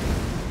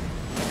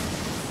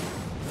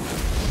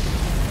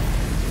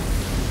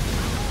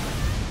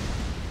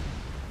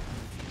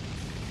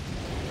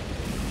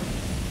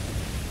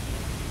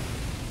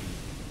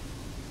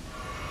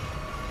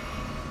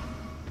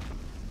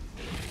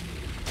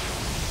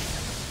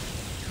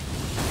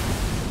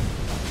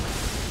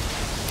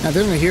 I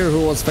didn't hear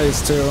who was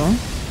phase 2.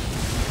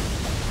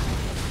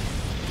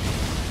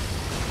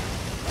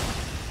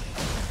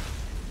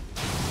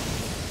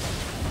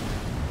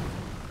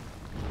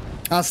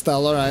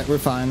 Astel, alright, we're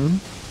fine.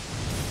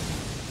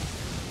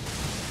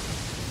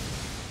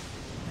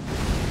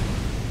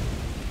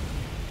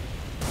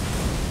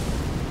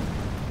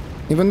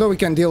 Even though we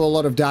can deal a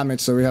lot of damage,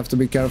 so we have to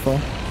be careful.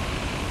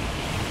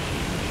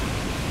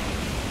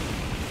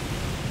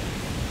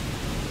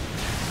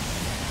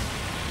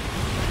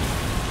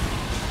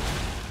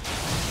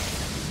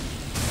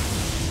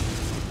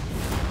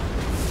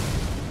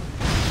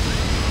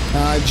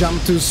 I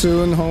jumped too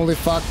soon, holy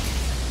fuck.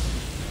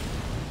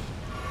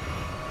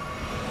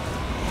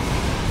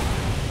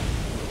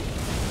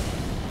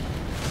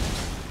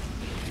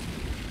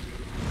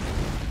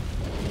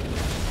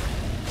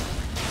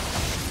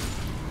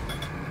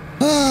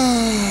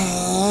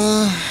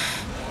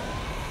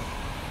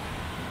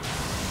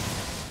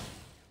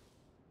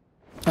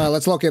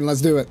 let's lock in.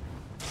 Let's do it.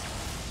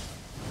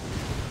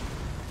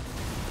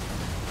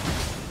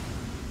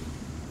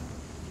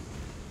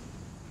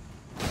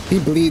 He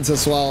bleeds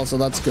as well, so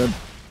that's good.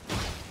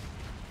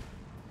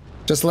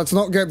 Just let's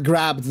not get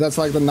grabbed. That's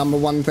like the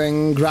 #1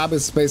 thing. Grab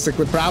is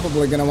basically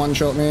probably gonna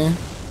one-shot me.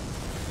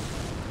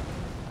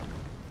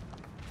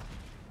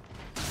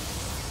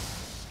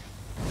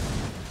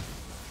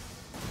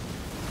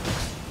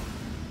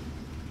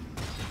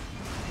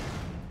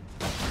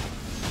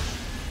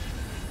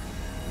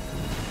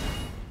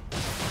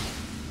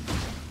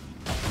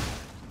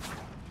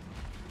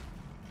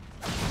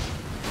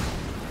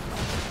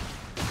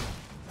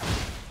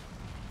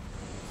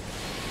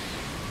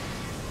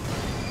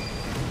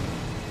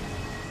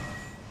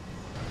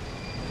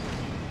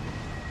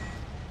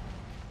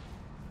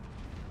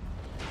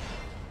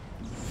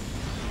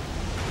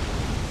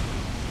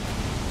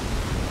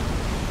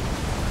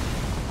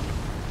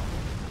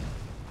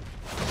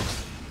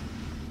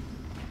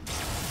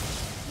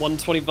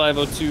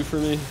 $125.02 for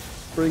me.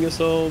 Bring us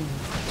home.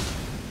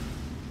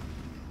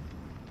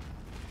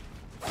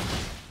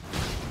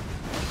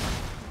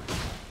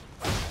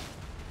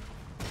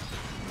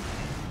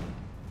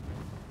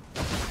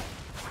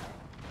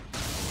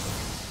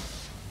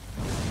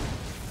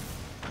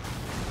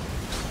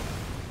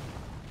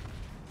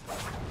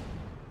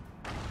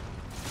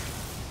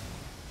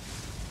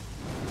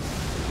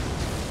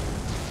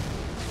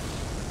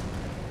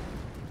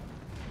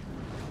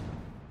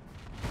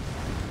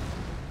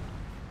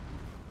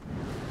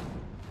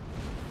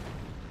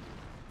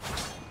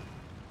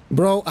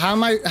 Bro, how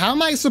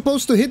am I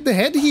supposed to hit the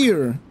head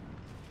here?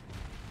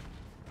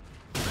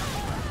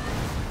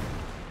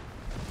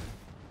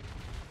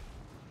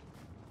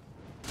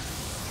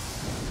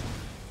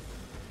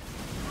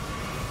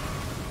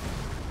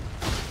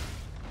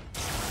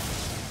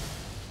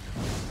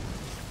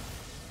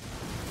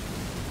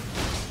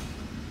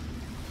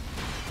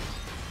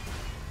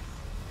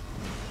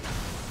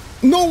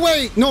 No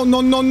way! No,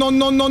 no, no, no,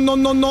 no, no, no,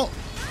 no, no.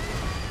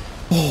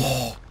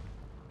 Oh.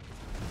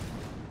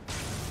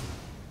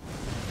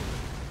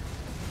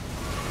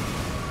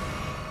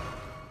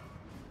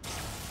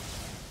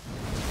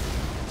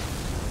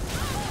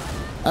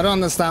 I don't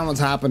understand what's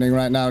happening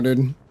right now,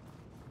 dude.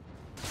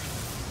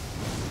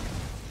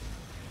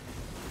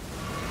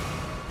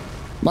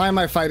 Why am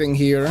I fighting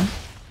here?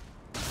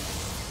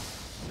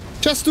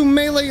 Just do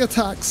melee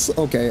attacks.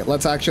 Okay,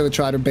 let's actually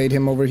try to bait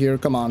him over here.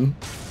 Come on.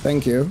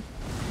 Thank you.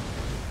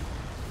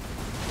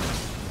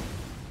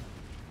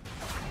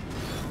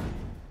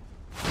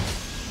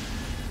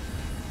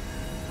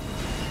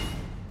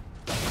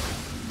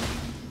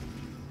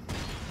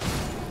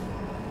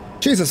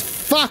 Jesus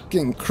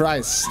fucking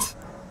Christ.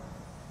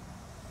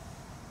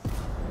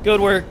 Good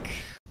work.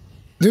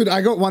 Dude,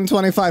 I got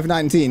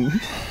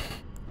 125.19.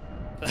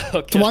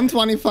 Okay.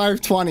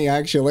 125.20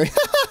 actually.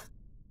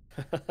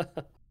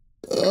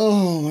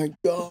 Oh my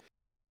god.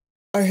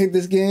 I hate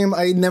this game.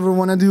 I never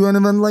want to do an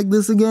event like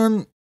this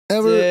again.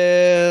 Ever.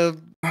 Yeah.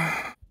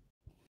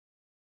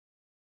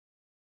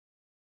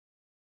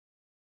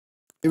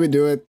 Did we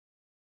do it?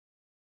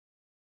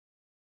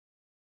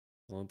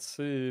 Let's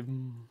see.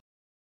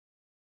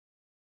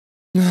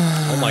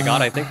 Oh my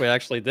god, I think we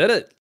actually did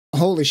it.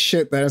 Holy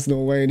shit, there's no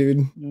way,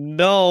 dude.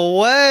 No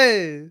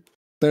way.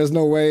 There's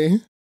no way.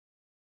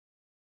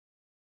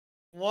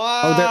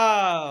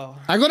 Wow.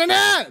 I got an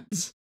ad!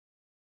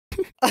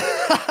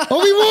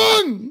 Oh, we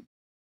won!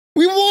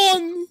 We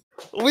won!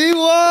 We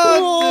won!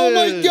 Oh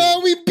my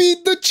god, we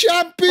beat the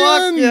champions!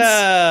 Fuck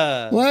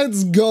yeah!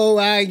 Let's go,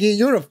 Aggie.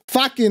 You're a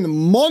fucking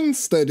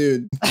monster,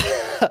 dude.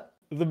 The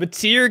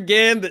Mateer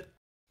game that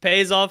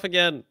pays off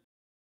again.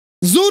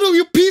 Zoodle,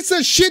 you piece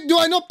of shit! Do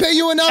I not pay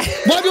you enough?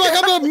 Why do I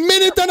have 1.5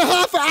 minute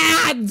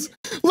ads?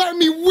 Let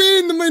me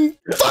win, man!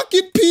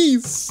 Fucking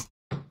peace!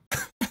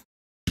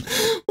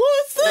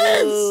 What's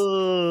this?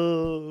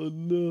 Oh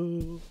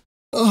no!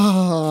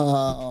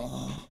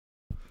 Oh.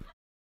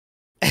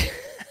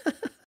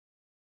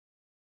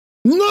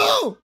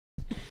 No!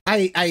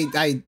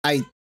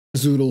 I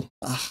Zoodle.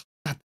 Ugh.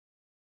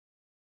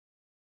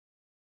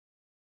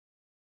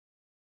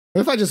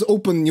 What if I just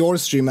open your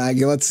stream,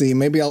 Aggie? Let's see.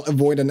 Maybe I'll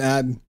avoid an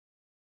ad.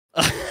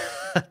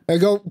 I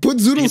go put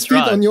Zoodle's feed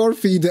on your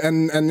feed,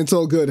 and it's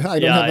all good. I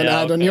don't have an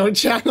ad on your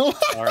channel.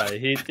 All right,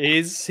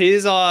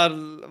 he's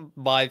on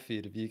my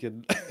feed. If you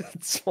can.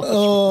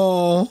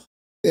 Oh,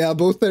 yeah.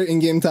 Both their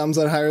in-game times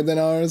are higher than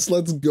ours.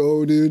 Let's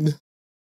go, dude.